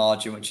have a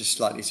margin which is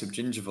slightly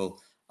subgingival.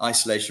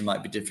 Isolation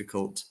might be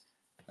difficult.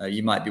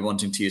 You might be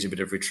wanting to use a bit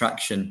of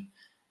retraction.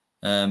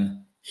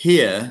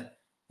 Here,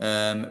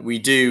 we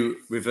do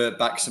revert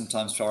back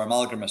sometimes to our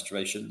amalgam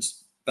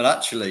restorations, but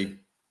actually,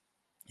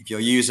 if you're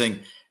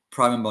using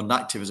prime and bond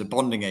active as a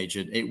bonding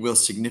agent, it will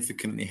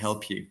significantly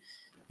help you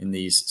in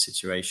these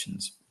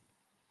situations.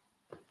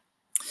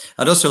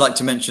 I'd also like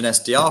to mention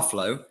SDR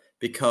flow,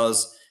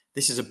 because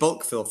this is a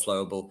bulk fill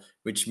flowable,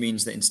 which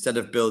means that instead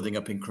of building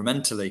up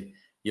incrementally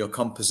your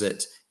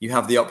composite, you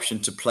have the option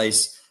to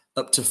place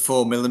up to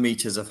 4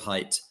 millimeters of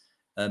height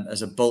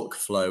as a bulk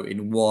flow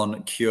in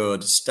one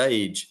cured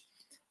stage,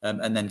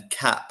 and then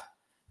cap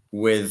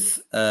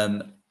with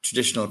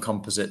traditional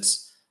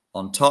composites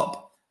on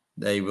top.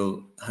 They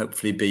will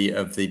hopefully be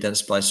of the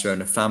Dentsply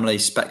Sirona family,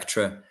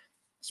 Spectra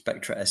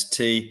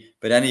ST,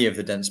 but any of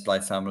the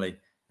Dentsply family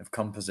of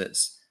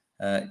composites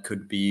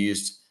could be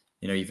used,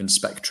 even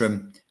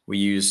Spectrum. We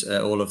use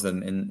all of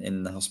them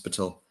in the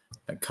hospital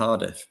at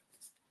Cardiff.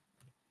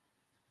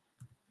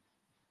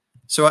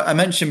 So I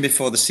mentioned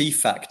before the C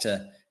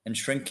factor and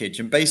shrinkage,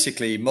 and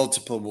basically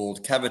multiple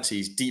walled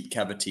cavities, deep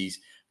cavities,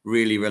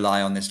 really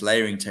rely on this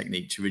layering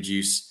technique to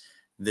reduce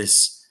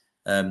this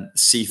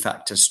C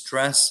factor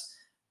stress.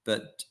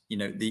 But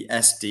the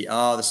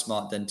SDR, the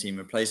smart dentine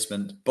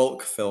replacement,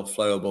 bulk fill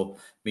flowable,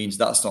 means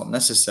that's not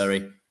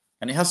necessary,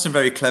 and it has some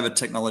very clever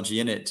technology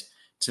in it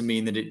to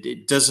mean that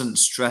it doesn't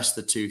stress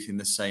the tooth in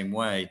the same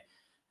way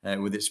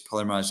with its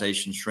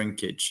polymerization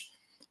shrinkage.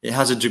 It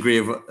has a degree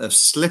of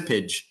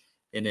slippage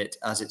in it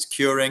as it's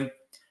curing.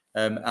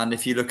 And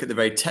if you look at the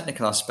very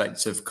technical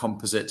aspects of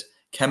composite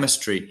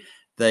chemistry,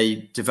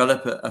 they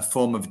develop a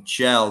form of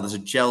gel. There's a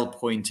gel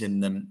point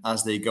in them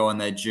as they go on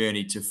their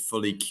journey to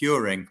fully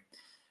curing.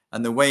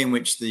 And the way in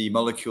which the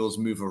molecules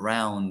move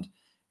around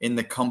in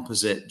the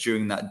composite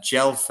during that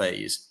gel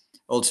phase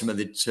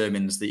ultimately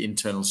determines the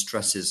internal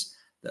stresses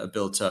that are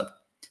built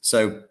up.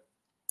 So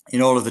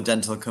in all of the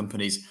dental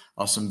companies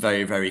are some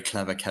very, very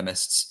clever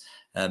chemists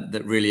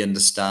that really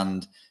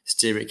understand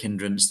steric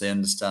hindrance. They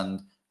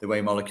understand the way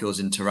molecules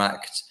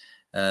interact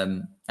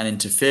and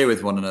interfere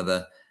with one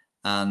another,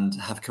 and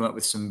have come up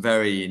with some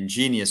very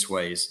ingenious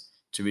ways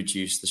to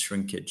reduce the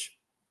shrinkage.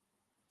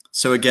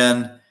 So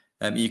again,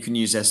 you can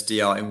use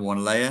SDR in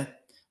one layer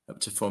up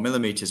to 4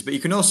 millimeters, but you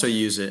can also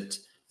use it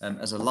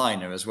as a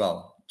liner as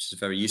well, which is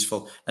very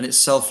useful, and it's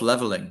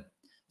self-leveling.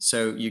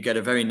 So you get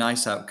a very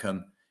nice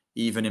outcome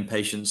even in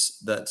patients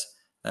that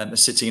are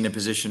sitting in a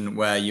position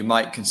where you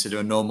might consider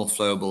a normal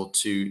flowable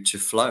to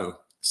flow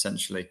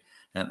essentially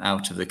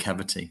out of the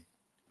cavity.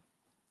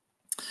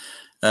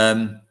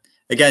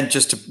 Again,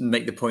 just to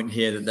make the point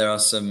here that there are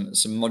some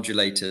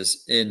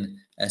modulators in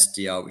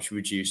SDR which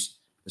reduce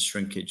the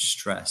shrinkage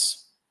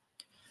stress.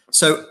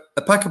 So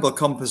a packable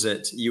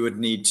composite, you would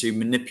need to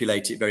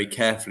manipulate it very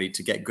carefully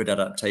to get good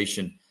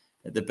adaptation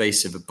at the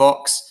base of a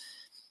box.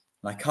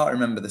 I can't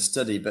remember the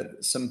study,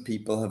 but some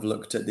people have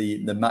looked at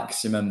the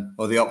maximum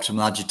or the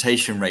optimal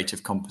agitation rate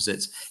of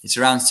composites. It's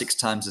around 6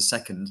 times a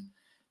second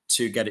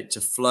to get it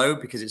to flow,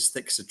 because it's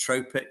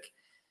thixotropic.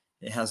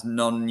 It has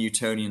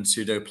non-Newtonian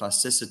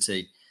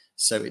pseudoplasticity,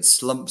 so it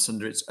slumps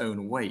under its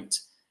own weight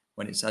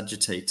when it's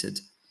agitated.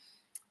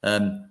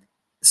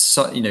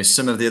 So,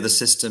 some of the other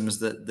systems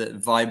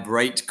that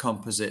vibrate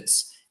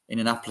composites in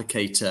an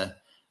applicator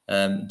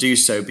do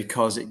so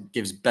because it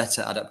gives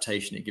better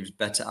adaptation, it gives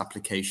better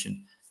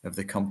application of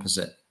the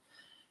composite.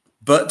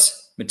 But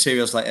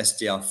materials like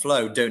SDR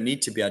flow don't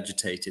need to be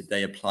agitated.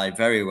 They apply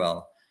very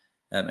well.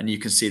 And you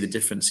can see the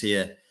difference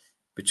here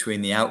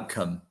between the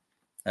outcome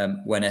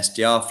when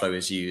SDR flow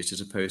is used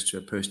as opposed to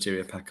a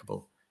posterior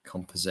packable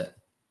composite.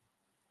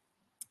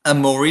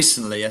 And more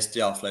recently,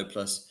 SDR Flow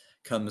Plus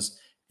comes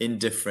in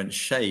different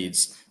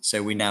shades.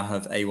 So we now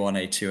have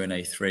A1, A2, and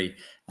A3,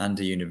 and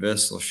a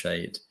universal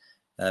shade.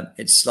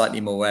 It's slightly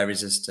more wear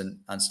resistant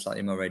and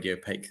slightly more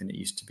radiopaque than it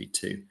used to be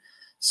too.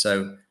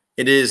 So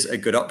it is a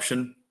good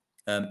option.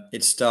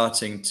 It's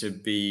starting to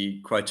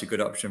be quite a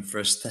good option for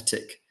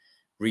aesthetic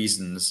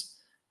reasons,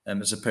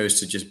 as opposed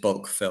to just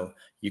bulk fill.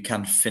 You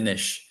can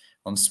finish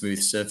on smooth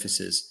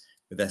surfaces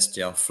with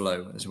SDR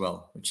Flow as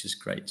well, which is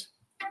great.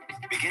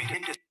 Begin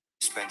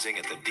dispensing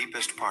at the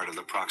deepest part of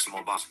the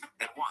proximal box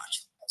and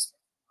watch.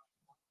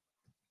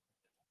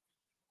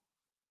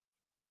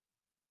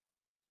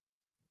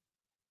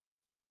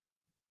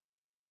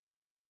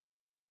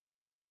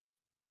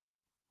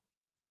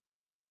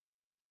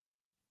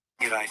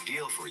 It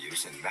ideal for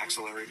use in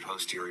maxillary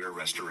posterior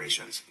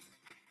restorations.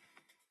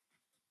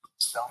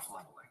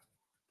 Self-leveling.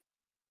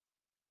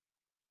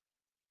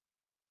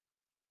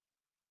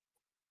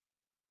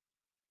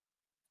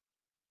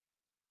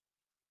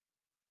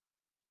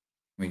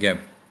 We go.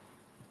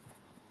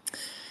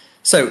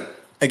 So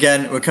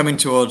again, we're coming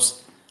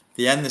towards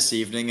the end this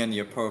evening, and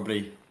you're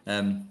probably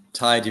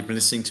tired. You've been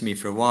listening to me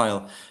for a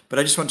while, but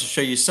I just want to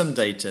show you some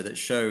data that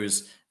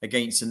shows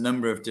against a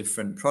number of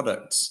different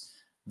products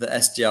that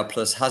SDR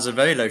Plus has a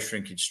very low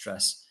shrinkage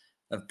stress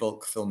of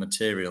bulk fill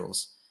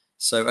materials.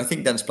 So I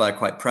think Dentsply are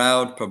quite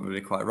proud,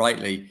 probably quite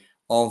rightly,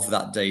 of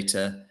that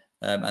data,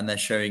 and they're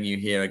showing you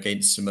here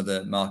against some of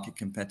the market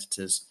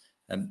competitors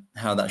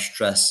how that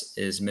stress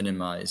is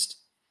minimized.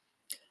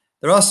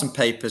 There are some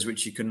papers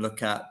which you can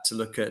look at to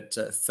look at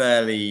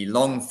fairly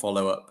long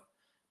follow-up,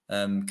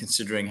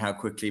 considering how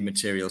quickly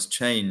materials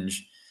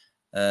change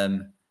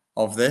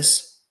of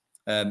this,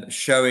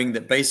 showing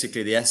that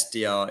basically the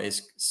SDR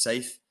is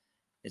safe,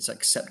 it's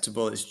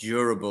acceptable, it's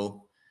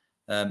durable,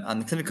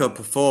 and the clinical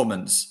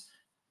performance,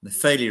 the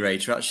failure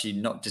rate are actually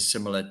not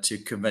dissimilar to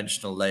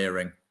conventional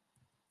layering.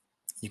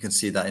 You can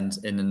see that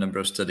in a number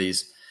of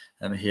studies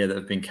here that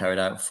have been carried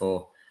out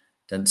for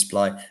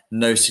Dentsply.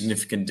 No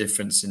significant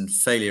difference in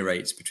failure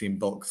rates between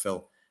bulk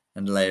fill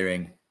and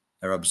layering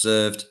are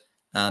observed,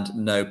 and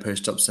no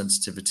post-op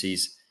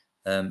sensitivities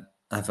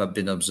have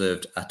been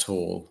observed at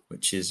all,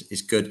 which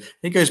is good.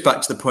 It goes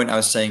back to the point I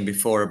was saying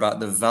before about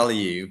the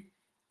value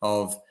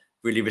of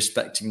really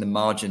respecting the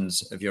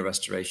margins of your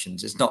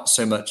restorations. It's not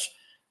so much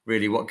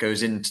really what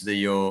goes into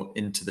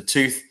the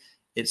tooth,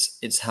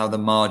 it's how the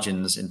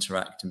margins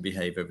interact and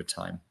behave over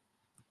time.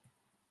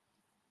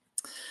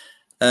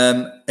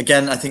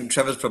 Again, I think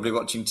Trevor's probably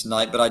watching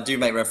tonight, but I do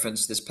make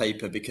reference to this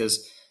paper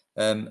because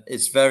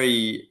it's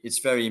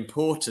very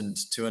important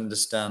to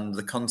understand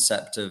the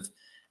concept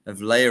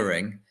of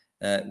layering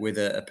with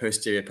a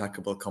posterior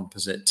packable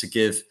composite to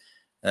give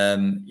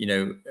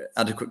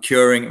adequate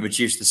curing,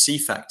 reduce the C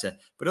factor,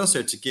 but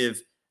also to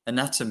give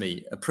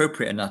anatomy,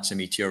 appropriate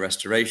anatomy to your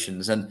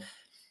restorations. And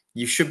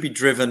you should be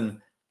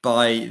driven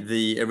by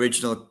the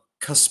original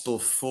cuspal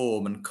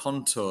form and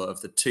contour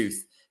of the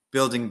tooth.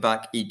 Building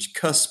back each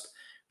cusp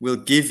will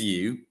give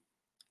you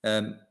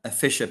a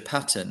fissure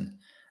pattern.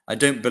 I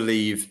don't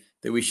believe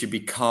that we should be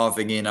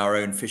carving in our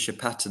own fissure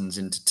patterns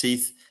into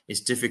teeth.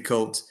 It's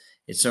difficult,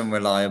 it's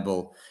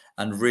unreliable,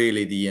 and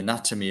really the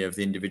anatomy of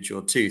the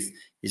individual tooth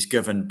is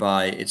governed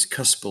by its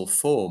cuspal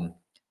form.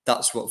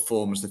 That's what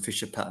forms the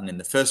fissure pattern in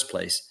the first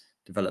place,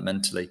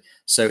 developmentally.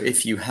 So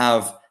if you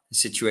have a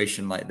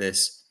situation like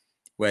this,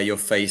 where you're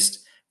faced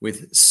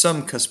with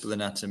some cuspal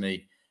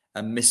anatomy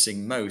and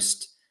missing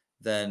most,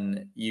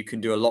 then you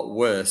can do a lot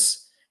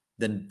worse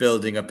than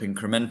building up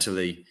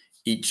incrementally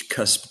each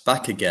cusp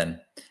back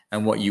again.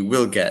 And what you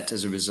will get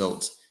as a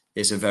result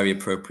is a very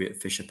appropriate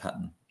fissure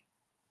pattern.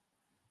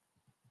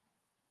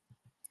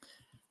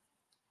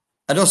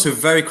 I'd also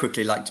very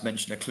quickly like to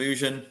mention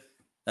occlusion.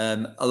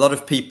 A lot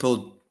of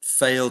people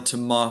fail to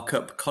mark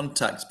up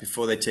contacts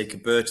before they take a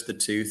burr to the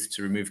tooth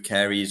to remove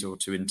caries or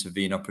to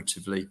intervene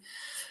operatively.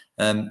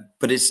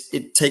 But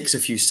it takes a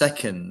few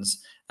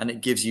seconds, and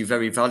it gives you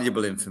very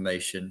valuable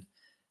information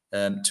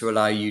to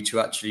allow you to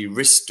actually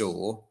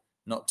restore,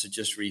 not to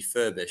just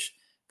refurbish,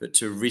 but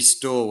to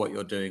restore what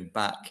you're doing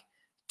back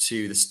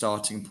to the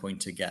starting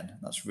point again.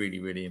 That's really,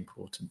 really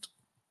important.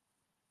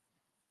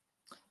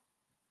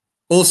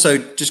 Also,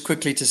 just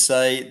quickly to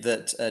say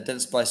that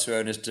Dentsply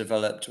Sirona has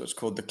developed what's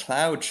called the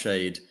cloud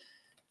shade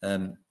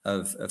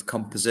of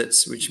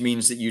composites, which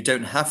means that you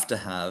don't have to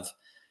have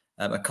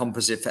a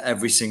composite for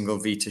every single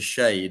Vita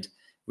shade,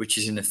 which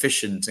is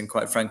inefficient. And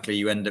quite frankly,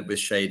 you end up with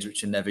shades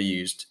which are never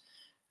used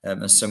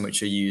and some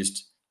which are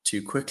used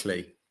too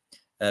quickly.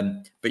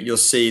 But you'll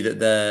see that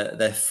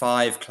their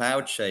 5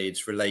 cloud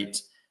shades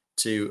relate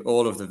to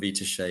all of the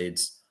Vita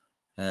shades.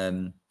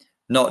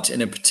 Not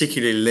in a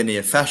particularly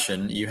linear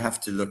fashion. You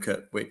have to look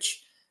at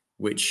which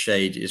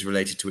shade is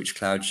related to which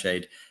cloud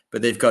shade,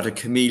 but they've got a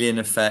chameleon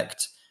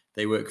effect.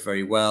 They work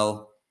very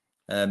well.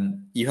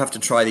 You have to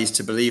try these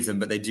to believe them,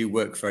 but they do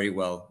work very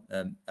well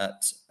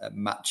at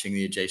matching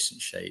the adjacent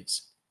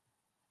shades.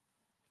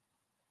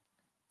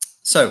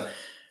 So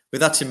with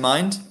that in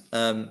mind,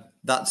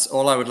 that's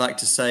all I would like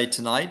to say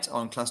tonight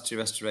on Class 2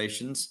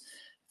 restorations.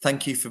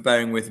 Thank you for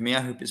bearing with me.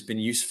 I hope it's been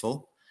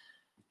useful.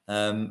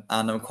 And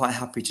I'm quite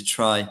happy to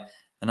try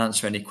and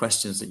answer any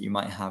questions that you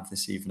might have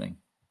this evening.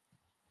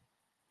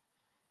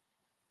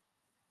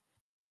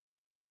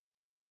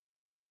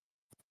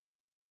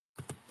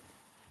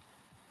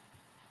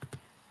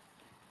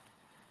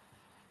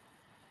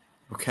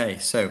 Okay,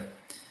 so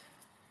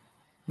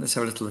let's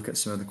have a little look at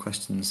some of the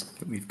questions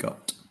that we've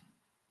got.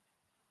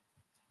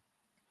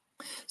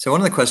 So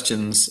one of the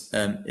questions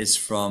is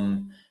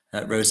from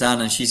Roseanne,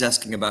 and she's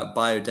asking about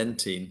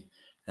biodentine,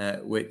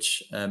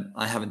 which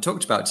I haven't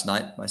talked about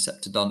tonight, my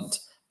Septodont,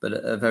 but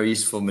a very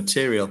useful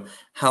material.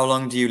 How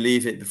long do you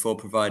leave it before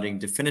providing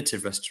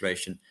definitive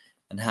restoration,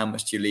 and how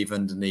much do you leave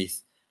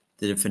underneath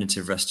the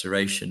definitive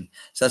restoration?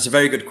 So that's a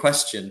very good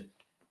question.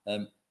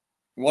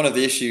 one of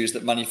the issues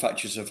that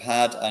manufacturers have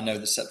had, I know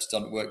the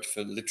Septidont worked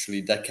for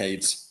literally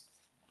decades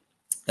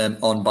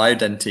on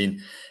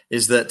biodentine,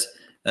 is that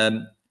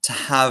to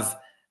have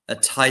a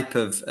type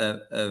of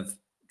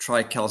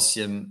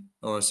tricalcium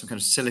or some kind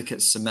of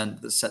silicate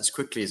cement that sets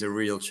quickly is a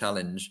real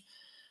challenge.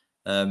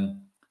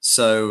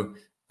 So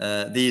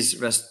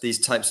these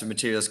types of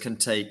materials can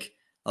take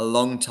a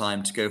long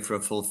time to go for a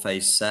full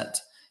face set.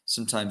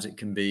 Sometimes it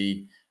can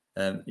be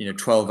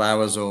 12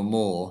 hours or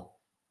more,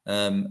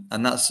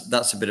 and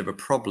that's a bit of a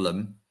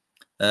problem.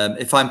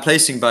 If I'm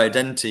placing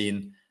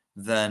biodentine,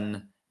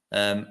 then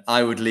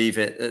I would leave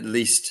it at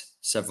least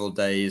several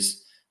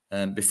days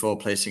before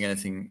placing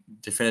anything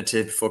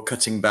definitive, before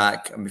cutting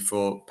back, and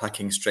before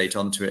packing straight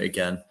onto it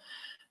again.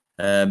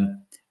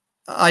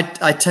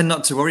 I tend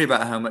not to worry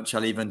about how much I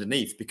leave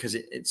underneath, because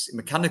its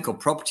mechanical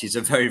properties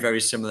are very,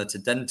 very similar to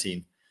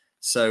dentine.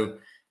 So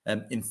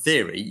in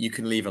theory, you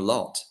can leave a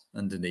lot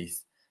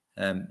underneath.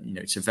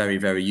 It's a very,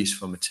 very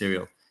useful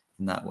material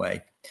in that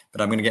way.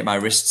 But I'm going to get my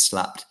wrist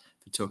slapped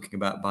for talking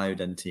about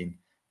biodentine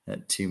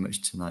too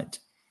much tonight.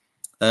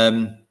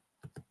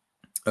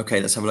 Okay,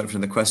 let's have a look for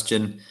another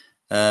question.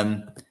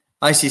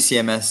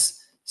 ICCMS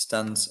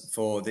stands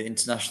for the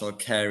International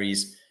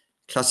Carious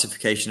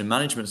Classification and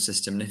Management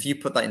System. And if you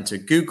put that into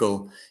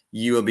Google,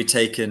 you will be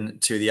taken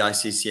to the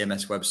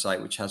ICCMS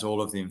website, which has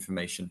all of the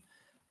information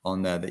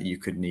on there that you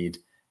could need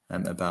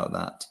about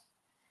that.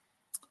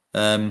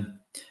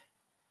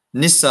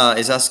 Nissa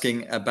is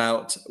asking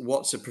about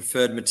what's a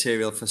preferred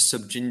material for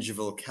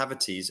subgingival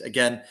cavities.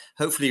 Again,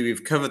 hopefully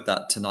we've covered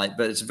that tonight,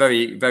 but it's a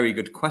very, very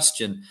good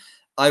question.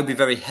 I would be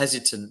very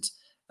hesitant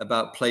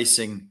about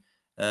placing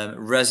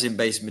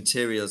resin-based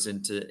materials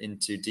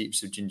into deep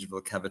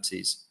subgingival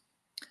cavities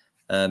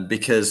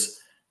because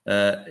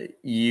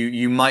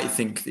you might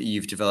think that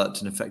you've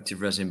developed an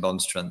effective resin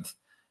bond strength,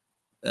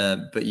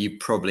 but you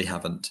probably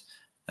haven't.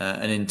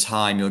 And in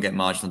time, you'll get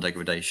marginal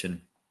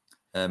degradation.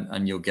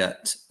 And you'll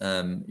get,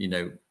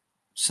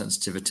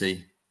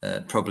 sensitivity,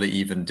 probably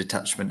even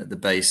detachment at the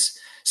base.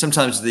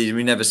 Sometimes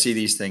we never see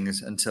these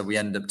things until we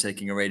end up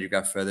taking a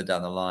radiograph further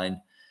down the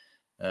line,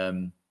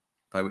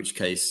 by which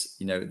case,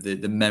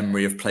 the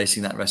memory of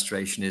placing that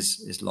restoration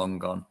is long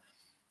gone.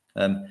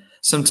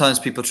 Sometimes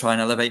people try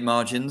and elevate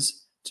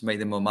margins to make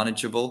them more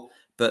manageable,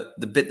 but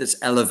the bit that's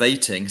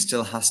elevating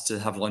still has to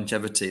have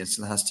longevity and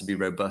still has to be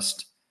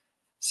robust.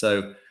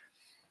 So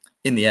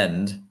in the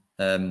end,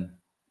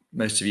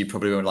 most of you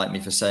probably won't like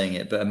me for saying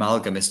it, but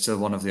amalgam is still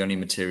one of the only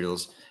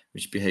materials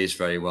which behaves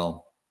very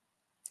well.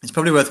 It's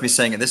probably worth me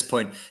saying at this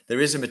point,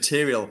 there is a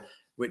material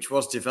which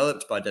was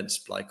developed by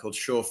Dentsply called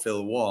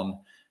Surefil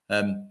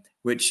 1,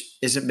 which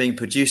isn't being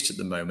produced at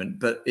the moment,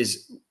 but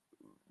is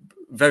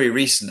very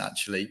recent,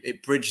 actually.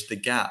 It bridged the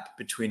gap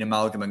between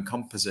amalgam and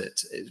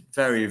composite. It's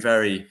very,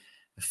 very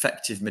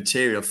effective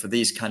material for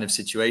these kind of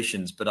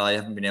situations, but I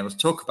haven't been able to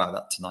talk about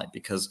that tonight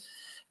because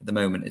at the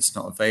moment it's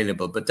not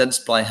available. But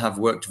Dentsply have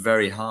worked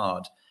very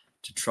hard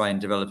to try and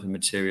develop a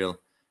material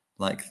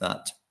like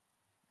that.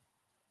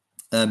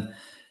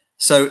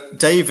 So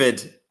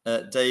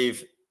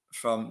Dave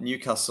from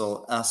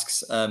Newcastle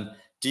asks,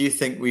 do you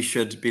think we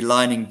should be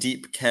lining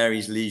deep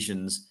caries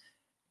lesions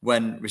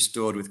when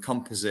restored with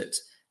composite?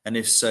 And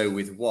if so,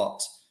 with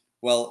what?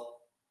 Well,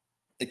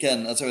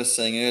 again, as I was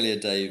saying earlier,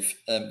 Dave,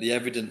 the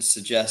evidence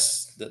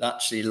suggests that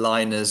actually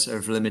liners are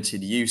of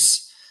limited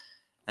use.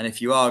 And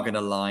if you are going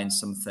to line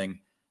something,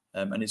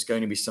 and it's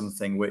going to be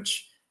something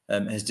which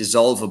is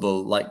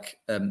dissolvable, like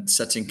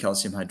setting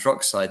calcium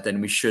hydroxide,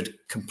 then we should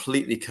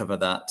completely cover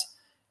that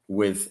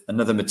with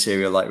another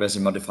material like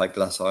resin modified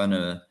glass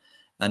ionomer.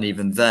 And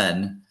even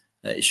then,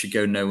 it should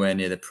go nowhere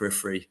near the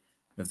periphery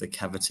of the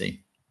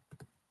cavity.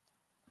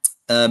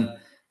 So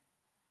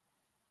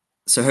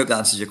I hope that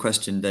answers your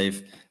question,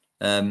 Dave.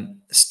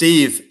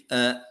 Steve,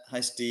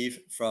 hi Steve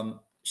from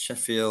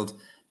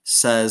Sheffield,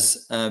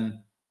 says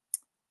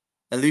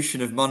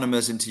elution of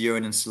monomers into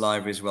urine and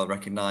saliva is well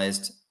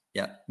recognized.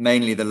 Yeah,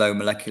 mainly the low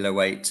molecular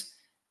weight,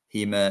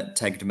 hema,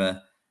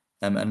 tegma.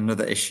 And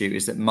another issue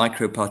is that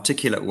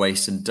microparticulate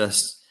waste and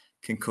dust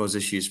can cause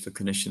issues for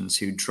clinicians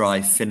who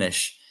dry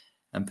finish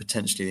and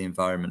potentially the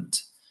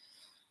environment.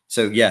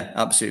 So yeah,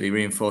 absolutely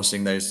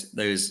reinforcing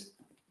those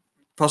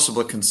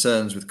possible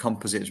concerns with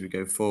composite as we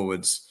go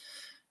forwards.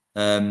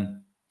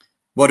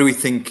 What do we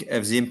think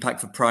of the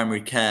impact for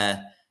primary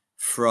care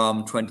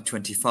from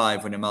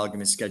 2025 when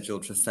amalgam is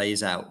scheduled for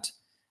phase out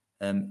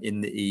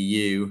in the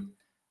EU?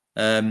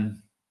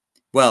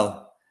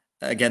 Well,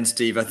 again,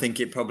 Steve, I think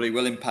it probably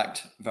will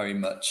impact very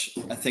much.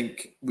 I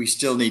think we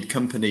still need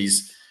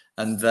companies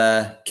and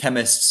their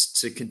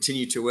chemists to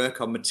continue to work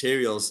on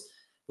materials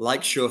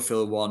like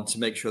Surefil 1 to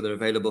make sure they're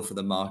available for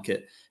the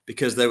market,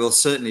 because there will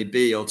certainly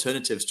be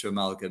alternatives to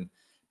amalgam,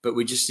 but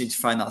we just need to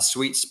find that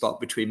sweet spot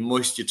between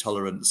moisture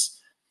tolerance,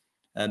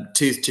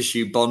 tooth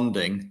tissue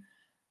bonding,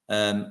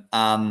 and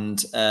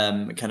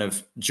kind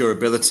of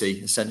durability,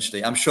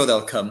 essentially. I'm sure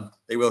they'll come.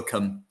 They will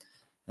come.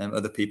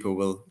 Other people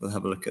will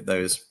have a look at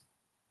those.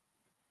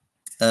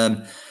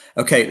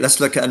 Okay,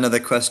 let's look at another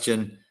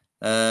question.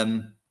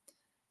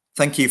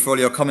 Thank you for all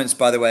your comments,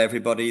 by the way,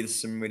 everybody.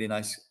 There's some really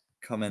nice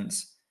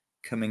comments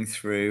coming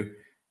through.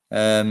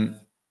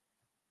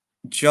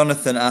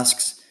 Jonathan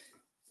asks,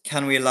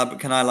 can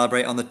I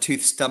elaborate on the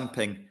tooth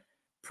stamping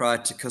prior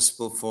to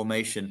cuspal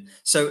formation?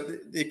 So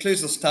the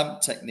occlusal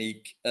stamp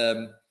technique,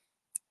 it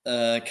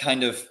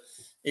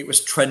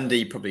was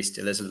trendy, probably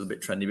still is a little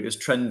bit trendy, but it was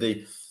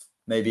trendy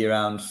maybe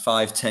around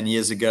 5-10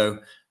 years ago,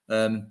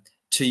 to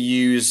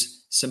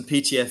use some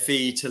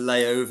PTFE to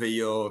lay over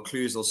your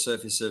occlusal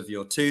surface of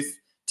your tooth,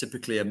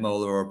 typically a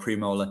molar or a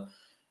premolar,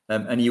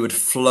 and you would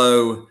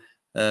flow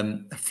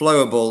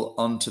flowable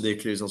onto the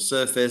occlusal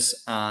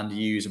surface and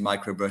use a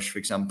microbrush, for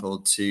example,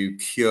 to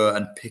cure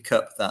and pick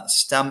up that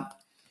stamp.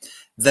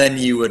 Then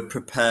you would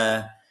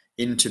prepare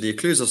into the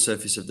occlusal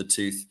surface of the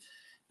tooth,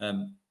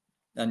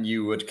 and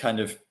you would kind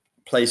of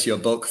place your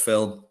bulk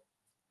fill,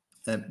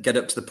 get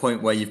up to the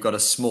point where you've got a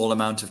small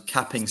amount of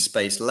capping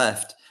space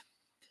left,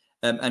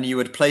 and you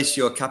would place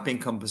your capping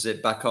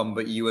composite back on,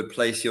 but you would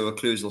place your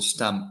occlusal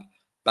stamp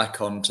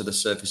back onto the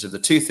surface of the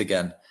tooth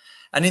again.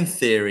 And in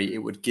theory, it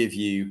would give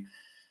you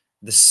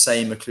the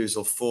same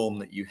occlusal form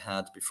that you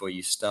had before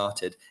you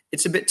started.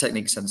 It's a bit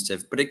technique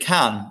sensitive, but it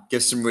can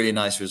give some really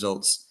nice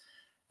results.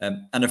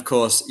 And of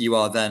course, you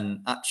are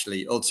then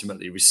actually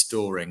ultimately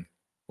restoring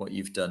what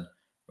you've done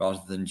rather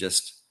than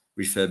just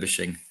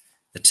refurbishing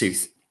a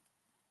tooth.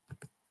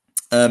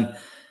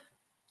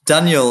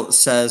 Daniel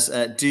says,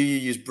 do you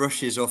use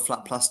brushes or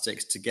flat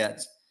plastics to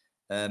get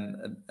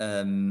a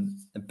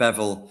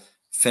bevel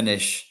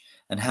finish?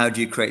 And how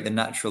do you create the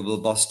natural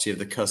bulbosity of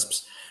the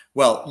cusps?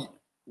 Well,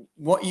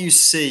 what you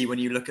see when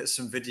you look at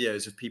some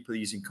videos of people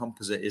using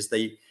composite is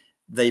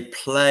they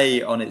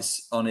play on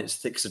its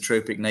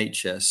thixotropic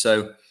nature.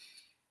 So,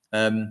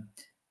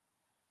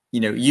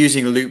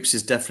 using loops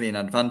is definitely an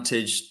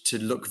advantage to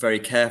look very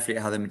carefully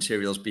at how the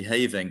material is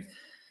behaving.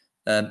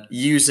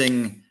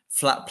 Using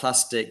flat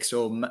plastics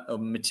or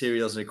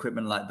materials and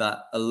equipment like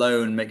that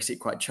alone makes it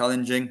quite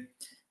challenging.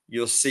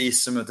 You'll see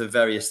some of the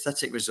very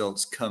aesthetic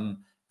results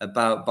come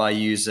about by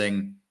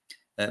using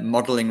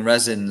modeling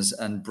resins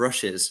and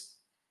brushes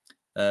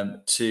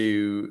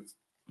to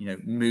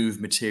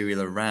move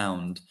material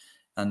around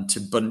and to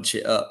bunch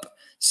it up.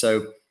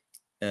 So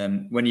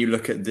when you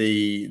look at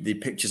the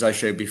pictures I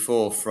showed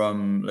before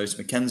from Lois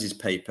Mackenzie's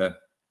paper,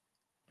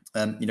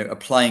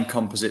 applying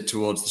composite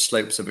towards the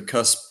slopes of a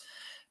cusp,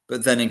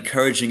 but then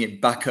encouraging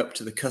it back up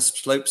to the cusp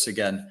slopes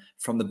again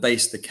from the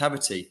base of the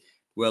cavity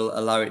will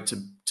allow it to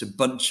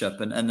bunch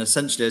up and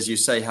essentially, as you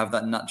say, have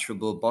that natural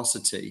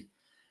bulbosity.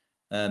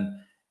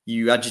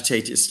 You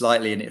agitate it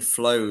slightly and it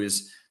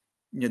flows.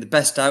 The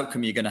best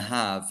outcome you're going to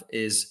have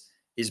is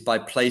by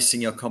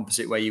placing your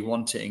composite where you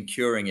want it and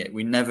curing it.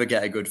 We never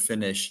get a good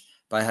finish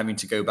by having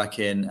to go back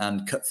in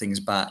and cut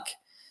things back.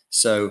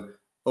 So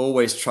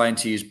always trying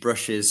to use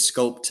brushes,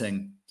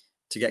 sculpting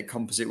to get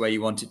composite where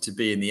you want it to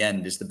be in the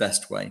end is the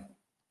best way.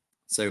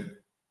 So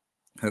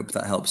hope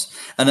that helps.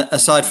 And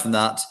aside from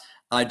that,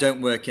 I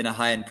don't work in a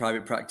high-end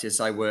private practice.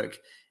 I work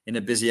in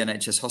a busy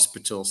NHS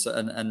hospital,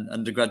 and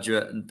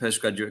undergraduate and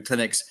postgraduate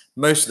clinics.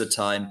 Most of the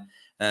time,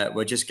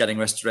 we're just getting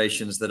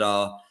restorations that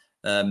are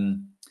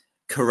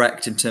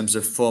correct in terms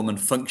of form and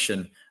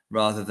function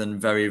rather than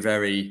very,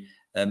 very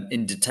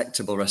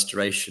indetectable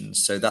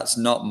restorations. So that's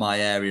not my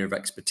area of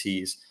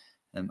expertise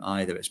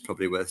either. It's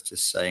probably worth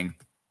just saying.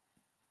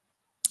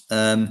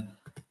 Daniel's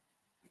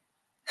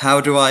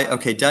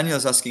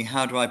asking,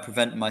 how do I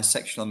prevent my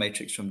sectional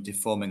matrix from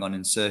deforming on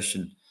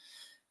insertion?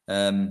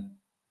 And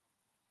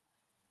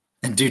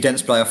do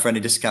Dentsply offer any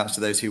discounts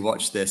to those who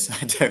watch this?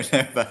 I don't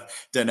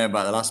know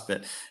about the last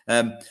bit.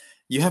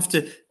 You have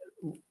to.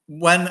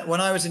 When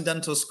I was in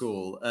dental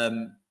school,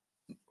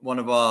 one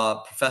of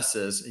our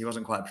professors, he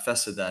wasn't quite a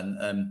professor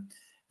then,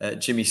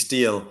 Jimmy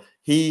Steele,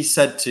 he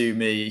said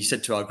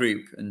to our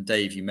group, and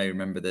Dave, you may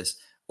remember this,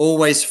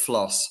 always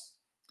floss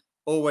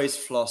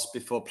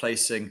before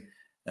placing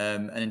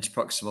an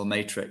interproximal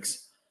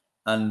matrix.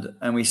 And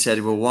we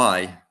said, well,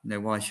 why?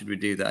 Why should we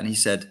do that? And he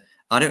said,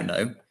 I don't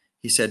know.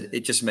 He said,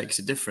 it just makes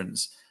a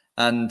difference.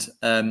 And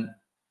do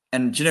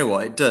you know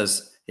what? It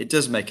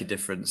does make a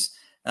difference.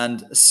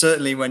 And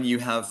certainly when you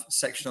have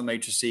sectional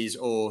matrices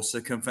or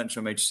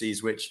circumferential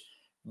matrices which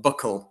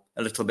buckle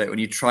a little bit when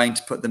you're trying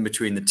to put them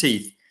between the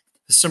teeth,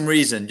 for some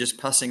reason, just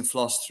passing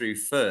floss through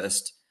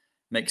first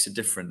makes a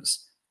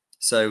difference.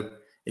 So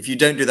if you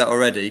don't do that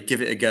already,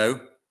 give it a go.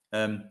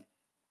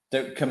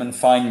 Don't come and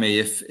find me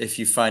if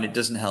you find it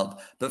doesn't help.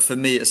 But for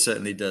me, it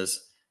certainly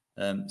does.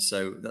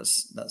 So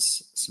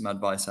that's some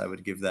advice I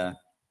would give there.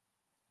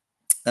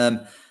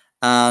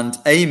 And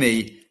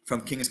Amy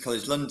from King's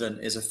College London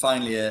is a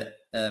final year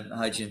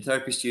hygiene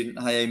therapy student.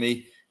 Hi,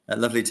 Amy.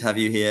 Lovely to have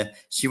you here.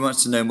 She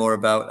wants to know more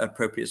about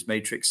appropriate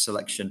matrix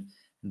selection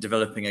and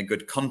developing a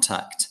good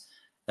contact.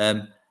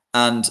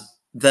 And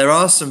there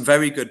are some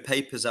very good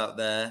papers out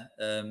there,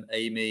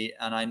 Amy,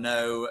 and I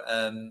know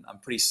I'm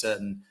pretty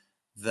certain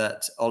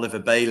that Oliver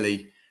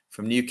Bailey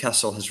from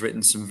Newcastle has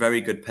written some very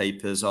good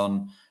papers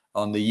on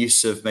the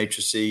use of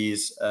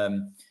matrices.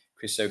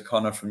 Chris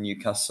O'Connor from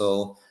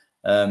Newcastle.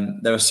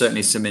 There are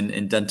certainly some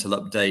in Dental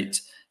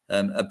Update.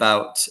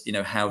 about, you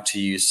know, how to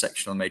use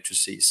sectional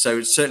matrices.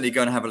 So certainly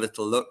go and have a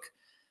little look.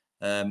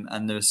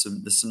 And there's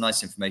some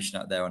nice information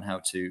out there on how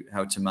to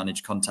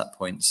manage contact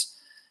points,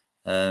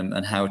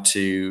 and how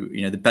to,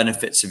 you know, the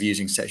benefits of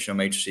using sectional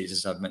matrices,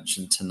 as I've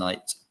mentioned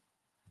tonight.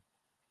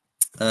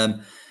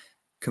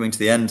 Coming to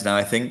the end now,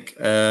 I think.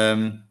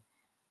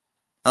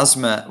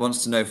 Asma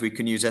wants to know if we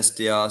can use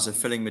SDR as a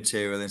filling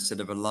material instead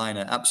of a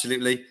liner.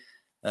 Absolutely.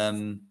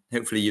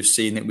 Hopefully you've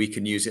seen that we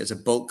can use it as a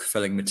bulk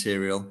filling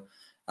material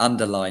and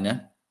a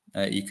liner.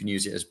 You can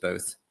use it as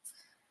both.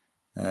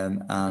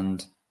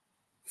 And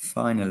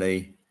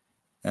finally,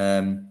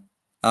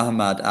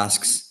 Ahmad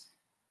asks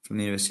from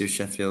the University of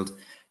Sheffield,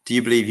 do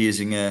you believe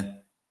using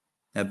a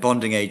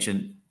bonding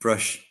agent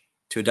brush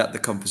to adapt the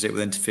composite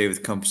will interfere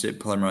with composite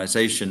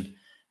polymerization?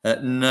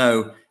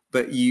 No,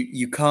 but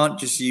you can't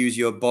just use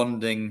your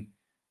bonding,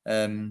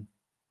 the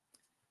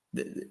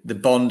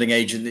bonding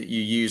agent that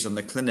you use on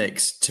the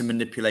clinics to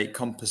manipulate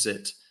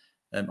composite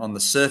on the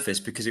surface,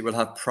 because it will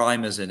have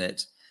primers in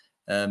it.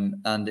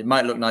 And it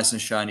might look nice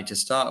and shiny to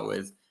start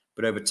with,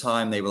 but over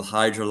time they will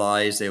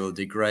hydrolyze, they will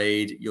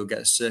degrade, you'll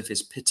get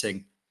surface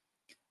pitting.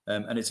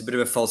 And it's a bit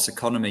of a false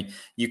economy.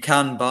 You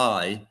can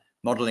buy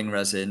modeling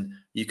resin,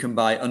 you can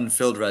buy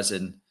unfilled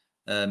resin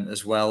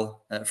as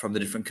well from the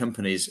different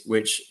companies,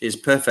 which is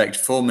perfect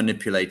for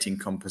manipulating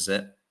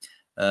composite,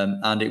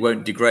 and it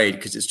won't degrade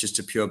because it's just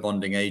a pure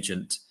bonding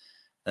agent.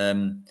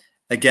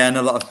 Again,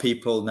 a lot of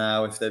people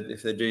now, if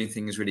they're doing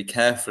things really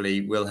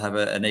carefully, will have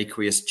an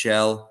aqueous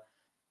gel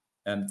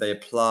they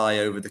apply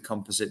over the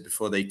composite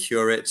before they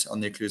cure it on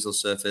the occlusal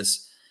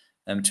surface,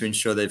 to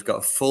ensure they've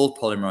got full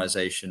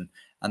polymerization,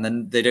 and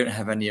then they don't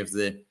have any of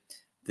the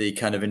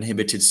kind of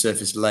inhibited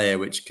surface layer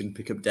which can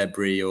pick up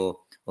debris or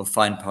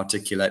fine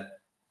particulate.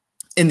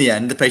 In the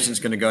end, the patient's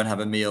going to go and have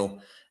a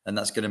meal, and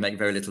that's going to make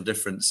very little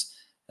difference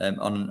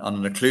on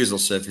an occlusal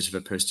surface of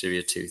a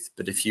posterior tooth.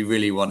 But if you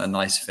really want a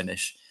nice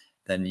finish,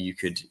 then you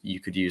could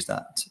use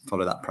that,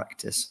 follow that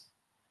practice.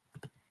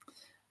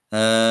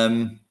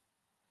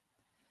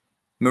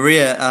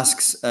 Maria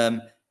asks,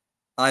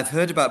 I've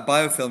heard about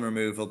biofilm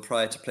removal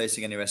prior to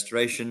placing any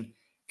restoration.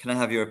 Can I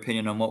have your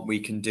opinion on what we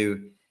can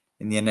do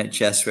in the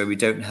NHS where we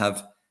don't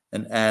have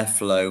an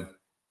airflow?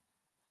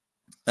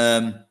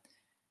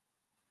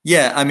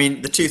 Yeah, I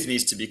mean, the tooth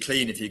needs to be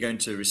clean if you're going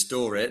to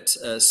restore it.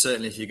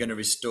 Certainly if you're going to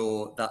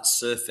restore that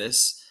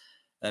surface,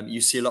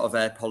 you see a lot of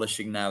air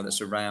polishing now that's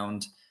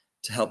around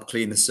to help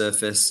clean the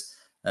surface,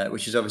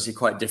 which is obviously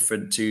quite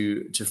different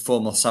to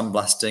formal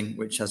sandblasting,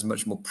 which has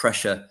much more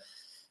pressure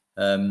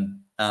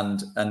and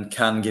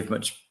can give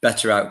much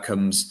better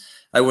outcomes.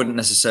 I wouldn't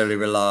necessarily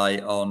rely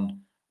on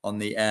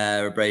the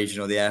air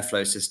abrasion or the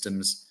airflow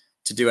systems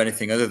to do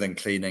anything other than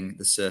cleaning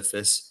the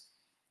surface.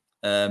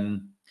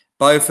 Biofilm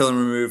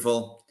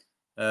removal,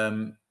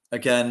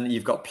 again,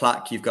 you've got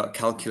plaque, you've got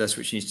calculus,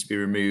 which needs to be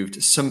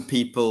removed. Some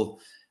people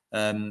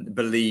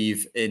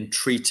believe in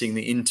treating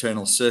the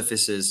internal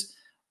surfaces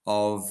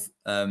of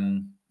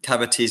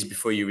cavities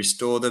before you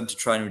restore them to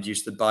try and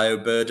reduce the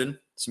bioburden.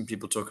 Some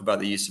people talk about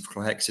the use of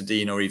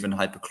chlorhexidine or even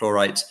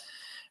hypochlorite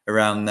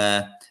around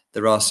there.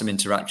 There are some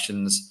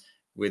interactions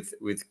with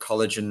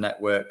collagen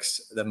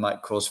networks that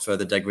might cause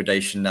further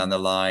degradation down the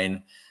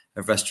line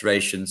of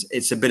restorations.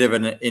 It's a bit of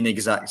an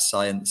inexact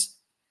science.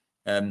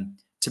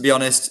 To be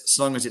honest, as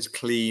long as it's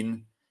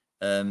clean,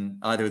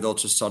 either with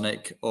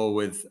ultrasonic or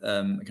with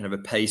kind of a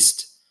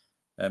paste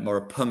or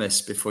a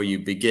pumice before you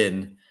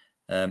begin,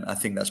 I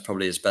think that's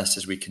probably as best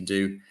as we can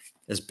do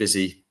as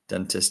busy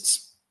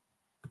dentists.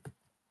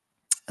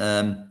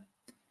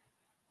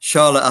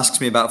 Charlotte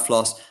asks me about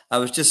floss. I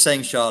was just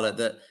saying, Charlotte,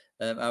 that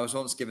I was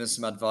once given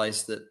some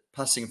advice that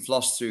passing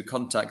floss through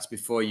contacts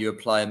before you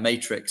apply a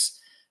matrix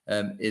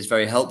is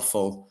very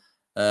helpful,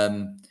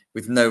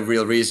 with no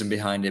real reason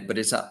behind it, but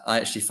I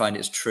actually find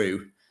it's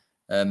true.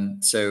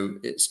 So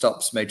it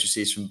stops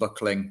matrices from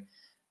buckling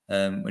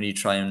when you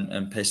try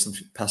and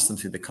pass them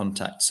through the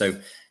contact. So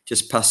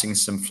just passing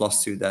some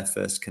floss through there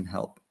first can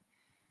help.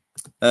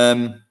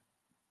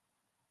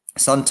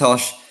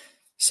 Santosh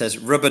says,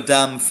 rubber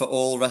dam for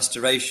all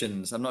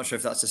restorations. I'm not sure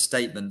if that's a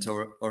statement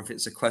or if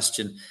it's a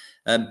question.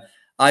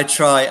 I've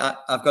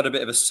got a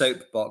bit of a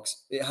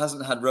soapbox. It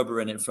hasn't had rubber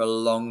in it for a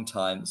long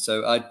time.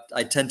 So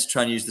I tend to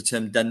try and use the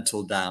term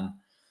dental dam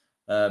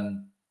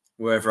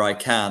wherever I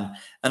can.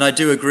 And I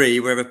do agree,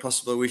 wherever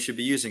possible, we should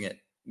be using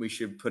it. We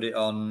should put it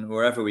on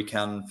wherever we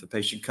can for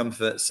patient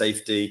comfort,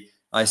 safety,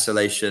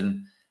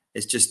 isolation.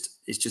 It's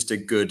just a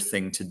good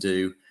thing to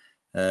do.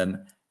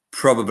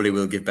 Probably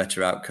will give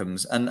better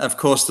outcomes. And of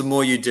course, the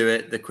more you do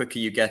it, the quicker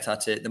you get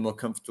at it, the more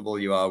comfortable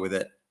you are with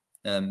it.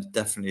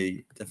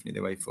 Definitely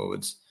the way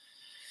forwards.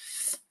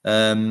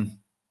 Okay,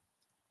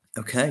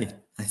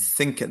 I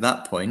think at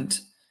that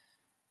point,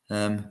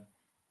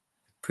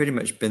 pretty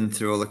much been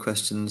through all the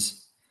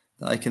questions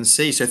that I can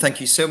see. So thank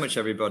you so much,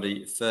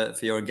 everybody, for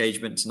your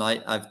engagement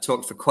tonight. I've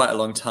talked for quite a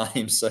long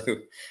time, so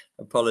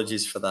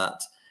apologies for that.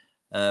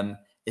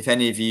 If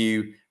any of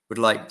you would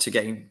like to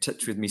get in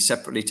touch with me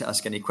separately to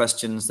ask any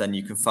questions, then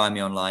you can find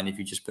me online. If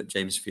you just put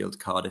James Field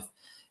Cardiff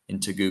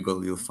into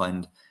Google, you'll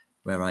find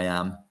where I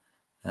am.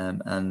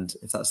 And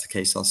if that's the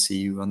case, I'll see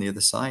you on the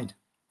other side.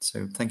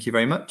 So thank you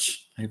very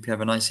much. I hope you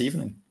have a nice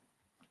evening.